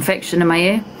bit of an infection in my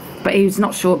ear, but he was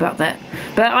not sure about that.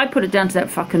 But I put it down to that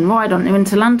fucking ride on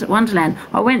Winter Wonderland.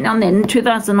 I went on there in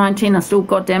 2019, I'm still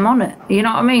goddamn on it. You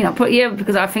know what I mean? I put,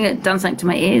 because I think it done something to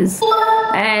my ears.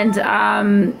 And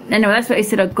anyway, that's what he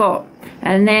said I got.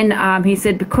 And then he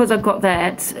said because I got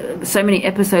that, so many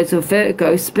episodes of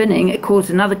vertigo, spinning, it caused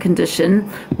another condition,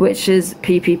 which is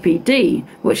PPPD,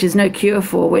 which is no cure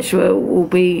for, which will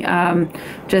be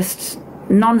just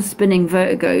non-spinning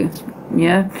vertigo.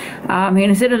 Yeah, and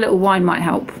he said a little wine might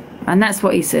help, and that's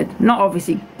what he said. Not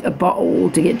obviously a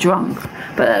bottle to get drunk,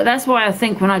 but that's why I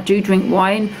think when I do drink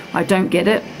wine, I don't get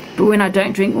it. But when I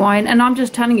don't drink wine, and I'm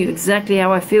just telling you exactly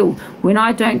how I feel, when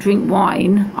I don't drink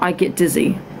wine, I get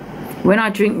dizzy. When I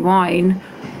drink wine,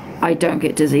 I don't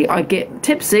get dizzy. I get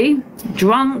tipsy,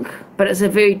 drunk, but it's a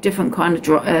very different kind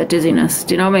of dizziness.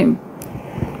 Do you know what I mean?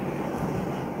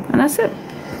 And that's it.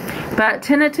 But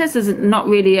tinnitus is not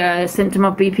really a symptom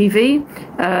of BPV,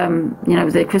 you know,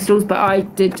 with the crystals, but I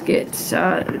did get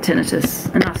tinnitus,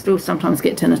 and I still sometimes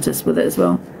get tinnitus with it as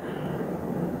well.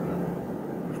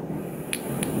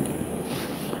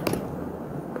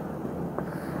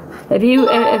 If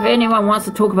anyone wants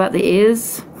to talk about the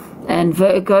ears and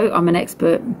vertigo, I'm an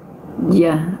expert.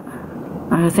 Yeah,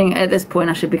 I think at this point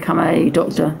I should become a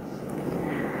doctor.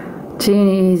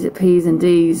 Teenies, P's and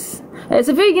D's. It's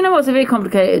a very, you know what, it's a very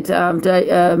complicated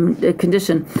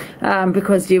condition,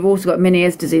 because you've also got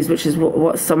Meniere's disease, which is what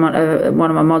one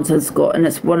of my mods has got, and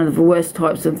it's one of the worst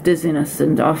types of dizziness.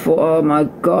 And I thought, oh my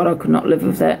God, I could not live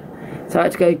with that. So I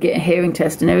had to go get a hearing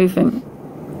test and everything.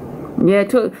 Yeah,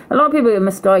 a lot of people are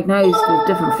misdiagnosed with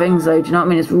different things, though. Do you know what I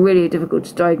mean? It's really difficult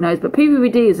to diagnose. But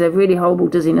PPVD is a really horrible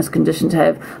dizziness condition to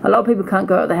have. A lot of people can't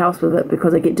go out of the house with it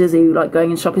because they get dizzy, like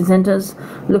going in shopping centres,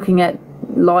 looking at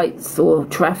lights or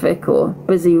traffic or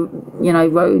busy, you know,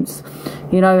 roads,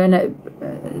 you know, and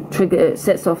it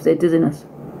sets off their dizziness.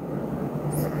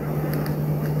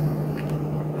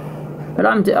 But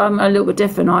I'm a little bit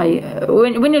different.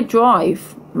 When you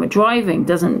driving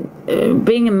doesn't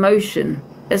being in motion.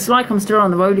 It's like I'm still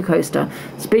on the roller coaster.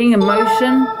 It's being in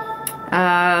motion,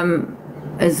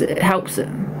 it helps it.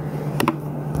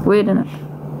 Weird, isn't it?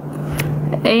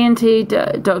 ENT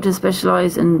doctors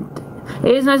specialise in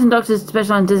ears, nose, and doctors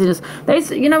specialise in dizziness.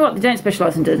 You know what? They don't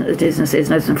specialise in dizziness. Ears,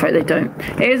 nose, and throat. They don't.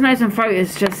 Ears, nose, and throat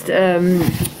is just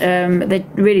they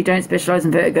really don't specialise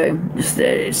in vertigo.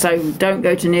 So don't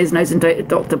go to an ears, nose, and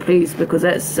doctor, please, because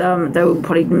that's they will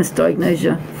probably misdiagnose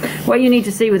you. What you need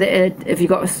to see with it, if you've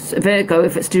got vertigo,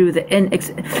 if it's to do with the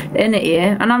inner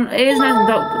ear, and I'm ears, nose,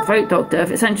 and throat doctor. If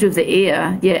it's something to do with the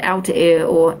ear, yeah, outer ear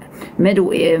or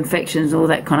middle ear infections, all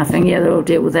that kind of thing, yeah, they'll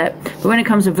deal with that. But when it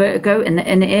comes to vertigo in the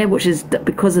inner ear, which is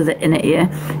because of the inner ear,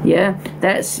 yeah,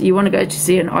 that's, you want to go to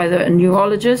see either a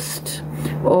neurologist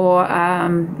or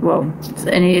well,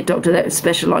 any doctor that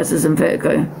specialises in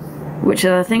vertigo, which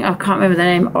I think, I can't remember the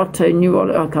name,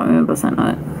 otoneurologist, I can't remember, something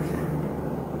like that.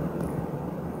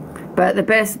 But the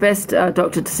best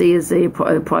doctor to see is the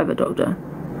private doctor.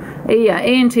 Yeah,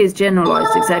 ENT is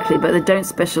generalised, exactly, but they don't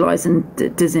specialise in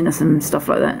dizziness and stuff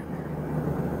like that.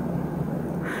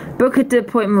 Book an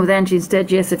appointment with Angie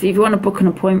instead. Yes, if you want to book an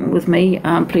appointment with me,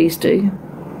 please do.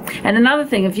 And another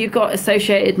thing, if you've got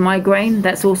associated migraine,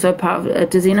 that's also part of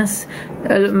dizziness.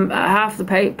 Half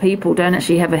the people don't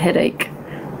actually have a headache.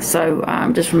 So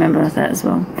just remember that as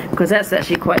well, because that's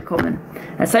actually quite common.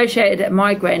 Associated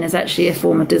migraine is actually a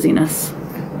form of dizziness.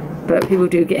 But people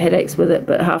do get headaches with it,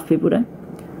 but half people don't.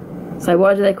 So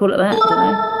why do they call it that? I don't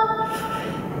know.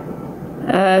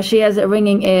 She has a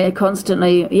ringing ear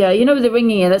constantly. Yeah, you know, with the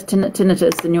ringing ear, that's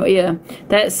tinnitus in your ear.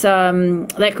 That's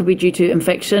that could be due to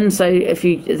infection. So if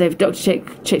the doctor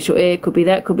checks your ear, it could be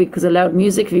that. Could be because of loud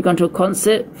music. If you've gone to a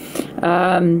concert,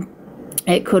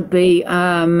 it could be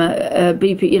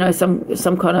BP. You know, some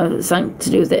kind of something to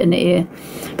do with it in the ear.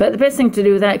 But the best thing to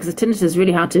do with that, because the tinnitus is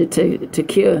really hard to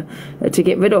cure, to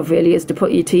get rid of, really, is to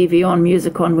put your TV on,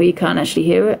 music on, where you can't actually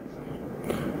hear it.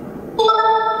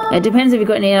 It depends if you've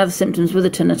got any other symptoms with the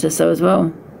tinnitus, though, as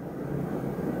well.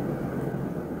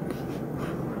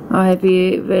 I have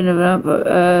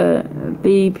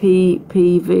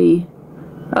BPPV.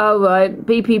 Oh, right,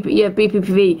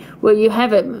 BPPV. Well, you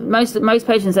have it. Most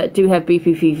patients that do have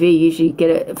BPPV usually get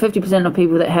it. 50% of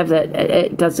people that have that,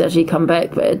 it does actually come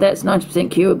back, but that's 90%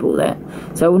 curable, that.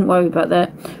 So I wouldn't worry about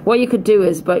that. What you could do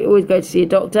is, but always go to see a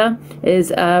doctor,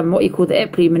 is what you call the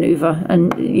Epley maneuver,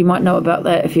 and you might know about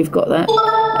that if you've got that.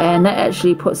 And that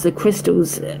actually puts the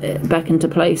crystals back into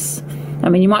place. I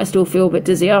mean, you might still feel a bit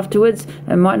dizzy afterwards.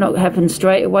 It might not happen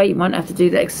straight away. You might have to do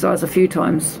the exercise a few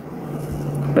times.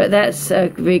 But that's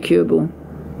very curable.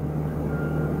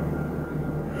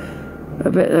 I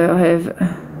bet I have.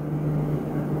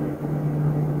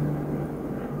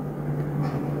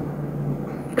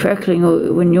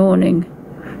 Crackling when yawning.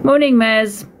 Morning,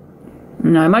 Maz.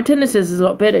 No, my tinnitus is a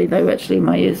lot better, though, actually, in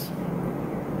my ears.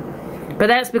 But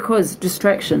that's because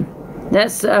distraction.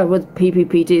 That's with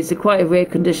PPPD. It's quite a rare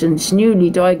condition. It's newly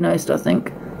diagnosed, I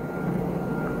think.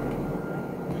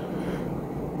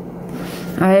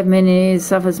 I have Meniere's,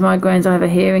 suffers migraines. I have a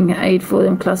hearing aid for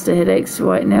them. Cluster headaches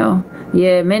right now.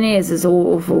 Yeah, Meniere's is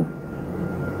awful.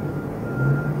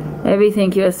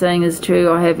 Everything you're saying is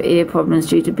true. I have ear problems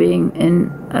due to being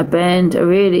in a band. Oh,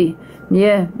 really?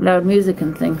 Yeah, loud music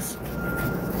and things.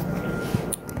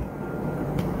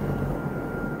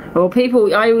 Well,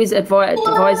 people, I always advise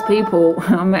people,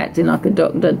 I'm acting like a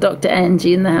doctor, Dr.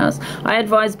 Angie in the house. I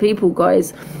advise people,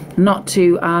 guys, not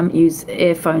to use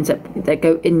earphones that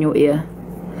go in your ear,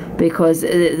 because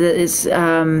it's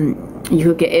you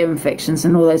could get ear infections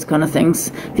and all those kind of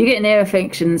things. If you get an ear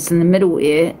infections in the middle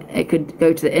ear, it could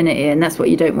go to the inner ear, and that's what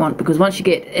you don't want, because once you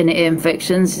get inner ear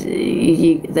infections,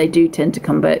 they do tend to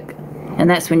come back, and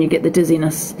that's when you get the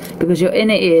dizziness, because your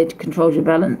inner ear controls your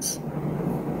balance.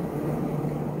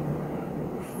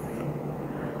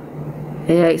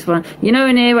 Earaches one. You know,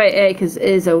 an earache ache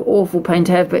is an awful pain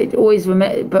to have, but always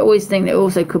think that it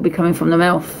also could be coming from the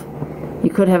mouth.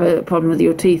 You could have a problem with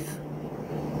your teeth.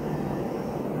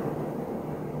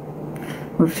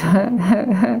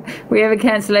 We have a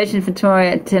cancellation for tomorrow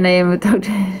at 10 AM with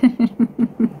Dr.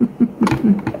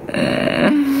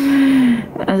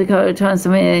 As a couple of times to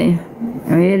me,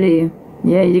 really.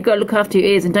 Yeah, you've got to look after your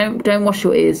ears, and don't wash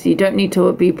your ears. You don't need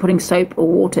to be putting soap or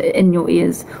water in your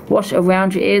ears. Wash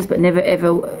around your ears, but never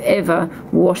ever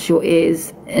wash your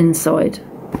ears inside.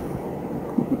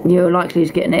 You're likely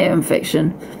to get an ear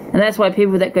infection, and that's why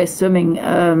people that go swimming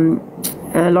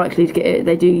are likely to get.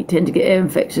 They do tend to get ear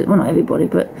infections. Well, not everybody,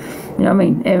 but you know what I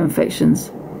mean, ear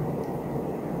infections.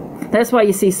 That's why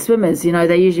you see swimmers. You know,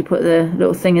 they usually put the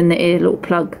little thing in the ear, little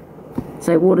plug,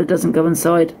 so water doesn't go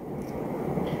inside.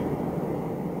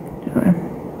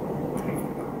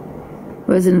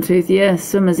 Wisdom tooth, yeah,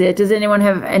 swimmers, yeah. Does anyone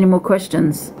have any more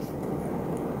questions?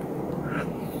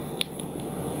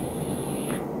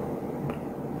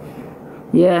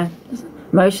 Yeah,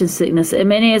 motion sickness.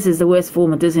 Meniere's is the worst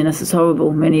form of dizziness. It's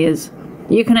horrible, Meniere's.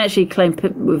 You can actually claim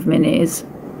PIP with Meniere's.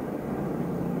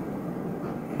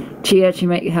 She actually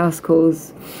make house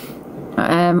calls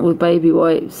with baby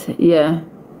wipes. Yeah,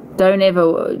 don't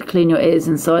ever clean your ears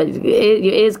inside.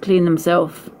 Your ears clean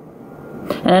themselves.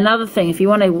 And another thing, if you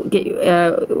want to get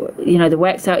you know, the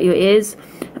wax out your ears,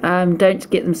 don't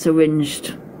get them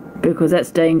syringed, because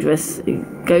that's dangerous.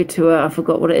 Go to I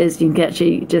forgot what it is. You can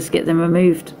actually just get them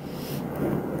removed.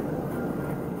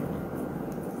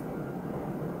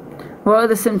 What are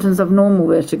the symptoms of normal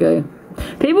vertigo?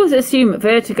 People assume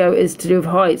vertigo is to do with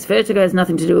heights. Vertigo has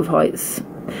nothing to do with heights,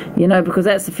 you know, because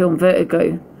that's the film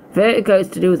Vertigo. Vertigo is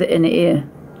to do with the inner ear.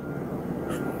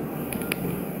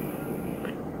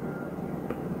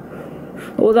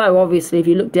 Although, obviously, if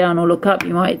you look down or look up,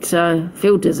 you might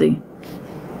feel dizzy.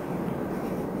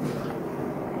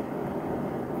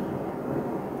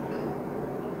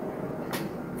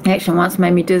 Action once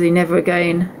made me dizzy, never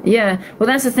again. Yeah, well,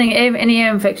 that's the thing. Any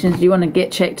ear infections, you want to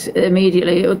get checked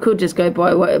immediately. It could just go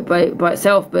by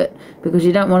itself, but because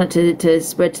you don't want it to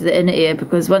spread to the inner ear,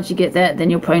 because once you get that,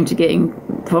 then you're prone to getting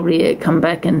probably it come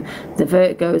back, and the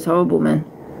vertigo is horrible, man.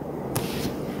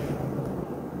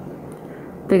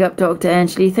 Big up, Dr.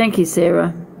 Angie. Thank you,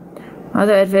 Sarah. I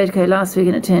had vertigo last week,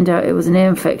 and it turned out it was an ear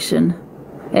infection.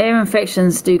 Ear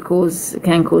infections can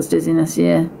cause dizziness,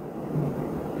 yeah.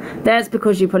 That's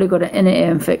because you probably got an inner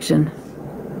ear infection.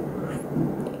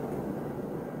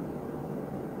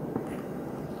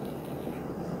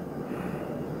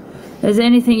 Is there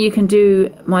anything you can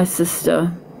do, my sister?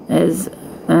 Does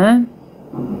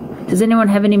anyone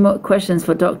have any more questions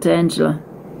for Dr. Angela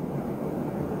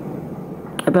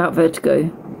about vertigo?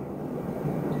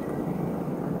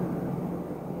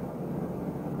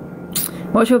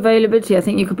 What's your availability? I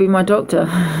think you could be my doctor.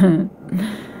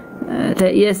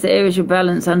 Yes, the ear is your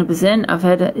balance, 100%. I've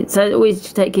had it. So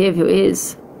always take care of your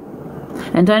ears,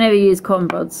 and don't ever use cotton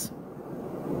buds.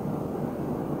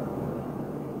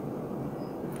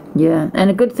 Yeah, and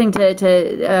a good thing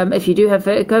to if you do have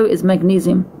vertigo is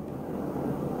magnesium.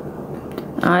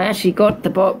 I actually got the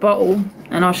bottle,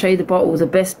 and I'll show you the bottle, the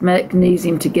best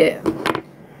magnesium to get.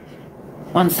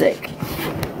 One sec.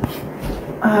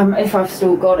 If I've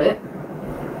still got it.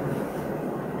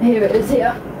 Here it is,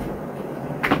 here.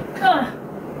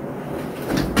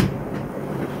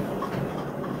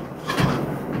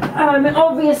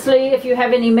 Obviously, if you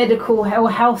have any medical or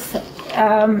health,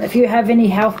 if you have any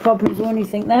health problems or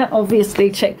anything there, obviously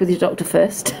check with your doctor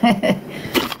first.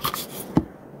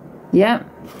 Yeah,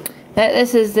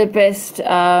 this is the best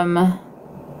to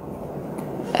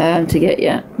get.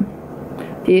 Yeah,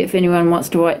 if anyone wants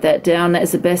to write that down,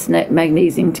 that's the best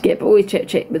magnesium to get. But always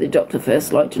check with the doctor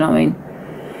first, like, do you know what I mean?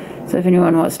 So if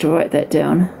anyone wants to write that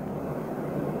down.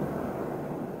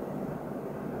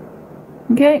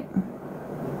 Okay.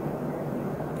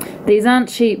 These aren't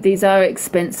cheap, these are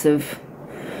expensive.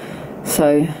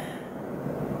 So,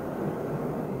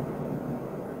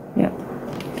 yeah.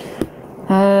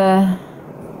 I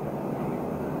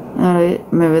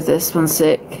don't remember this, one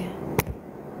sec.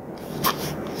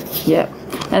 Yep.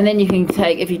 And then you can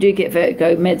take, if you do get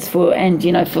vertigo, meds for, and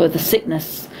you know, for the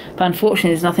sickness. But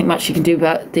unfortunately, there's nothing much you can do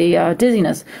about the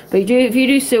dizziness. But if you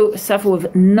do still suffer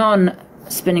with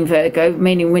non-spinning vertigo,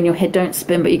 meaning when your head don't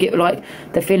spin, but you get like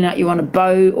the feeling like you're on a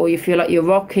boat, or you feel like you're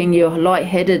rocking, you're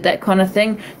lightheaded, that kind of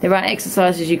thing, there are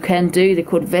exercises you can do. They're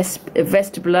called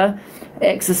vestibular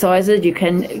exercises. You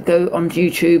can go on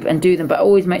YouTube and do them, but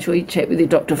always make sure you check with your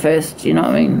doctor first. You know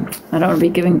what I mean? I don't want to be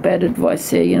giving bad advice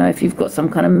here. You know, if you've got some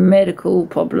kind of medical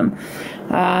problem,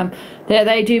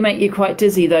 they do make you quite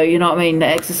dizzy, though. You know what I mean? The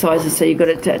exercises, so you've got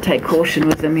to take caution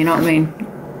with them. You know what I mean?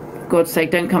 God's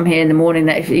sake, don't come here in the morning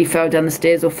that if you fell down the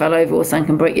stairs or fell over or something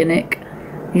and break your neck.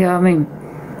 You know what I mean?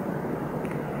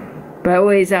 But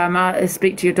always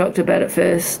speak to your doctor about it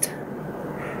first.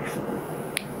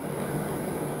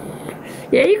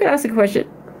 Yeah, you can ask a question.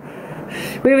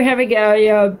 We were having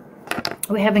a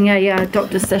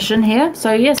doctor session here,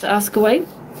 so yes, ask away.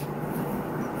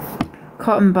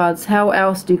 Cotton buds. How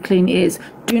else do you clean ears?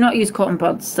 Do not use cotton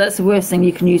buds. That's the worst thing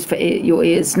you can use for your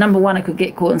ears. Number one, it could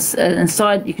get caught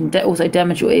inside. You can also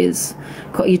damage your ears.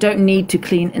 You don't need to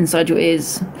clean inside your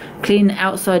ears. Clean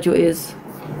outside your ears.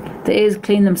 The ears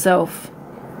clean themselves.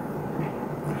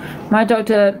 My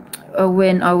doctor,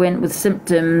 when I went with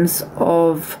symptoms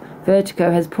of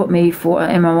vertigo, has put me for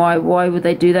an MRI. Why would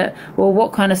they do that? Well,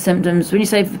 what kind of symptoms? When you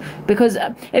say, because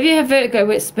if you have vertigo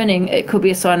where it's spinning, it could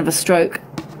be a sign of a stroke.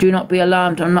 Do not be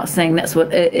alarmed. I'm not saying that's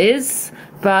what it is,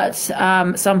 but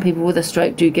some people with a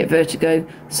stroke do get vertigo.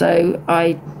 So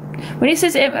when he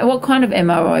says what kind of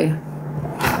MRI,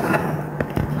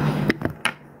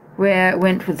 where I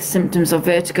went with symptoms of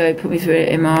vertigo, put me through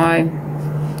an MRI.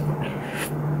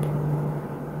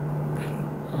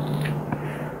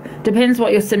 Depends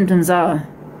what your symptoms are.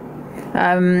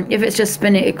 If it's just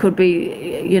spinning, it could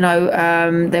be, you know,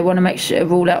 they want to make sure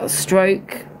rule out a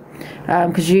stroke,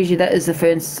 because usually that is the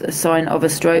first sign of a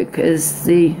stroke, is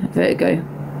the vertigo.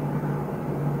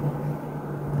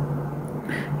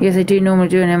 Yes, they do normally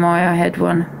do an MRI. I had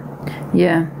one.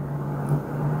 Yeah.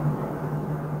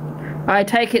 I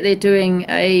take it they're doing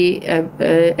a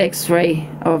X-ray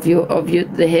of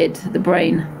the head, the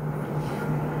brain.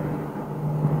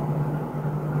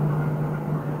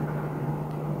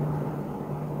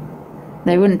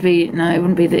 They wouldn't be, no, it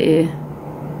wouldn't be the ear.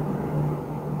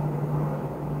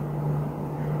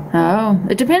 Oh,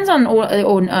 it depends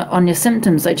on your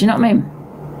symptoms, though. Do you know what I mean?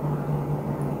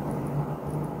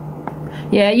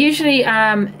 Yeah, usually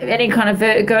any kind of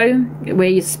vertigo where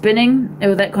you're spinning,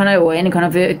 or that kind of, or any kind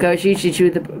of vertigo, is usually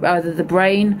to either the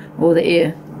brain or the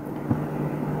ear.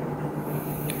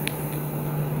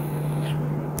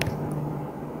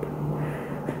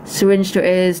 Syringe to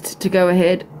ears to go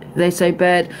ahead. They say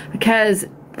bad. Kaz,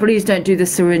 please don't do the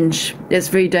syringe. It's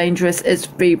very dangerous. It's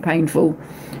very painful.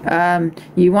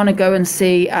 You want to go and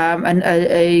see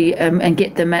and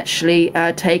get them actually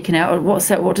taken out. What's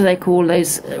that? What do they call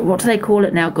those? What do they call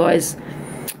it now, guys?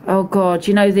 Oh God,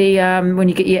 you know the when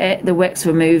you get the wax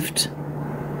removed.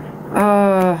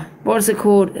 What is it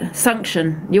called?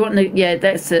 Suction. You want yeah,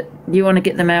 that's it. You want to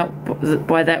get them out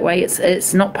by that way.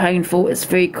 It's not painful. It's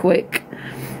very quick.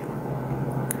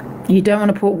 You don't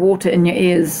want to put water in your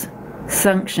ears.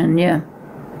 Suction, yeah.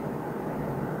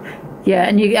 Yeah,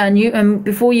 and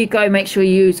before you go, make sure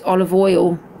you use olive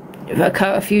oil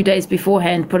a few days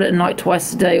beforehand. Put it in like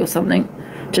twice a day or something,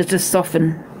 just to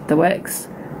soften the wax.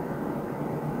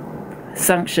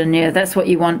 Suction, yeah, that's what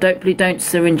you want. Don't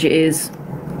syringe your ears.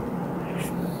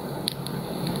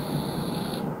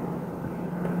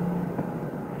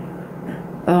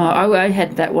 Oh, I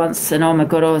had that once, and oh my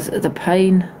God, the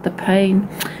pain.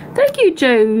 Thank you,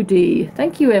 Jody.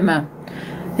 Thank you, Emma.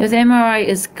 If the MRI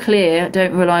is clear,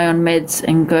 don't rely on meds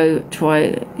and go try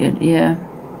it. Yeah.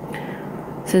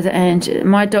 So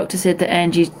my doctor said to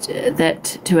Angie,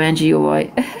 you're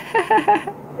right.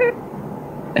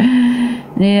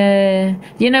 Yeah.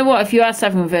 You know what? If you are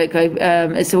suffering with vertigo,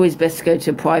 it's always best to go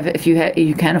to a private if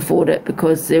you can afford it,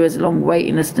 because there is a long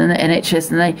waiting list in the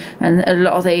NHS, and a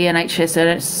lot of the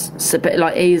NHS, it's a bit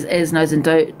like ears, nose, and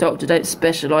doctor don't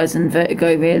specialise in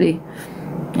vertigo really.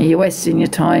 You're wasting your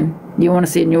time. You want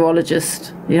to see a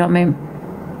neurologist. You know what I mean?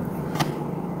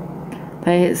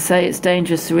 They say it's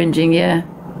dangerous syringing. Yeah.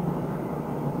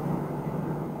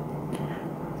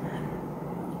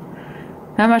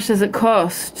 How much does it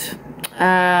cost?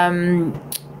 I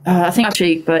think I'm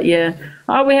cheap, but yeah.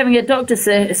 Are we having a doctor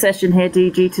session here,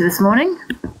 DG, this morning?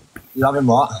 You having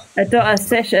what? A doctor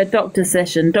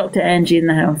session. Dr. Angie in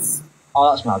the house. Oh,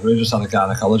 that's mad. We just had a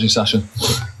gynecology session.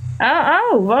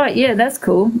 Oh, right. Yeah, that's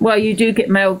cool. Well, you do get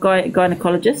male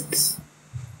gynecologists.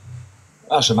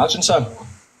 I should imagine so.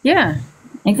 Yeah,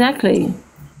 exactly.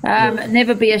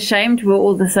 Never be ashamed. We're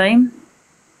all the same.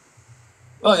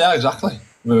 Oh yeah, exactly.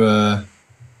 We're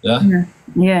yeah.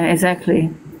 Yeah, exactly.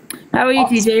 How are you,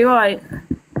 DJ? You alright?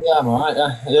 Yeah, I'm alright.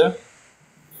 Yeah, you?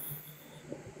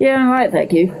 Yeah, I'm alright,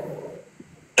 thank you.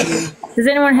 Does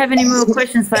anyone have any more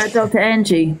questions for Dr.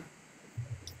 Angie?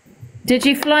 Did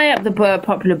you fly up the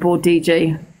popular board,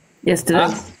 DJ,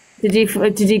 yesterday? Did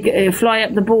you fly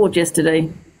up the board yesterday?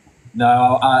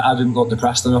 No, I didn't look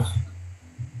depressed enough.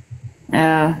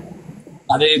 I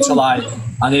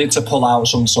need to pull out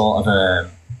some sort of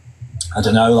I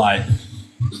don't know, like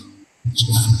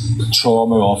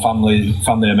trauma or family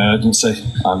emergency,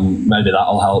 and maybe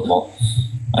that'll help. But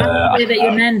Can't you say that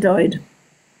your nan died?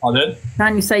 Pardon?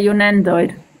 Can't you say your nan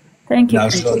died? Thank you. No,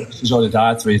 she's already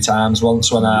died 3 times.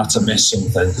 Once when I had to miss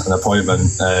something, an appointment.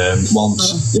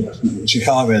 Once she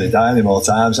can't really die any more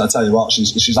times. I tell you what,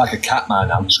 she's like a cat, my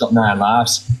nan. She's got 9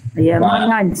 lives. Yeah,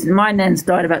 my nan's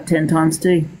died about 10 times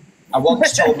too. I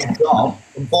once told my job.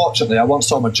 Unfortunately, I once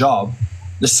told my job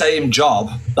the same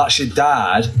job that she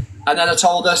died, and then what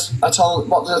did I tell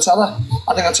her?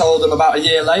 I think I told them about a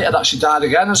year later that she died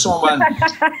again, and someone went,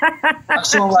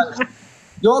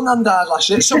 your nan died last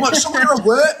year. Someone I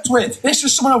worked with. This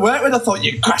was someone I worked with. I thought,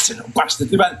 you grassy little bastard.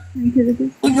 They went,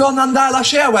 did your nan die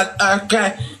last year? I went,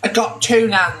 okay, I got 2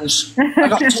 nans.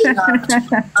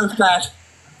 Both dead.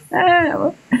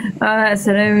 Oh, that's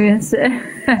hilarious.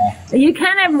 You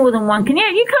can have more than one, can you?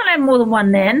 You can't have more than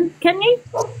one then, can you?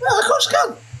 Yeah, of course you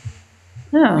can.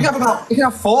 Oh. You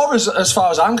can have 4 as far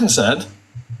as I'm concerned.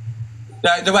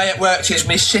 The way it worked is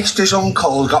my sister's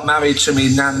uncle got married to my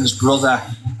nan's brother,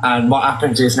 and what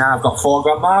happens is now I've got 4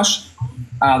 grandmas,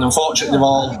 and unfortunately they're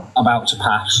all about to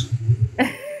pass.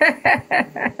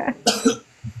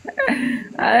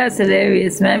 That's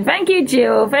hilarious, man. Thank you,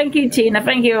 Jill. Thank you, Tina.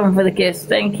 Thank you, everyone, for the gifts.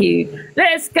 Thank you.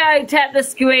 Let's go. Tap the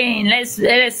screen. Let's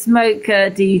smoke,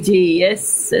 DG.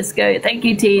 Yes, let's go. Thank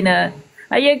you, Tina.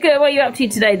 Are you good? What are you up to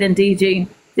today, then, DG?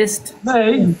 Just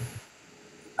me.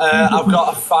 I've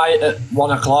got a fight at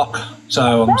 1 o'clock,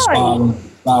 so I'm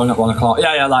sparring at 1 o'clock.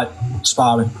 Yeah, like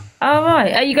sparring. All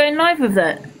right. Are you going live with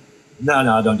that? No,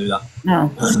 I don't do that.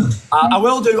 No. I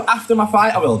will do after my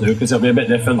fight. I will do, because it'll be a bit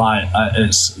different. Like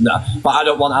but I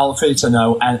don't want Alfie to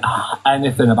know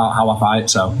anything about how I fight.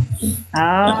 So.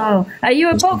 Oh, are you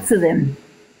a boxer then?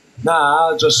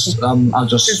 Nah,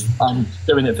 I'm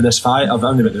doing it for this fight. I've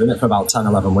only been doing it for about 10,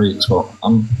 11 weeks, but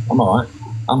I'm all right.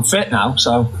 I'm fit now,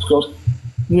 so it's good.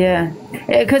 Yeah,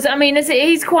 because I mean,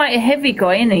 he's quite a heavy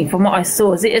guy, isn't he? From what I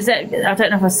saw, is that I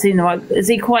don't know if I've seen the right. Is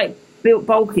he quite built,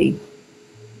 bulky?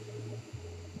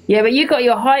 Yeah, but you got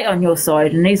your height on your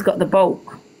side, and he's got the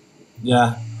bulk.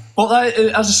 Yeah, but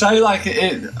as I say, like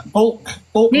bulk.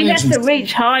 He has to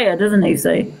reach higher, doesn't he?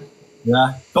 So.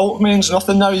 Yeah, bulk means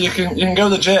nothing. No, you can go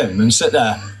to the gym and sit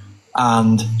there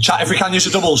and chat if we can use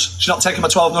the doubles. She's not taking my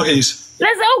 12 nuggies.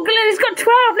 He's got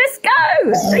 12. Let's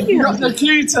go. Thank you. Got the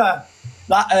tutor.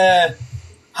 That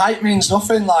height means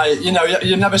nothing. Like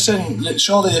you've never seen.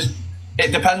 Surely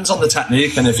it depends on the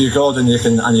technique, and if you're good and you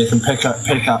can pick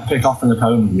off an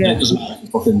opponent. Yeah. It doesn't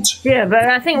fucking. Yeah, but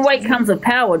I think weight comes with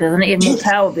power, doesn't it? You have more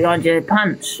power behind your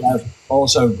punch. Yeah,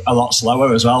 also a lot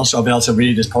slower as well, so I'll be able to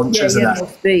read his punches. Yeah, more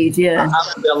speed. Yeah. I'm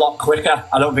going to be a lot quicker.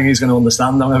 I don't think he's going to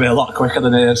understand. I'm going to be a lot quicker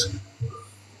than he is.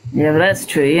 Yeah, but that's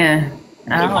true. Yeah.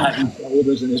 Heavy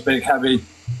shoulders and his big heavy.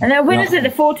 And now, when is it? The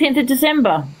 14th of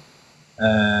December.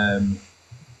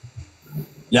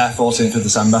 Yeah, 14th of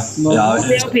December. Well,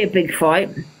 yeah, it'll be a big fight.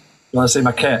 You want to see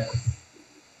my kit?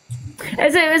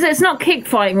 It's not kick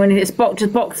fighting when it's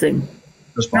just boxing.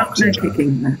 Just boxing. No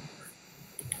kicking. No.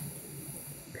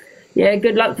 Yeah,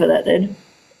 good luck for that then.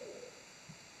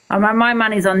 My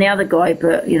money's on the other guy,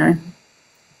 but you know.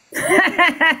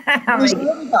 I'm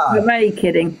only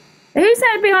kidding. Who's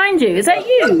that behind you? Is that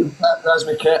you? There's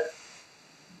my kit.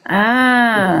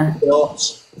 Ah.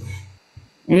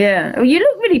 Yeah. Well, you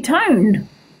look really toned.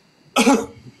 Yeah,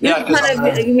 you look kind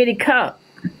of really cut.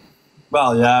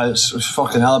 Well, yeah, it's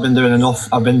fucking hell. I've been doing enough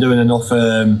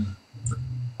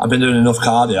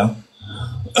cardio.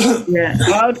 Yeah,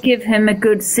 I would give him a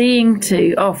good seeing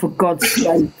to. Oh, for God's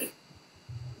sake!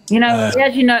 You know,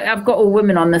 as you know, I've got all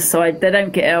women on this side. They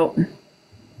don't get out.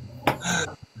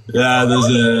 Yeah, there's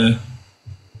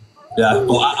yeah,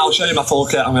 but I'll show you my full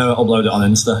kit. I'm going to upload it on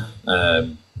Insta.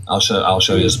 I'll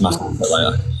show you my full kit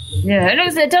later. Yeah,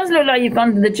 it does look like you've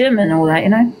gone to the gym and all that, you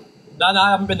know. No,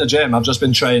 I haven't been to the gym. I've just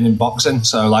been training boxing.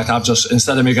 So, like,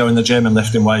 instead of me going to the gym and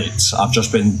lifting weights, I've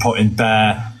just been putting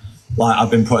I've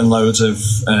been putting loads of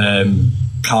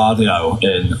cardio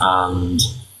in and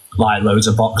like loads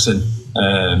of boxing,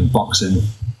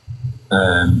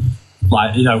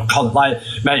 like, you know, like,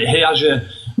 mate, he has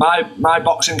my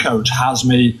boxing coach has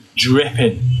me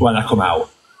dripping when I come out.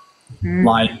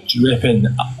 Like dripping,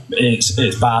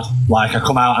 it's bad. Like I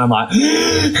come out and I'm like,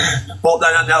 but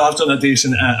then I know I've done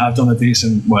a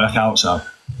decent workout. So,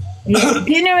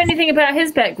 do you know anything about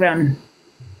his background?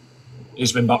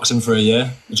 He's been boxing for a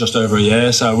year, just over a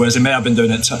year. So whereas in me, I've been doing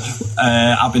it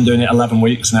 11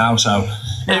 weeks now. So,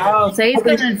 so he's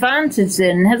got an advantage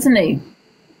then, hasn't he?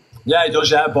 Yeah, he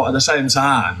does. Yeah, but at the same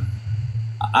time,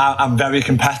 I'm very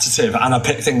competitive and I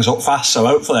pick things up fast. So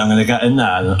hopefully, I'm going to get in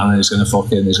there and he's going to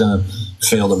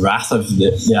feel the wrath of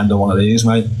the end of one of these,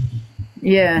 mate.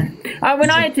 Yeah.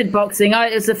 When I did boxing,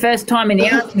 it was the first time, and he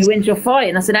asked me, when's your fight?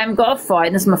 And I said, I haven't got a fight.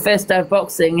 And this is my first day of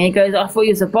boxing. And he goes, I thought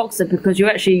you was a boxer because you're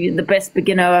actually the best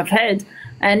beginner I've had.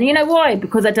 And you know why?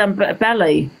 Because I've done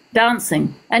ballet,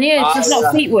 dancing. And yeah, it's just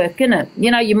not feet work, isn't it?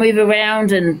 You know, you move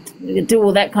around and do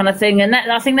all that kind of thing. And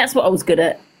I think that's what I was good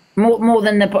at. More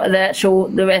than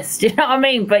the rest, you know what I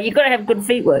mean? But you've got to have good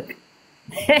feet work.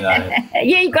 Yeah,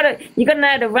 you gotta know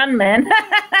how to run, man.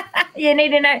 You need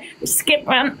to know skip,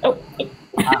 run. Oh.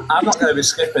 I'm not going to be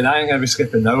skipping. I ain't going to be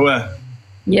skipping nowhere.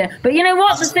 Yeah, but you know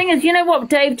what? The thing is, you know what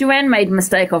Dave Duran made a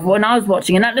mistake of when I was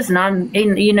watching, and listen,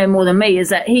 you know more than me, is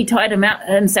that he tired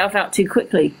himself out too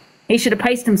quickly. He should have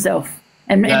paced himself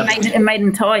and made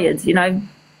him tired. You know.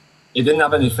 He didn't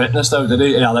have any fitness though, did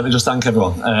he? Yeah, let me just thank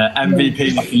everyone.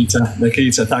 MVP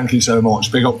Nikita, thank you so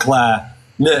much. Big up Claire.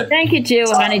 Nick. Thank you,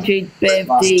 Jill, Honeydew, Bev,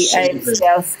 D, Ames,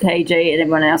 KJ, and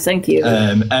everyone else. Thank you.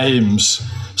 Ames,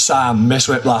 Sam, Miss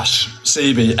Whiplash,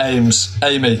 CB, Ames,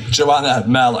 Amy, Joanna,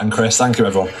 Mel, and Chris. Thank you,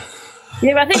 everyone.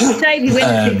 Yeah, but I think for Dave, he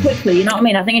went too quickly. You know what I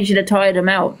mean? I think he should have tired him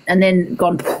out and then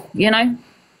gone. You know.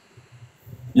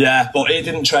 Yeah, but he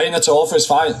didn't train at all for his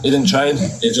fight. He didn't train.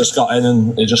 He just got in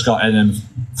and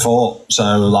fought. So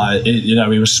like, he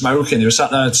was smoking. He was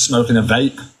sat there smoking a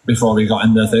vape before he got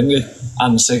in the thingy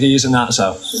and ciggies and that.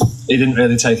 So he didn't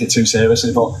really take it too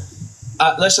seriously. But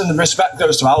listen, the respect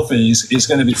goes to Alfie. He's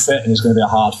going to be fit and he's going to be a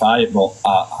hard fight. But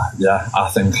I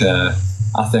think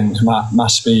my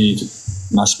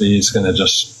speed's going to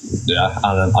just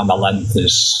and my length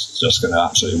is just going to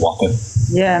absolutely whop him.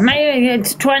 Yeah, maybe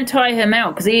try and tie him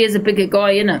out because he is a bigger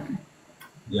guy, isn't it?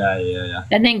 Yeah.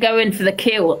 And then go in for the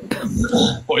kill.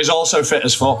 But he's also fit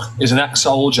as fuck. He's an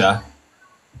ex-soldier.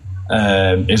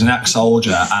 And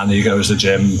he goes to the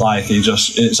gym. Like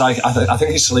I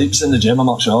think he sleeps in the gym. I'm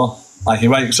not sure. Like he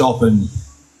wakes up and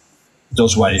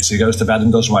does weights. He goes to bed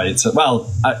and does weights.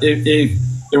 Well, he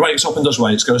wakes up and does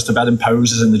weights, goes to bed and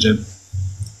poses in the gym.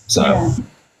 So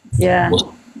yeah.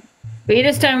 But you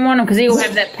just don't want him because he'll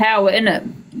have that power in it.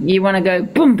 You want to go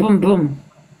boom, boom, boom.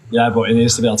 Yeah, but he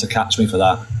needs to be able to catch me for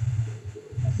that.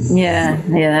 Yeah,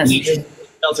 that's true. He needs to be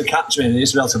able to catch me and he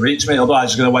needs to be able to reach me. Otherwise,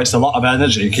 he's going to waste a lot of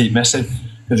energy and keep missing.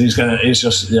 Because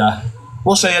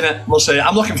we'll see, innit? We'll see.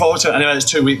 I'm looking forward to it. Anyway, it's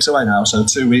 2 weeks away now, so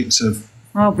 2 weeks of...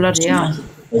 Oh, bloody hell.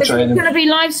 Is it going to be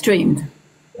live streamed?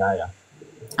 Yeah.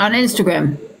 On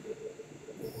Instagram?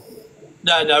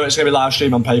 No, it's going to be live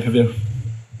streamed on pay-per-view.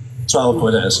 12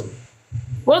 quid it is.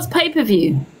 What's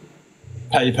pay-per-view?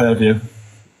 Pay-per-view.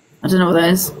 I don't know what that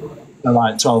is. They're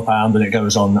like £12 and it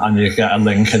goes on and you get a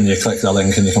link and you click the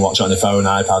link and you can watch it on your phone,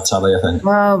 iPad, telly, I think.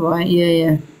 Oh, right,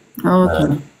 yeah. Oh,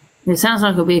 okay. It sounds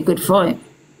like it'll be a good fight.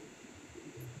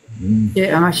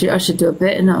 Yeah, I should do a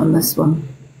betting on this one.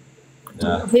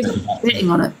 Yeah. Betting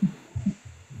on it.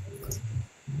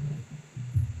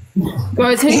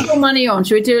 Guys, who's got money on?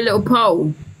 Should we do a little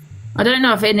poll? I don't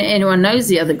know if anyone knows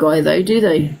the other guy, though, do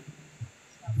they?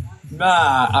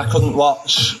 Nah, I couldn't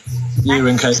watch you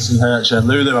in case he hurts you.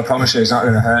 Lulu, I promise you, he's not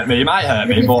going to hurt me. He might hurt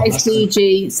me, but...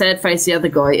 CG, sad face the other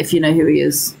guy, if you know who he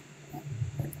is.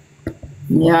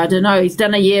 Yeah, I don't know. He's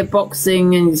done a year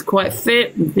boxing and he's quite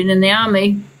fit. He's been in the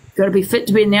army. Got to be fit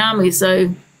to be in the army,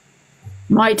 so...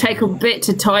 Might take a bit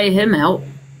to tire him out.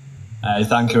 Hey,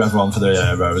 thank you, everyone, for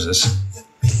the roses.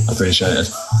 Appreciate it.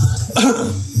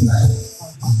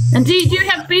 And do you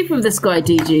have beef with this guy,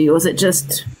 DG, or is it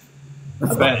just...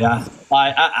 A bit, yeah.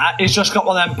 Like, he's just got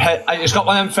one of them. He's got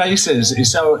one of them faces.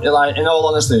 He's so like. In all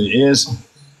honesty, he's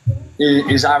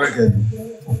arrogant.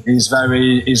 He's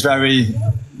very.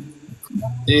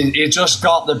 He just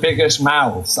got the biggest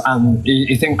mouth, and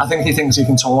I think he thinks he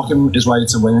can talk his way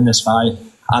to winning this fight,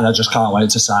 and I just can't wait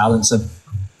to silence him.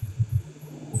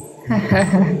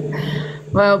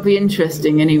 Well, it'll be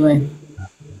interesting anyway.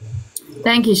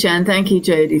 Thank you, Shan. Thank you,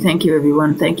 Jody. Thank you,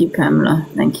 everyone. Thank you, Pamela.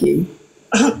 Thank you.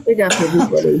 Big up,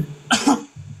 everybody.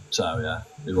 So, yeah,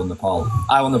 we won the poll.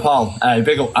 I won the poll. Hey,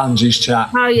 big up Angie's chat.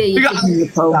 Oh, yeah, you won the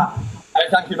poll. Hey,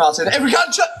 thank you, Martin. Hey, we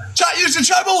can't chat using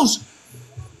trebles.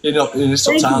 You know,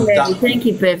 thank you, Bev. Thank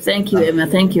you, Bev. Thank you, Emma.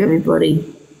 Thank you,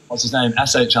 everybody. what's his name?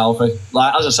 SH Alfie.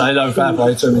 Like, as I say, though, fair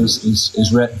play to him.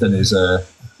 He's ripped and he's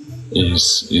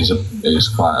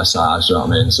quite a size. You know what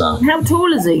I mean? So. How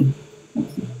tall is he?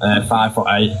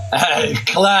 5'8". Hey,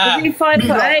 Claire. Is he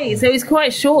 5'8"? So he's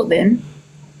quite short then.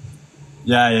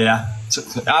 Yeah.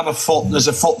 I'm a foot. There's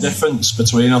a foot difference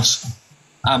between us.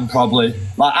 I'm probably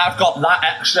like I've got that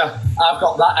extra,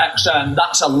 and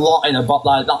that's a lot in a box.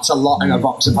 Like that's a lot in a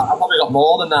box. In fact, I've probably got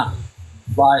more than that.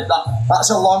 Like that's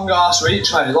a long ass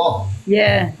reach, mate. Look.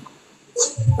 Yeah.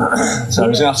 So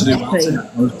he's gonna have to do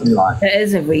that. It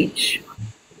is a reach.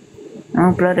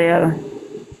 Oh bloody hell!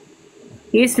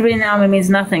 He used to be in the army means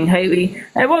nothing. Hopey.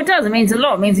 Well, it does. It means a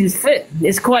lot. It means he's fit.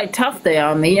 It's quite tough, the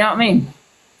army. You know what I mean?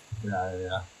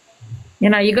 Yeah. You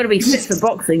know, you got to be fit for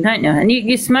boxing, don't you? And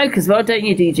you smoke as well, don't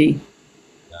you, DG?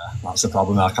 Yeah, that's the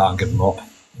problem. I can't give them up.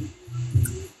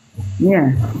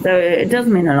 Yeah, so it does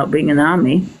mean a lot being in the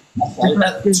army. You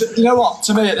know what?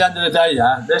 To me, at the end of the day,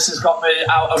 yeah, this has got me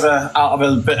out of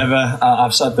a bit of a.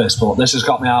 I've said this, but this has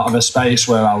got me out of a space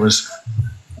where I was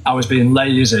being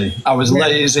lazy. I was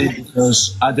lazy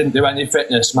because I didn't do any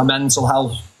fitness. My mental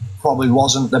health probably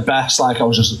wasn't the best. Like I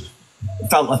was just.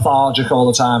 Felt lethargic all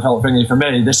the time, felt thingy. For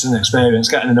me, this is an experience,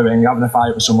 getting in the ring, having a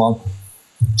fight with someone,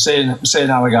 seeing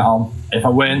how I get on. If I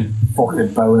win,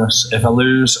 fucking bonus. If I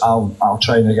lose, I'll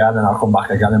train again and I'll come back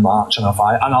again in March and I'll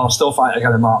fight. And I'll still fight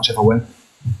again in March if I win.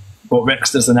 But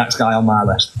Rickster's the next guy on my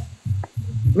list.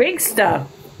 Rickster?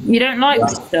 You don't like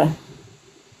Rickster?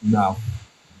 No.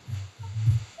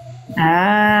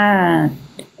 Ah.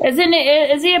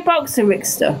 Is he a boxer,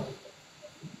 Rickster?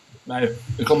 Mate,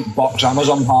 he couldn't box.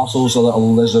 Amazon parcels, a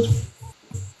little lizard.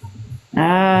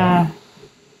 Ah.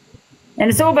 And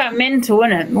it's all about mental,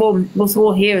 isn't it? Well, it's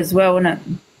all here as well, isn't it?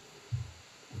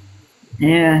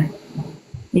 Yeah.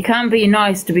 You can't be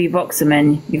nice to be a boxer,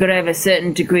 man. You've got to have a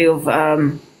certain degree of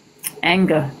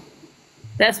anger.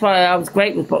 That's why I was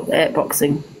great with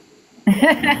boxing.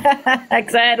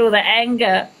 Because I had all the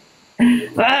anger.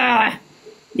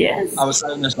 Yes. I was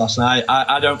saying this last night.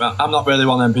 I'm not really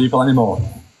one of them people anymore.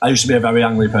 I used to be a very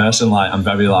angry person. Like I'm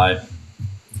very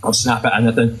I'll snap at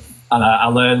anything, and I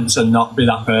learned to not be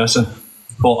that person.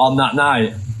 But on that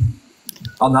night,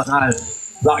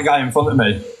 that guy in front of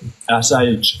me,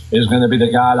 SH, is going to be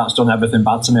the guy that's done everything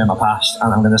bad to me in my past,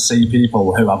 and I'm going to see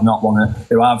people who have not won it,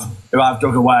 who I've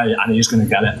dug away, and he's going to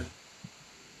get it.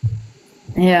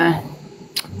 Yeah.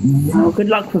 Well, good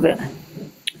luck with it.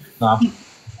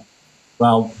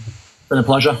 Well, been a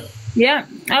pleasure. Yeah.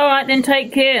 All right, then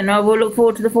take care, and I will look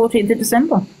forward to the 14th of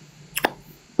December.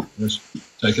 Yes.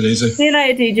 Take it easy. See you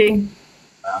later, DG.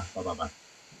 Bye.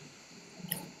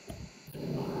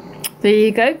 There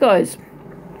you go, guys.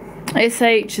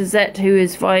 SH, is that who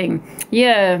is fighting?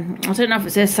 Yeah, I don't know if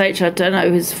it's SH, I don't know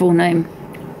his full name.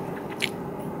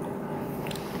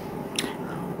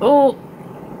 Oh,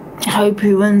 I hope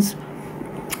he wins.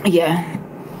 Yeah.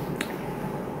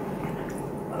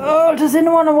 Oh, does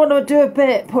anyone want to do a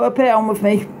bet? Put a bet on with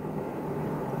me.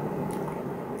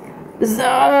 Does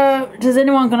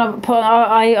anyone gonna put?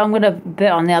 I'm gonna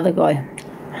bet on the other guy.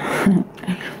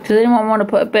 Does anyone want to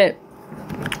put a bet?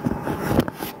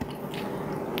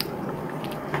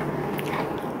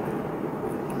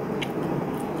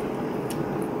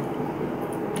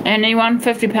 Anyone?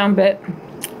 £50 bet.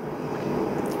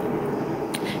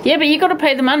 Yeah, but you got to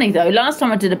pay the money though. Last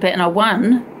time I did a bet and I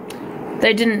won,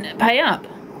 they didn't pay up.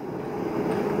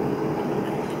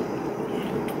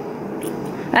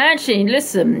 Actually,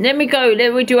 listen, let me do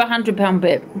a £100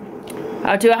 bet.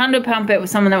 I'll do a £100 bet with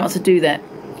someone that wants to do that.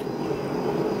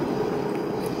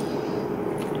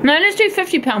 No, let's do a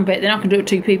 £50 bet, then I can do it with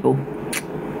 2 people.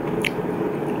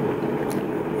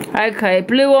 Okay,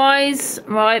 Blue Eyes,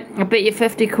 right, I bet you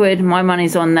 50 quid, my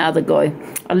money's on the other guy.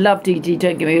 I love DG,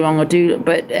 don't get me wrong, I do,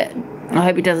 but I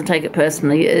hope he doesn't take it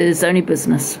personally. It is only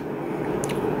business.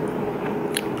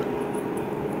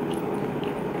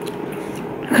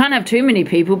 I can't have too many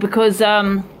people because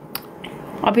I'll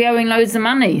be owing loads of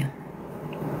money.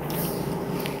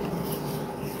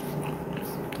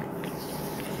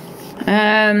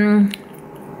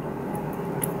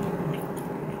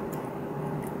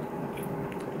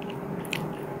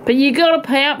 But you gotta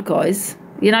pay up, guys.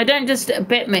 You know, don't just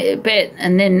bet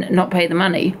and then not pay the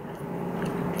money.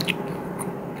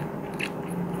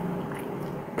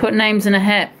 Put names in a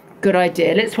hat. Good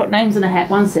idea. Let's put names in a hat.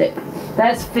 One sec.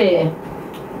 That's fair.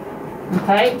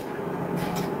 Okay.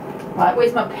 Right,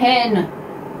 where's my pen?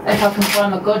 If I can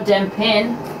find my goddamn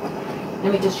pen.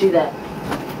 Let me just do that.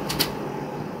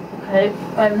 Okay,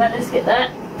 wait a minute, let's get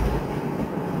that.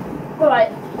 Right.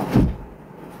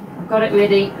 I've got it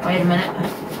ready. Wait a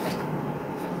minute.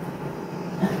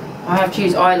 I have to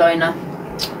use eyeliner.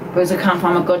 Because I can't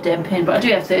find my goddamn pen, but I do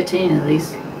have 13 of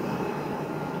these.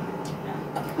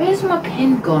 Where's my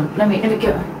pen gone? Let me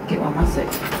get one. 1 sec.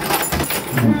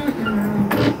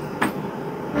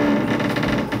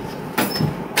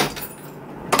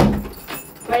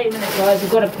 Wait a minute, guys. I've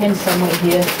got a pen somewhere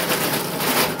here.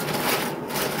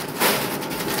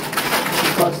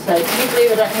 For God's sake, can you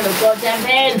believe I don't have a goddamn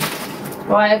pen?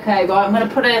 Right, okay, right.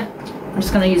 I'm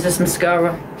just gonna use this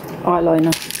mascara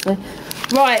eyeliner. So,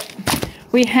 right,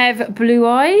 we have blue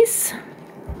eyes.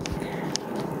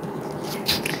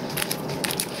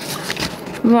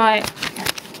 Right.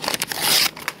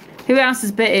 Who else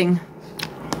is bidding?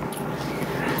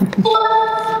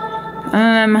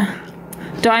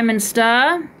 Diamond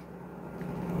Star.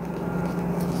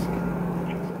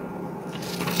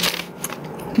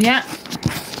 Yeah.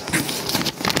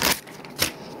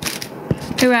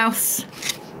 Who else?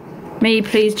 Me,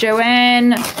 please,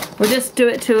 Joanne. We'll just do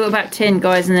it to about 10,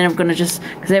 guys, and then I'm gonna just,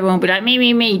 because everyone will be like,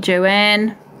 me,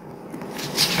 Joanne.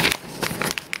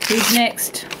 Who's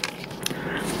next?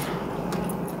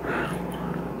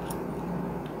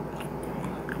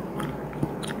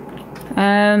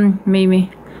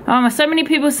 Me. Oh, so many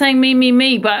people saying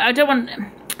me, but I don't want.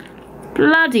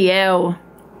 Bloody hell.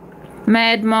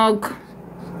 Mad Mog.